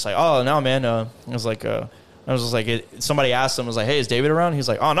 oh no, man. I was just like, somebody asked him, I was like, hey, is David around? He's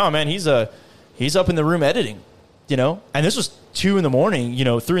like, oh no, man, he's up in the room editing, you know. And this was 2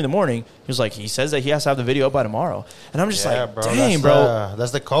 a.m, 3 a.m. He was like, he says that he has to have the video up by tomorrow. And I'm just like, bro, dang, bro.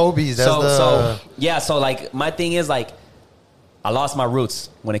 That's the Kobe's. So like, my thing is, like, I lost my roots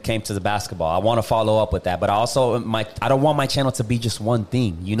when it came to the basketball. I want to follow up with that, but I don't want my channel to be just one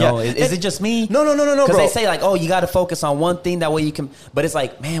thing. You know, is it just me? No, because they say, like, oh, you got to focus on one thing, that way you can. But it's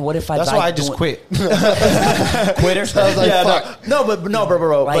like, man, what if I? That's why I just quit. Quitter. So I was like, fuck. No,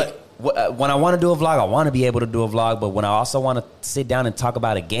 bro. Like, when I want to do a vlog, I want to be able to do a vlog. But when I also want to sit down and talk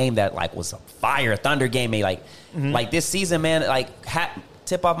about a game that, like, was a fire Thunder game, like this season, man, like,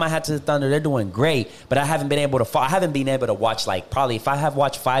 tip off my hat to the Thunder. They're doing great, but I haven't been able to watch, like, probably, if I have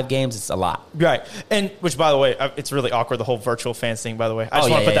watched 5 games, it's a lot. Right. And which, by the way, it's really awkward, the whole virtual fans thing, by the way. I just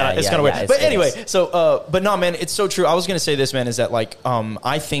want to put that out. It's kind of weird. But anyway, so, but no, man, it's so true. I was going to say this, man, is that, like,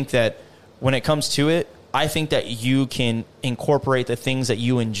 I think that when it comes to it, I think that you can incorporate the things that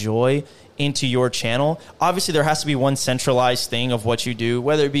you enjoy into your channel. Obviously, there has to be one centralized thing of what you do,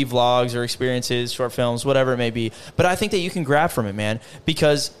 whether it be vlogs or experiences, short films, whatever it may be. But I think that you can grab from it, man.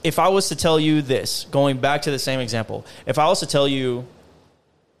 Because if I was to tell you this, going back to the same example, if I was to tell you,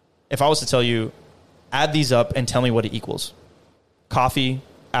 add these up and tell me what it equals. Coffee,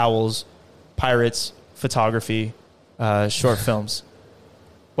 owls, pirates, photography, short films.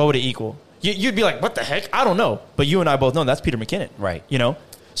 What would it equal? You'd be like, what the heck? I don't know. But you and I both know that's Peter McKinnon. Right. You know?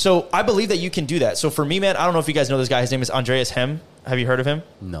 So I believe that you can do that. So for me, man, I don't know if you guys know this guy. His name is Andreas Hem. Have you heard of him?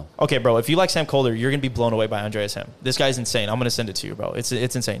 No. Okay, bro. If you like Sam Kolder, you're going to be blown away by Andreas Hem. This guy's insane. I'm going to send it to you, bro. It's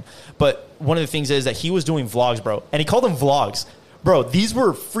insane. But one of the things is that he was doing vlogs, bro. And he called them vlogs. Bro, these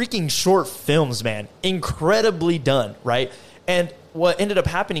were freaking short films, man. Incredibly done, right? And what ended up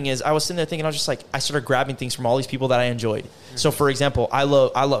happening is I was sitting there thinking, I was just like, I started grabbing things from all these people that I enjoyed. So, for example, I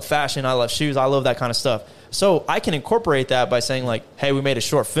love fashion, I love shoes, I love that kind of stuff. So I can incorporate that by saying, like, hey, we made a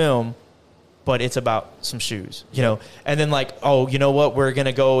short film, but it's about some shoes, you know? And then, like, oh, you know what? We're going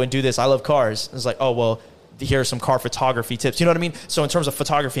to go and do this. I love cars. It's like, oh, well, here are some car photography tips. You know what I mean? So in terms of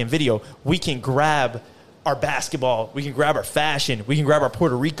photography and video, we can grab our basketball, we can grab our fashion, we can grab our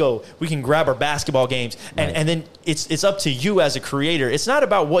Puerto Rico, we can grab our basketball games, and then it's up to you as a creator. It's not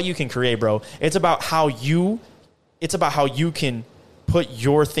about what you can create, bro. It's about how you can put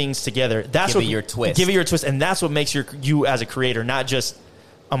your things together. That's give it your twist. Give it your twist, and that's what makes you as a creator, not just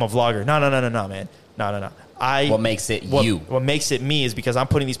I'm a vlogger. No, man. No. What makes it you? What makes it me is because I'm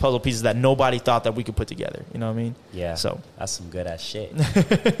putting these puzzle pieces that nobody thought that we could put together. You know what I mean? Yeah. So that's some good ass shit.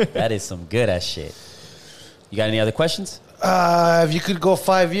 That is some good ass shit. You got any other questions? If you could go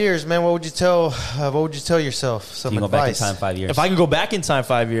 5 years, man, what would you tell yourself? Some advice. Go back in time 5 years. If I can go back in time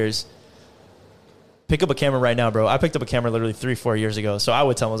 5 years, pick up a camera right now, bro. I picked up a camera literally 3-4 years ago. So I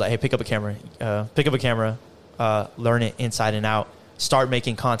would tell them, I was like, hey, pick up a camera, learn it inside and out. Start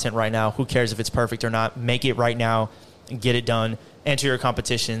making content right now. Who cares if it's perfect or not? Make it right now and get it done. Enter your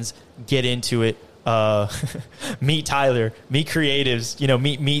competitions. Get into it. Meet Tyler. Meet creatives. You know,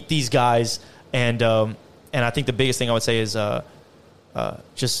 meet these guys. And I think the biggest thing I would say is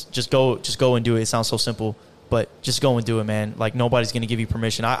just go and do it. It sounds so simple, but just go and do it, man. Like, nobody's going to give you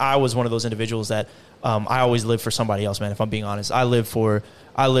permission. I was one of those individuals that I always lived for somebody else, man, if I'm being honest. I live for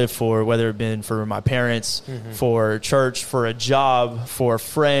whether it been for my parents, for church, for a job, for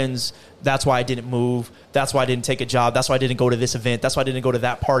friends. That's why I didn't move. That's why I didn't take a job. That's why I didn't go to this event. That's why I didn't go to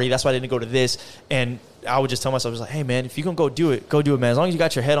that party. That's why I didn't go to this. And I would just tell myself, I was like, hey man, if you can go do it, man. As long as you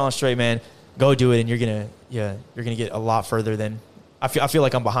got your head on straight, man, go do it, and you're gonna get a lot further than. I feel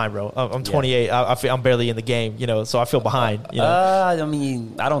like I'm behind, bro. I'm 28. I feel I'm barely in the game, so I feel behind. I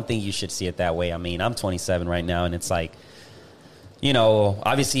mean, I don't think you should see it that way. I mean, I'm 27 right now, and it's like,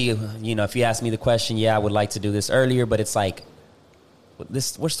 obviously, if you ask me the question, I would like to do this earlier, but it's like,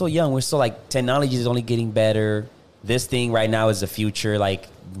 we're still young. We're still like, technology is only getting better. This thing right now is the future. Like,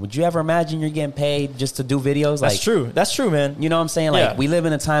 would you ever imagine you're getting paid just to do videos? That's true. That's true, man. You know what I'm saying? Like, we live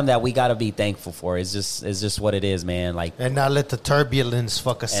in a time that we got to be thankful for. It's just what it is, man. Like, and not let the turbulence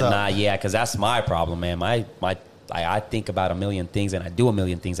fuck us up. Because that's my problem, man. I think about a million things, and I do a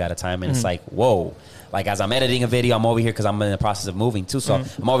million things at a time, and it's like, whoa. Like, as I'm editing a video, I'm over here because I'm in the process of moving, too. So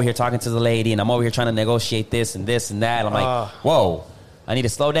I'm over here talking to the lady, and I'm over here trying to negotiate this and this and that. I'm like, whoa. I need to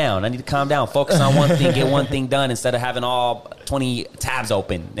slow down. I need to calm down. Focus on one thing. Get one thing done instead of having all 20 tabs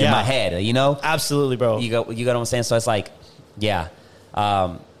open in my head. Absolutely, bro. You got what I'm saying. So it's like, but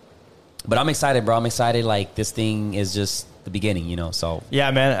I'm excited, bro. I'm excited. Like, this thing is just the beginning. So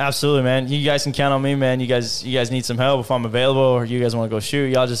yeah, man. Absolutely, man. You guys can count on me, man. You guys need some help if I'm available, or you guys want to go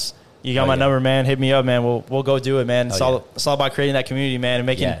shoot. You got my number, man. Hit me up, man. We'll go do it, man. It's all about creating that community, man,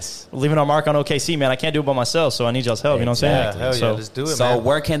 and leaving our mark on OKC, man. I can't do it by myself, so I need y'all's help. You know what I'm saying? Hell yeah, let's do it, so man.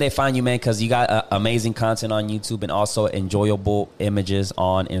 where can they find you, man? Because you got amazing content on YouTube and also enjoyable images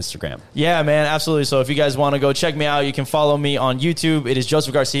on Instagram. Yeah, man, absolutely. So if you guys want to go check me out, you can follow me on YouTube. It is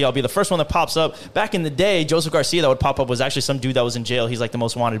Joseph Garcia. I'll be the first one that pops up. Back in the day, Joseph Garcia that would pop up was actually some dude that was in jail. He's like the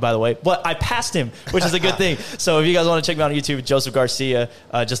most wanted, by the way. But I passed him, which is a good thing. So if you guys want to check me out on YouTube, Joseph Garcia,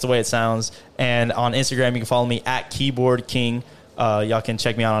 just the way it sounds. And on Instagram, you can follow me at Keyboard King. Y'all can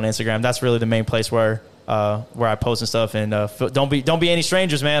check me out on Instagram. That's really the main place where I post and stuff. And don't be any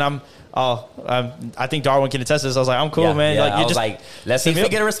strangers, man. I think Darwin can attest to this. I was like, I'm cool, man. Like, let's see if we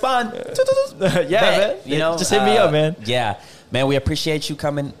get a respond. Man. Just hit me up, man. Yeah, man. We appreciate you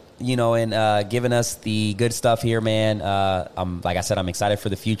coming. And giving us the good stuff here, man. Like I said, I'm excited for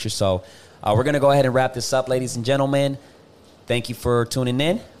the future. So we're gonna go ahead and wrap this up, ladies and gentlemen. Thank you for tuning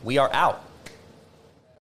in. We are out.